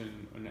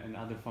function and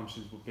other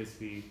functions will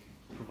basically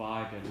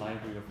provide a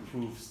library of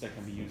proofs that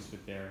can be used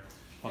with their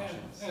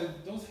functions.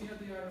 Those here,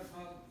 they are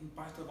in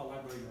part of a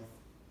library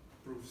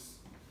of proofs.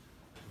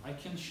 I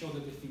can show the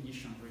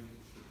definition really.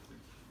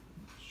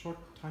 Short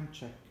time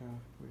check.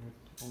 We had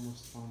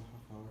almost 1.5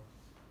 hours.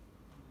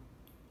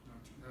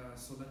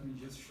 So let me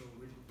just show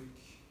really quick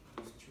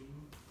these two.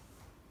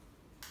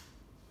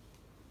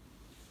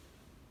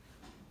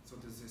 So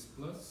this is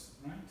plus,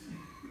 right?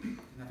 Can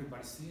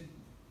everybody see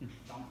it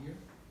down here?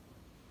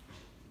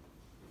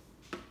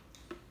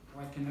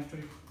 I can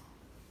actually.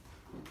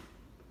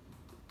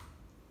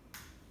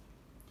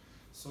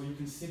 So you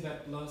can see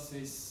that plus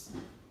is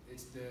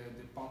the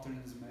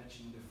pattern is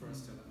matching the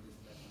first element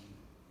is that one.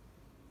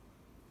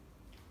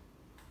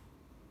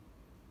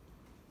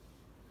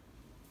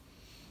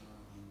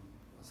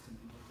 What's the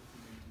name of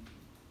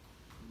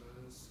the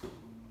plus?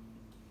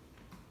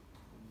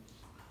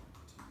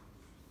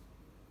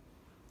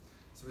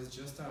 So it's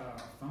just a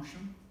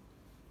function.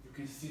 You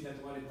can see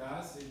that what it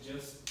does, it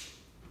just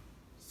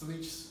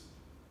switches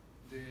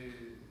the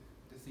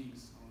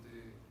things on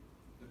the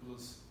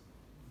plus.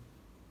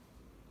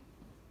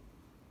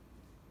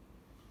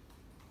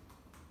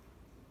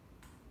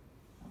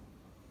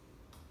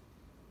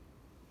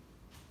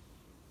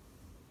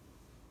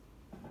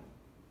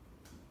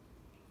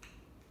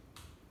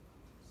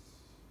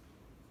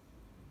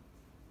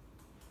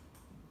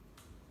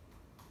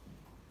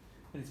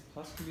 And is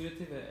plus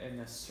commutative an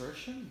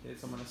assertion? That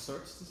someone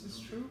asserts this is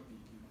true?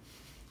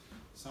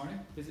 Sorry?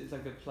 It's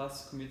like the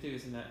plus commutative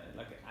is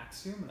like an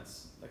axiom,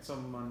 like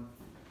someone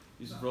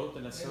just wrote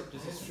and assert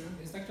this is true?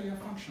 It's actually a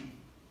function.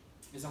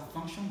 It's a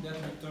function that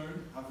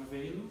returns a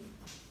value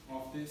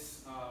of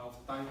this of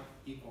type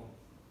equal.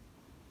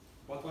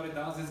 But what it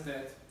does is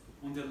that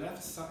on the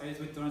left side it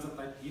returns a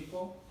type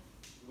equal,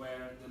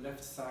 where the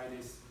left side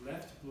is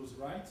left plus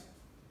right,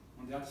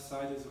 on the other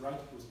side is right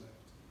plus left.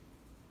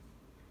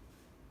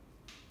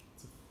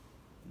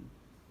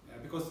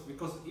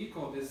 Because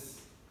equal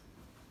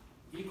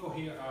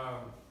here,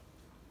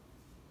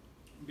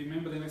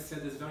 remember that I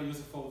said it's very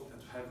useful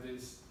to have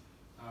this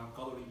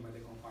coloring by the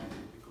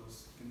compiler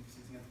because it can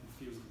get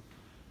confusing.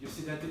 You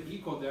see that the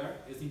equal there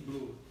is in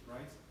blue,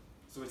 right?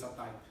 So it's a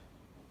type.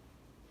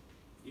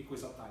 Equal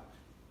is a type.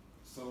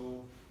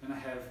 So when I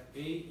have A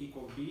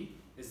equal B,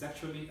 it's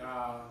actually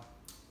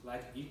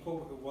like equal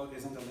what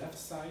is on the left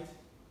side,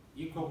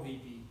 equal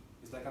AB.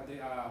 It's like a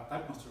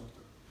type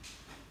constructor.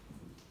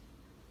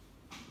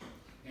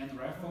 And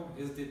raffle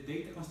is the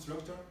data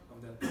constructor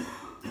of that.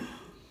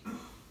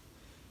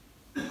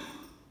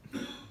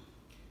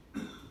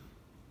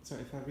 So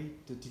if I read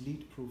the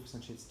delete proof,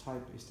 essentially its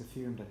type is the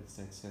theorem that it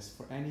says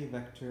for any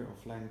vector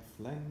of length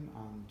len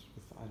and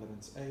with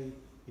elements A,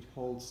 it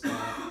holds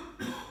that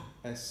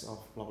S of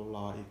blah blah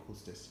blah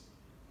equals this.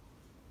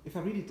 If I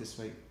read it this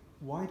way,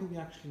 why do we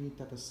actually need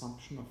that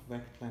assumption of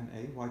vect len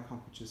A? Why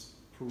can't we just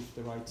prove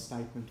the right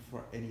statement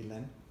for any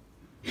len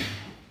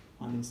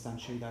and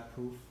instantiate that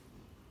proof?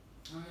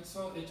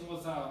 So it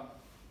was a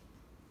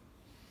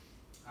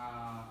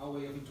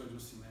way of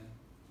introducing len,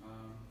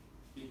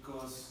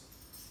 because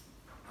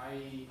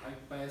I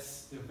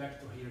pass the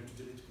vector here to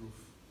delete proof.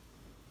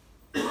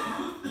 So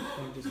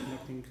just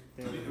connecting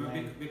the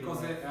len.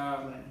 Because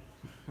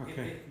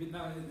Okay.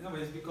 no,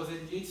 it's because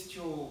it needs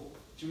to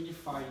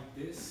unify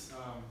this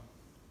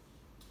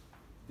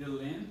the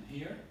len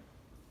here,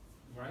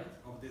 right,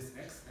 of this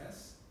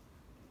XS.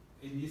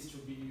 It needs to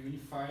be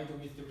unified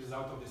with the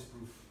result of this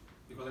proof,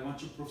 because I want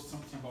to prove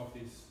something about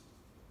this.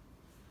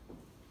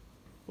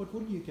 But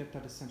wouldn't you get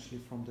that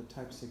essentially from the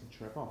type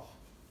signature above?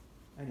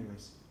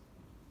 Anyways.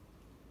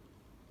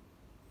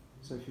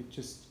 So if you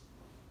just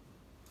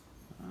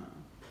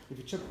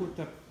put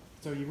that,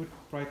 so you would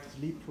write the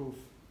delete proof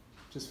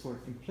just for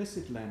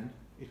implicit len,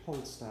 it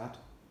holds that.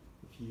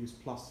 If you use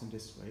plus in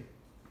this way,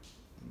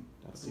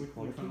 that's the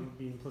equality. Which one would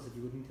be implicit?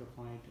 You would need to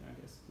apply it, I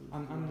guess.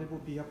 And it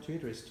would be up to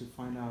Idris to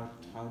find out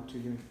how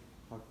to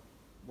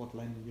what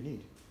len you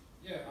need.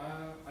 Yeah,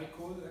 I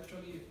could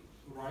actually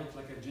write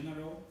like a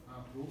general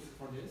proof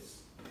for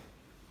this,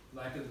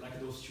 like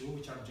those two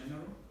which are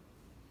general,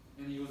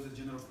 and use the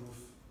general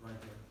proof right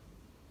there.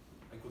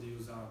 I could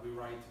use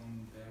rewrite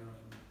on there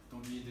and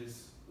don't need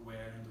this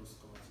where and those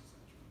clauses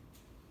actually.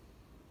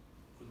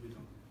 Could be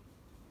done.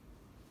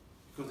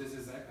 Because this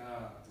is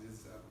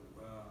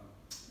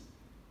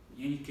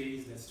in any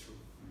case that's true.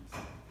 I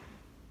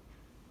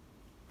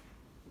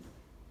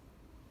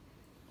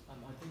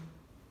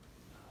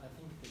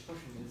think the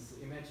question is,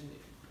 imagine,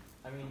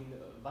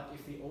 what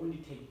if we only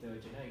take the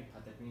generic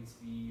part? That means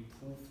we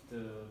prove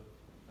the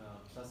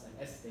plus and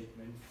S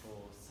statement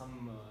for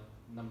some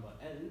number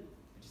L,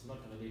 which is not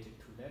related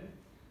to len,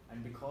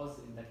 and because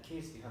in that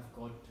case we have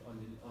got on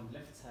the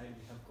left side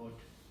we have got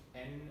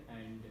n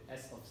and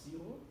S of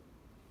 0,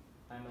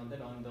 and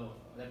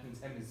that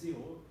means m is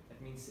 0.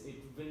 That means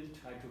it will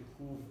try to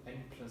prove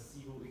n plus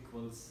 0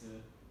 equals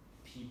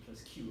p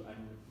plus q,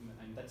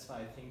 and that's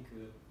why I think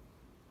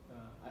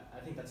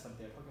that's what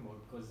they're talking about,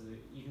 because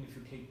even if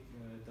you take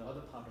the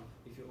other part of,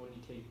 if you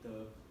only take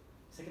the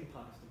second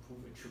part of the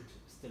proof, it should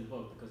still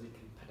work because it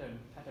can pattern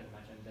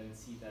match and then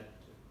see that.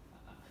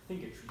 I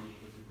think it should be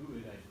able to do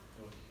it. I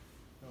don't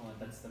know, and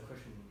that's the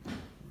question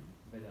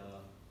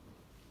whether.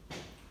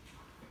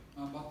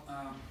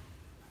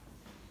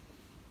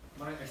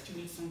 But I still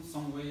need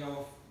some way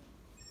of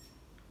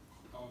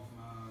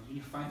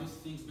unifying those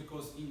things,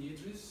 because in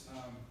Idris,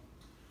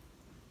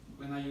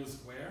 when I use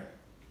where,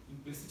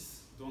 implicits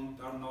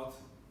are not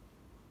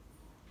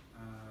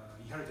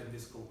inherited in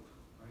this scope,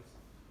 right?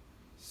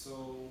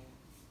 So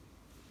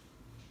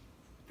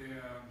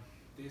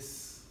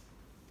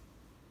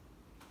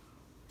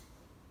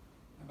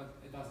but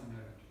it doesn't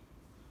matter.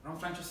 What I'm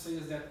trying to say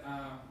is that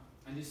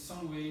I need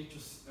some way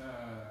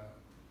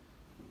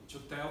to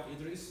tell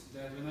Idris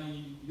that when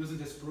I'm using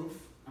this proof,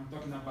 I'm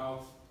talking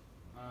about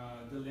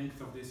the length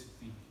of this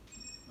thing,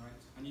 right?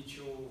 I need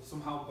to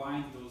somehow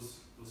bind those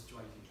two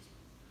ideas.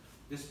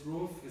 This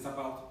proof is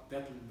about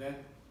that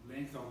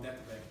length of that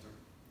vector.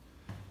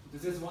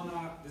 This is one.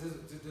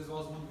 This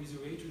was one easy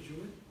way to do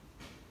it.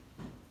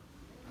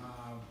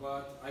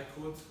 But I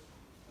could,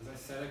 as I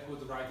said, I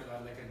could write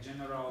like a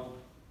general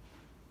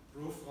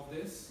proof of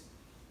this,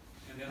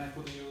 and then I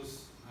could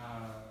use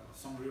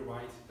some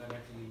rewrite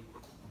directly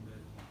on the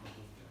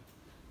proof there.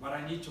 But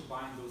I need to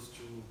bind those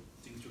two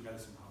things together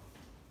somehow.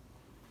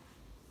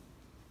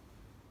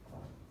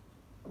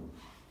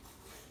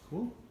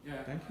 Cool.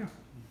 Yeah. Thank you.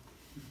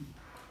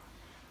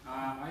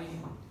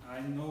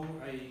 I know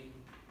I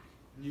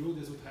knew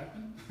this would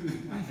happen.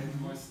 I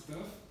had more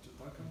stuff to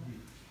talk about,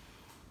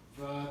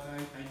 but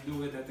I knew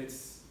that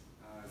it's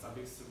a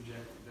big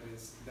subject.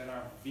 There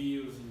are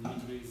views in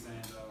Idris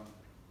and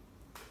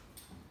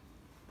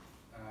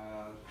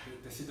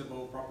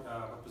decidable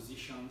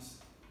propositions.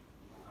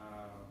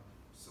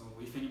 So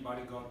if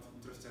anybody got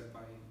interested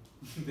by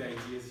the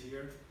ideas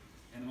here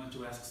and want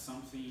to ask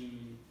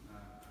something,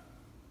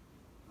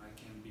 I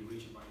can be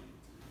reached by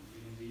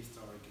reading list,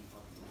 or I can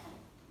talk to them.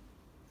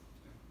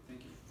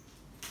 Thank you.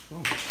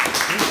 Cool.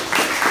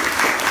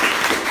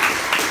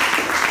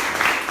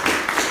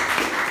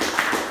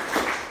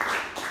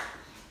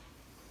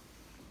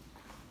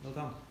 Well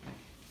done.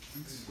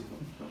 Thanks.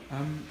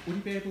 Would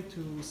you be able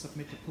to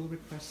submit a pull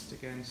request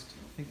against,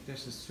 I think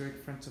there's a Zurich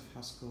Friends of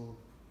Haskell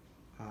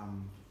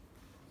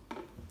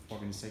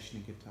organization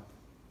in GitHub.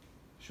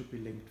 Should be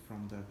linked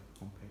from the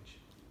homepage.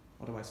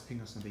 Otherwise,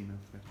 ping us an email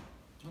thread.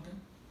 Okay.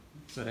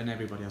 So then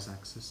everybody has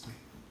access to.